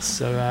 John. Yeah.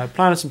 So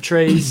planted some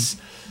trees,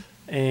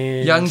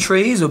 and Young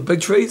trees or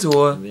big trees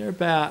or? they're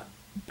about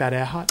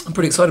our height. I'm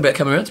pretty excited about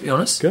coming around, to be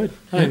honest. Good.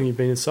 I don't think you've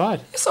been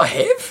inside. Yes, I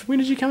have. When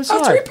did you come After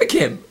inside? Epic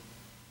Camp.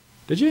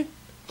 Did you?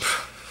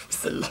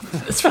 It's the love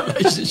of this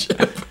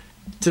relationship.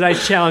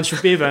 Today's challenge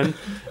for Bevan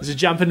is to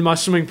jump into my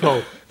swimming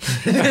pool.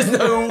 There's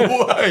no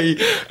way.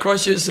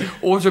 Christchurch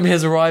autumn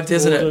has arrived,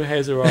 hasn't Autumn it?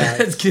 has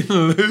arrived. It's getting a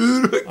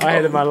little bit cold. I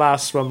had my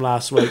last swim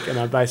last week, and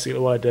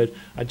what I did,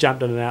 I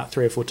jumped in and out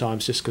 3 or 4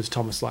 times just because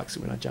Thomas likes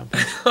it when I jump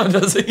in. Oh,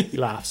 does he? He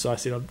laughs, so I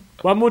said,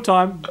 one more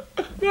time,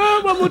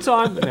 one more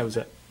time, and that was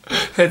it.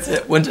 That's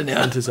it. Winter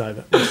now. Winter's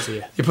over. Winter's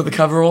here. You put the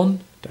cover on?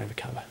 Don't have a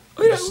cover.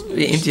 Oh,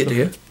 you empty it, do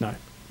you? No.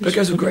 But it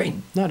goes with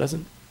green. No, it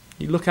doesn't.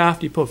 You look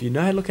after your pool. If you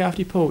know how to look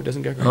after your pool, it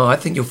doesn't go green. Oh, I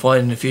think you'll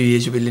find in a few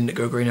years you'll be letting it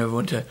go green over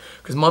winter.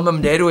 Because my mum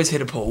and dad always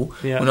had a pool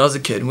when I was a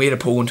kid, and we had a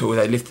pool until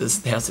they left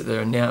this house that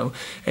they're in now.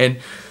 And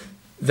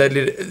they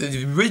let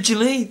it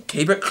originally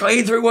keep it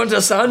clean through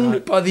winter, son.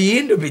 Right. By the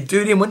end, it'll be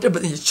dirty in winter,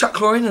 but then you chuck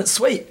chlorine and it's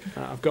sweet.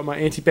 I've got my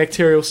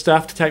antibacterial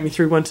stuff to take me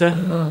through winter.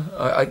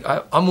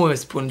 I'm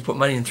always going to put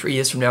money in 3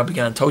 years from now. I'll be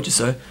going, told you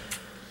so.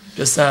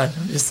 Just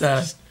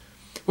sad.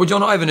 Well,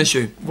 John, I have an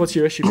issue. What's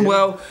your issue? Ben?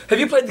 Well, have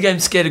you played the game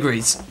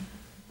Scattergrees?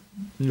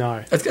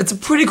 No. It's a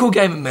pretty cool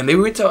game at Medley.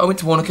 I went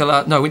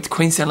to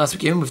Queenstown last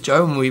weekend with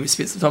Joe, and we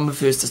spent some time with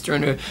her sister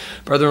and her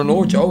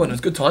brother-in-law, Joe, and it was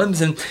good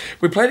times. And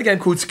we played a game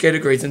called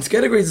Scattergrees. And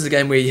Scattergrees is a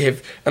game where you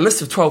have a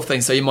list of 12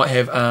 things. So you might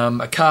have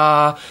a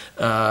car,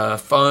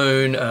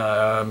 phone,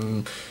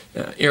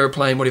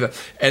 aeroplane, whatever.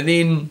 And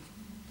then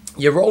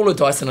you roll a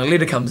dice and a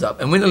letter comes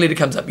up. And when the letter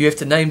comes up, you have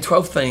to name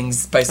 12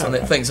 things based on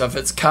that thing. So if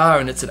it's car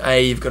and it's an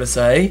A, you've got to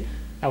say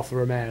Alfa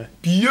Romeo.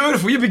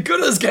 beautiful, you'd be good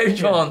at this game,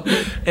 John.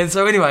 And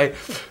so anyway,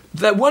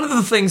 one of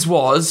the things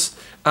was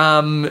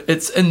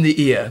it's in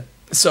the ear.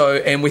 So,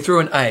 and we threw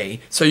an A.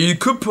 So you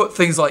could put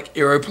things like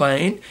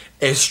aeroplane,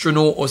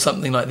 astronaut, or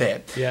something like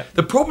that. Yeah.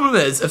 The problem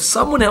is, if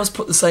someone else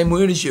put the same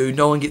word as you,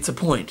 no one gets a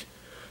point.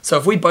 So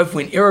if we both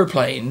went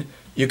aeroplane,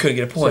 you couldn't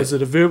get a So point. is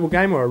it a verbal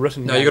game or a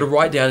written No, game? you got to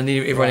write down, and then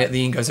everyone Right. at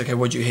the end goes, "Okay,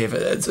 what'd you have?"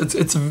 It's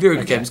a very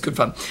good game. It's good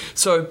fun.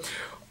 So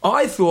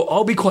I thought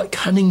I'll be quite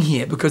cunning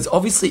here because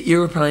obviously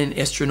aeroplane,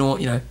 astronaut,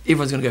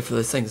 everyone's going to go for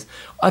those things.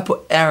 I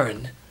put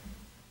Aaron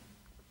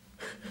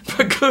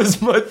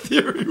because my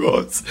theory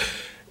was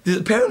there's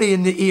apparently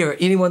in the air,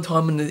 at any one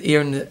time in the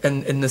air,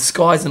 in the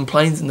skies and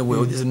planes in the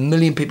world, there's 1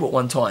 million people at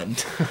one time.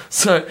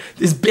 So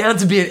there's bound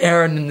to be an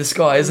Aaron in the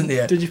sky, isn't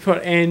there? Did you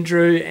put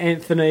Andrew,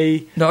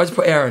 Anthony? No, I just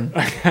put Aaron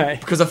Okay.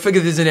 because I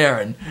figured there's an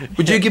Aaron.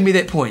 Would you give me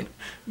that point?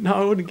 No,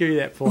 I wouldn't give you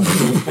that point.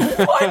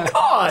 My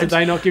God! Did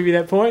they not give you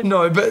that point?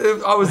 No, but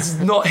I was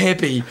not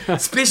happy,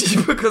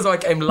 especially because I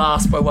came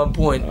last by 1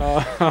 point.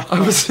 I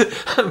was,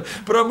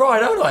 but I'm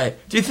right, aren't I?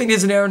 Do you think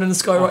there's an Aaron in the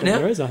sky right There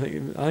now? is. I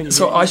think.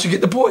 So I should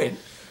get the point.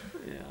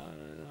 I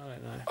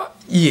don't know.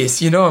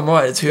 Yes, I'm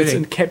right. It's It's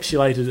hurting,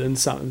 encapsulated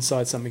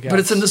inside something else. but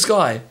it's in the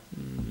sky.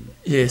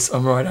 Yes,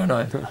 I'm right, I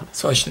know.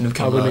 So I shouldn't have I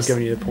come wouldn't last. have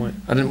given you the point.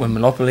 I didn't win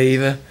Monopoly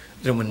either.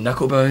 I didn't win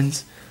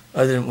Knucklebones.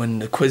 I didn't win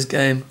the quiz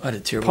game. I had a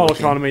terrible Pole weekend.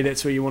 economy,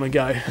 that's where you want to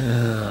go.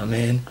 Oh,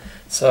 man.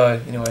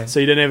 So, anyway. So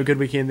you didn't have a good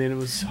weekend then, it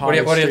was What highly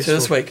are you up to this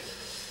stressful. week?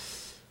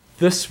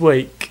 This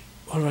week,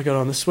 what have I got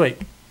on this week?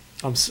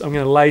 I'm going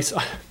to lace...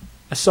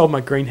 I sold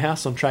my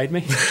greenhouse on Trade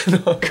Me.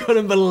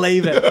 Couldn't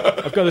believe it.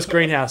 I've got this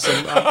greenhouse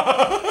and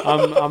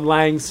I'm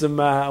laying some...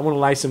 I want to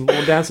lay some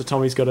lawn down, so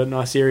Tommy's got a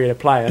nice area to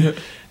play in.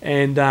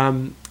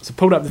 And so I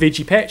pulled up the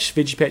veggie patch.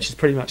 Veggie patch is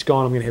pretty much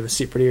gone. I'm going to have a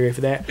separate area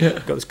for that. Yeah.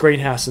 I've got this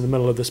greenhouse in the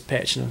middle of this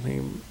patch and I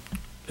think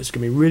it's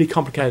going to be really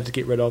complicated to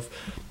get rid of.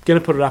 Going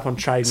to put it up on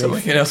Trade Me.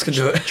 Someone else can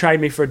do it. Trade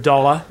Me for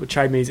 $1 with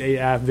Trade Me's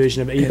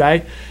version of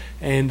eBay.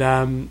 And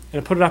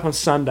I put it up on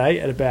Sunday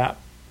at about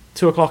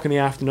 2 o'clock in the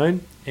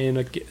afternoon.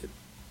 And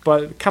by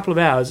a couple of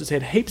hours, it's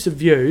had heaps of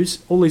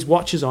views, all these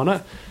watches on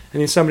it. And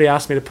then somebody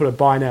asked me to put a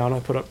buy now, and I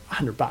put up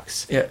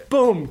 $100. Yeah.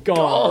 Boom, gone.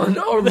 Oh,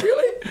 no,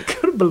 really?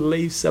 Couldn't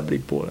believe somebody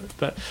bought it.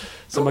 But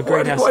so my Why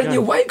greenhouse. didn't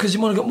you wait? Because you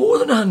might have got more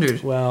than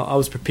 100. Well, I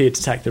was prepared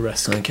to take the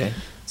risk. Okay.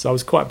 So I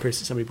was quite impressed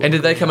that somebody bought And my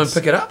did they come and greenhouse.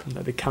 pick it up?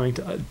 No, they're coming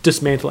to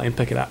dismantle and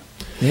pick it up.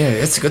 Yeah,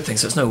 that's a good thing.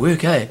 So it's no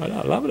work, eh? I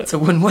love it. It's a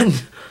win-win.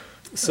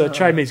 So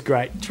Trade Me's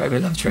great. Trade me,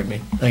 love trade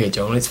me. Okay,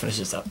 Joel, let's finish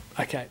this up.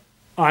 Okay.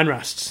 Iron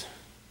Rusts.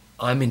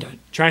 I'm in don't.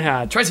 Train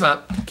hard. Trade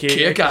smart.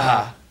 Kia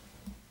kaha.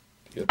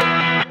 Good.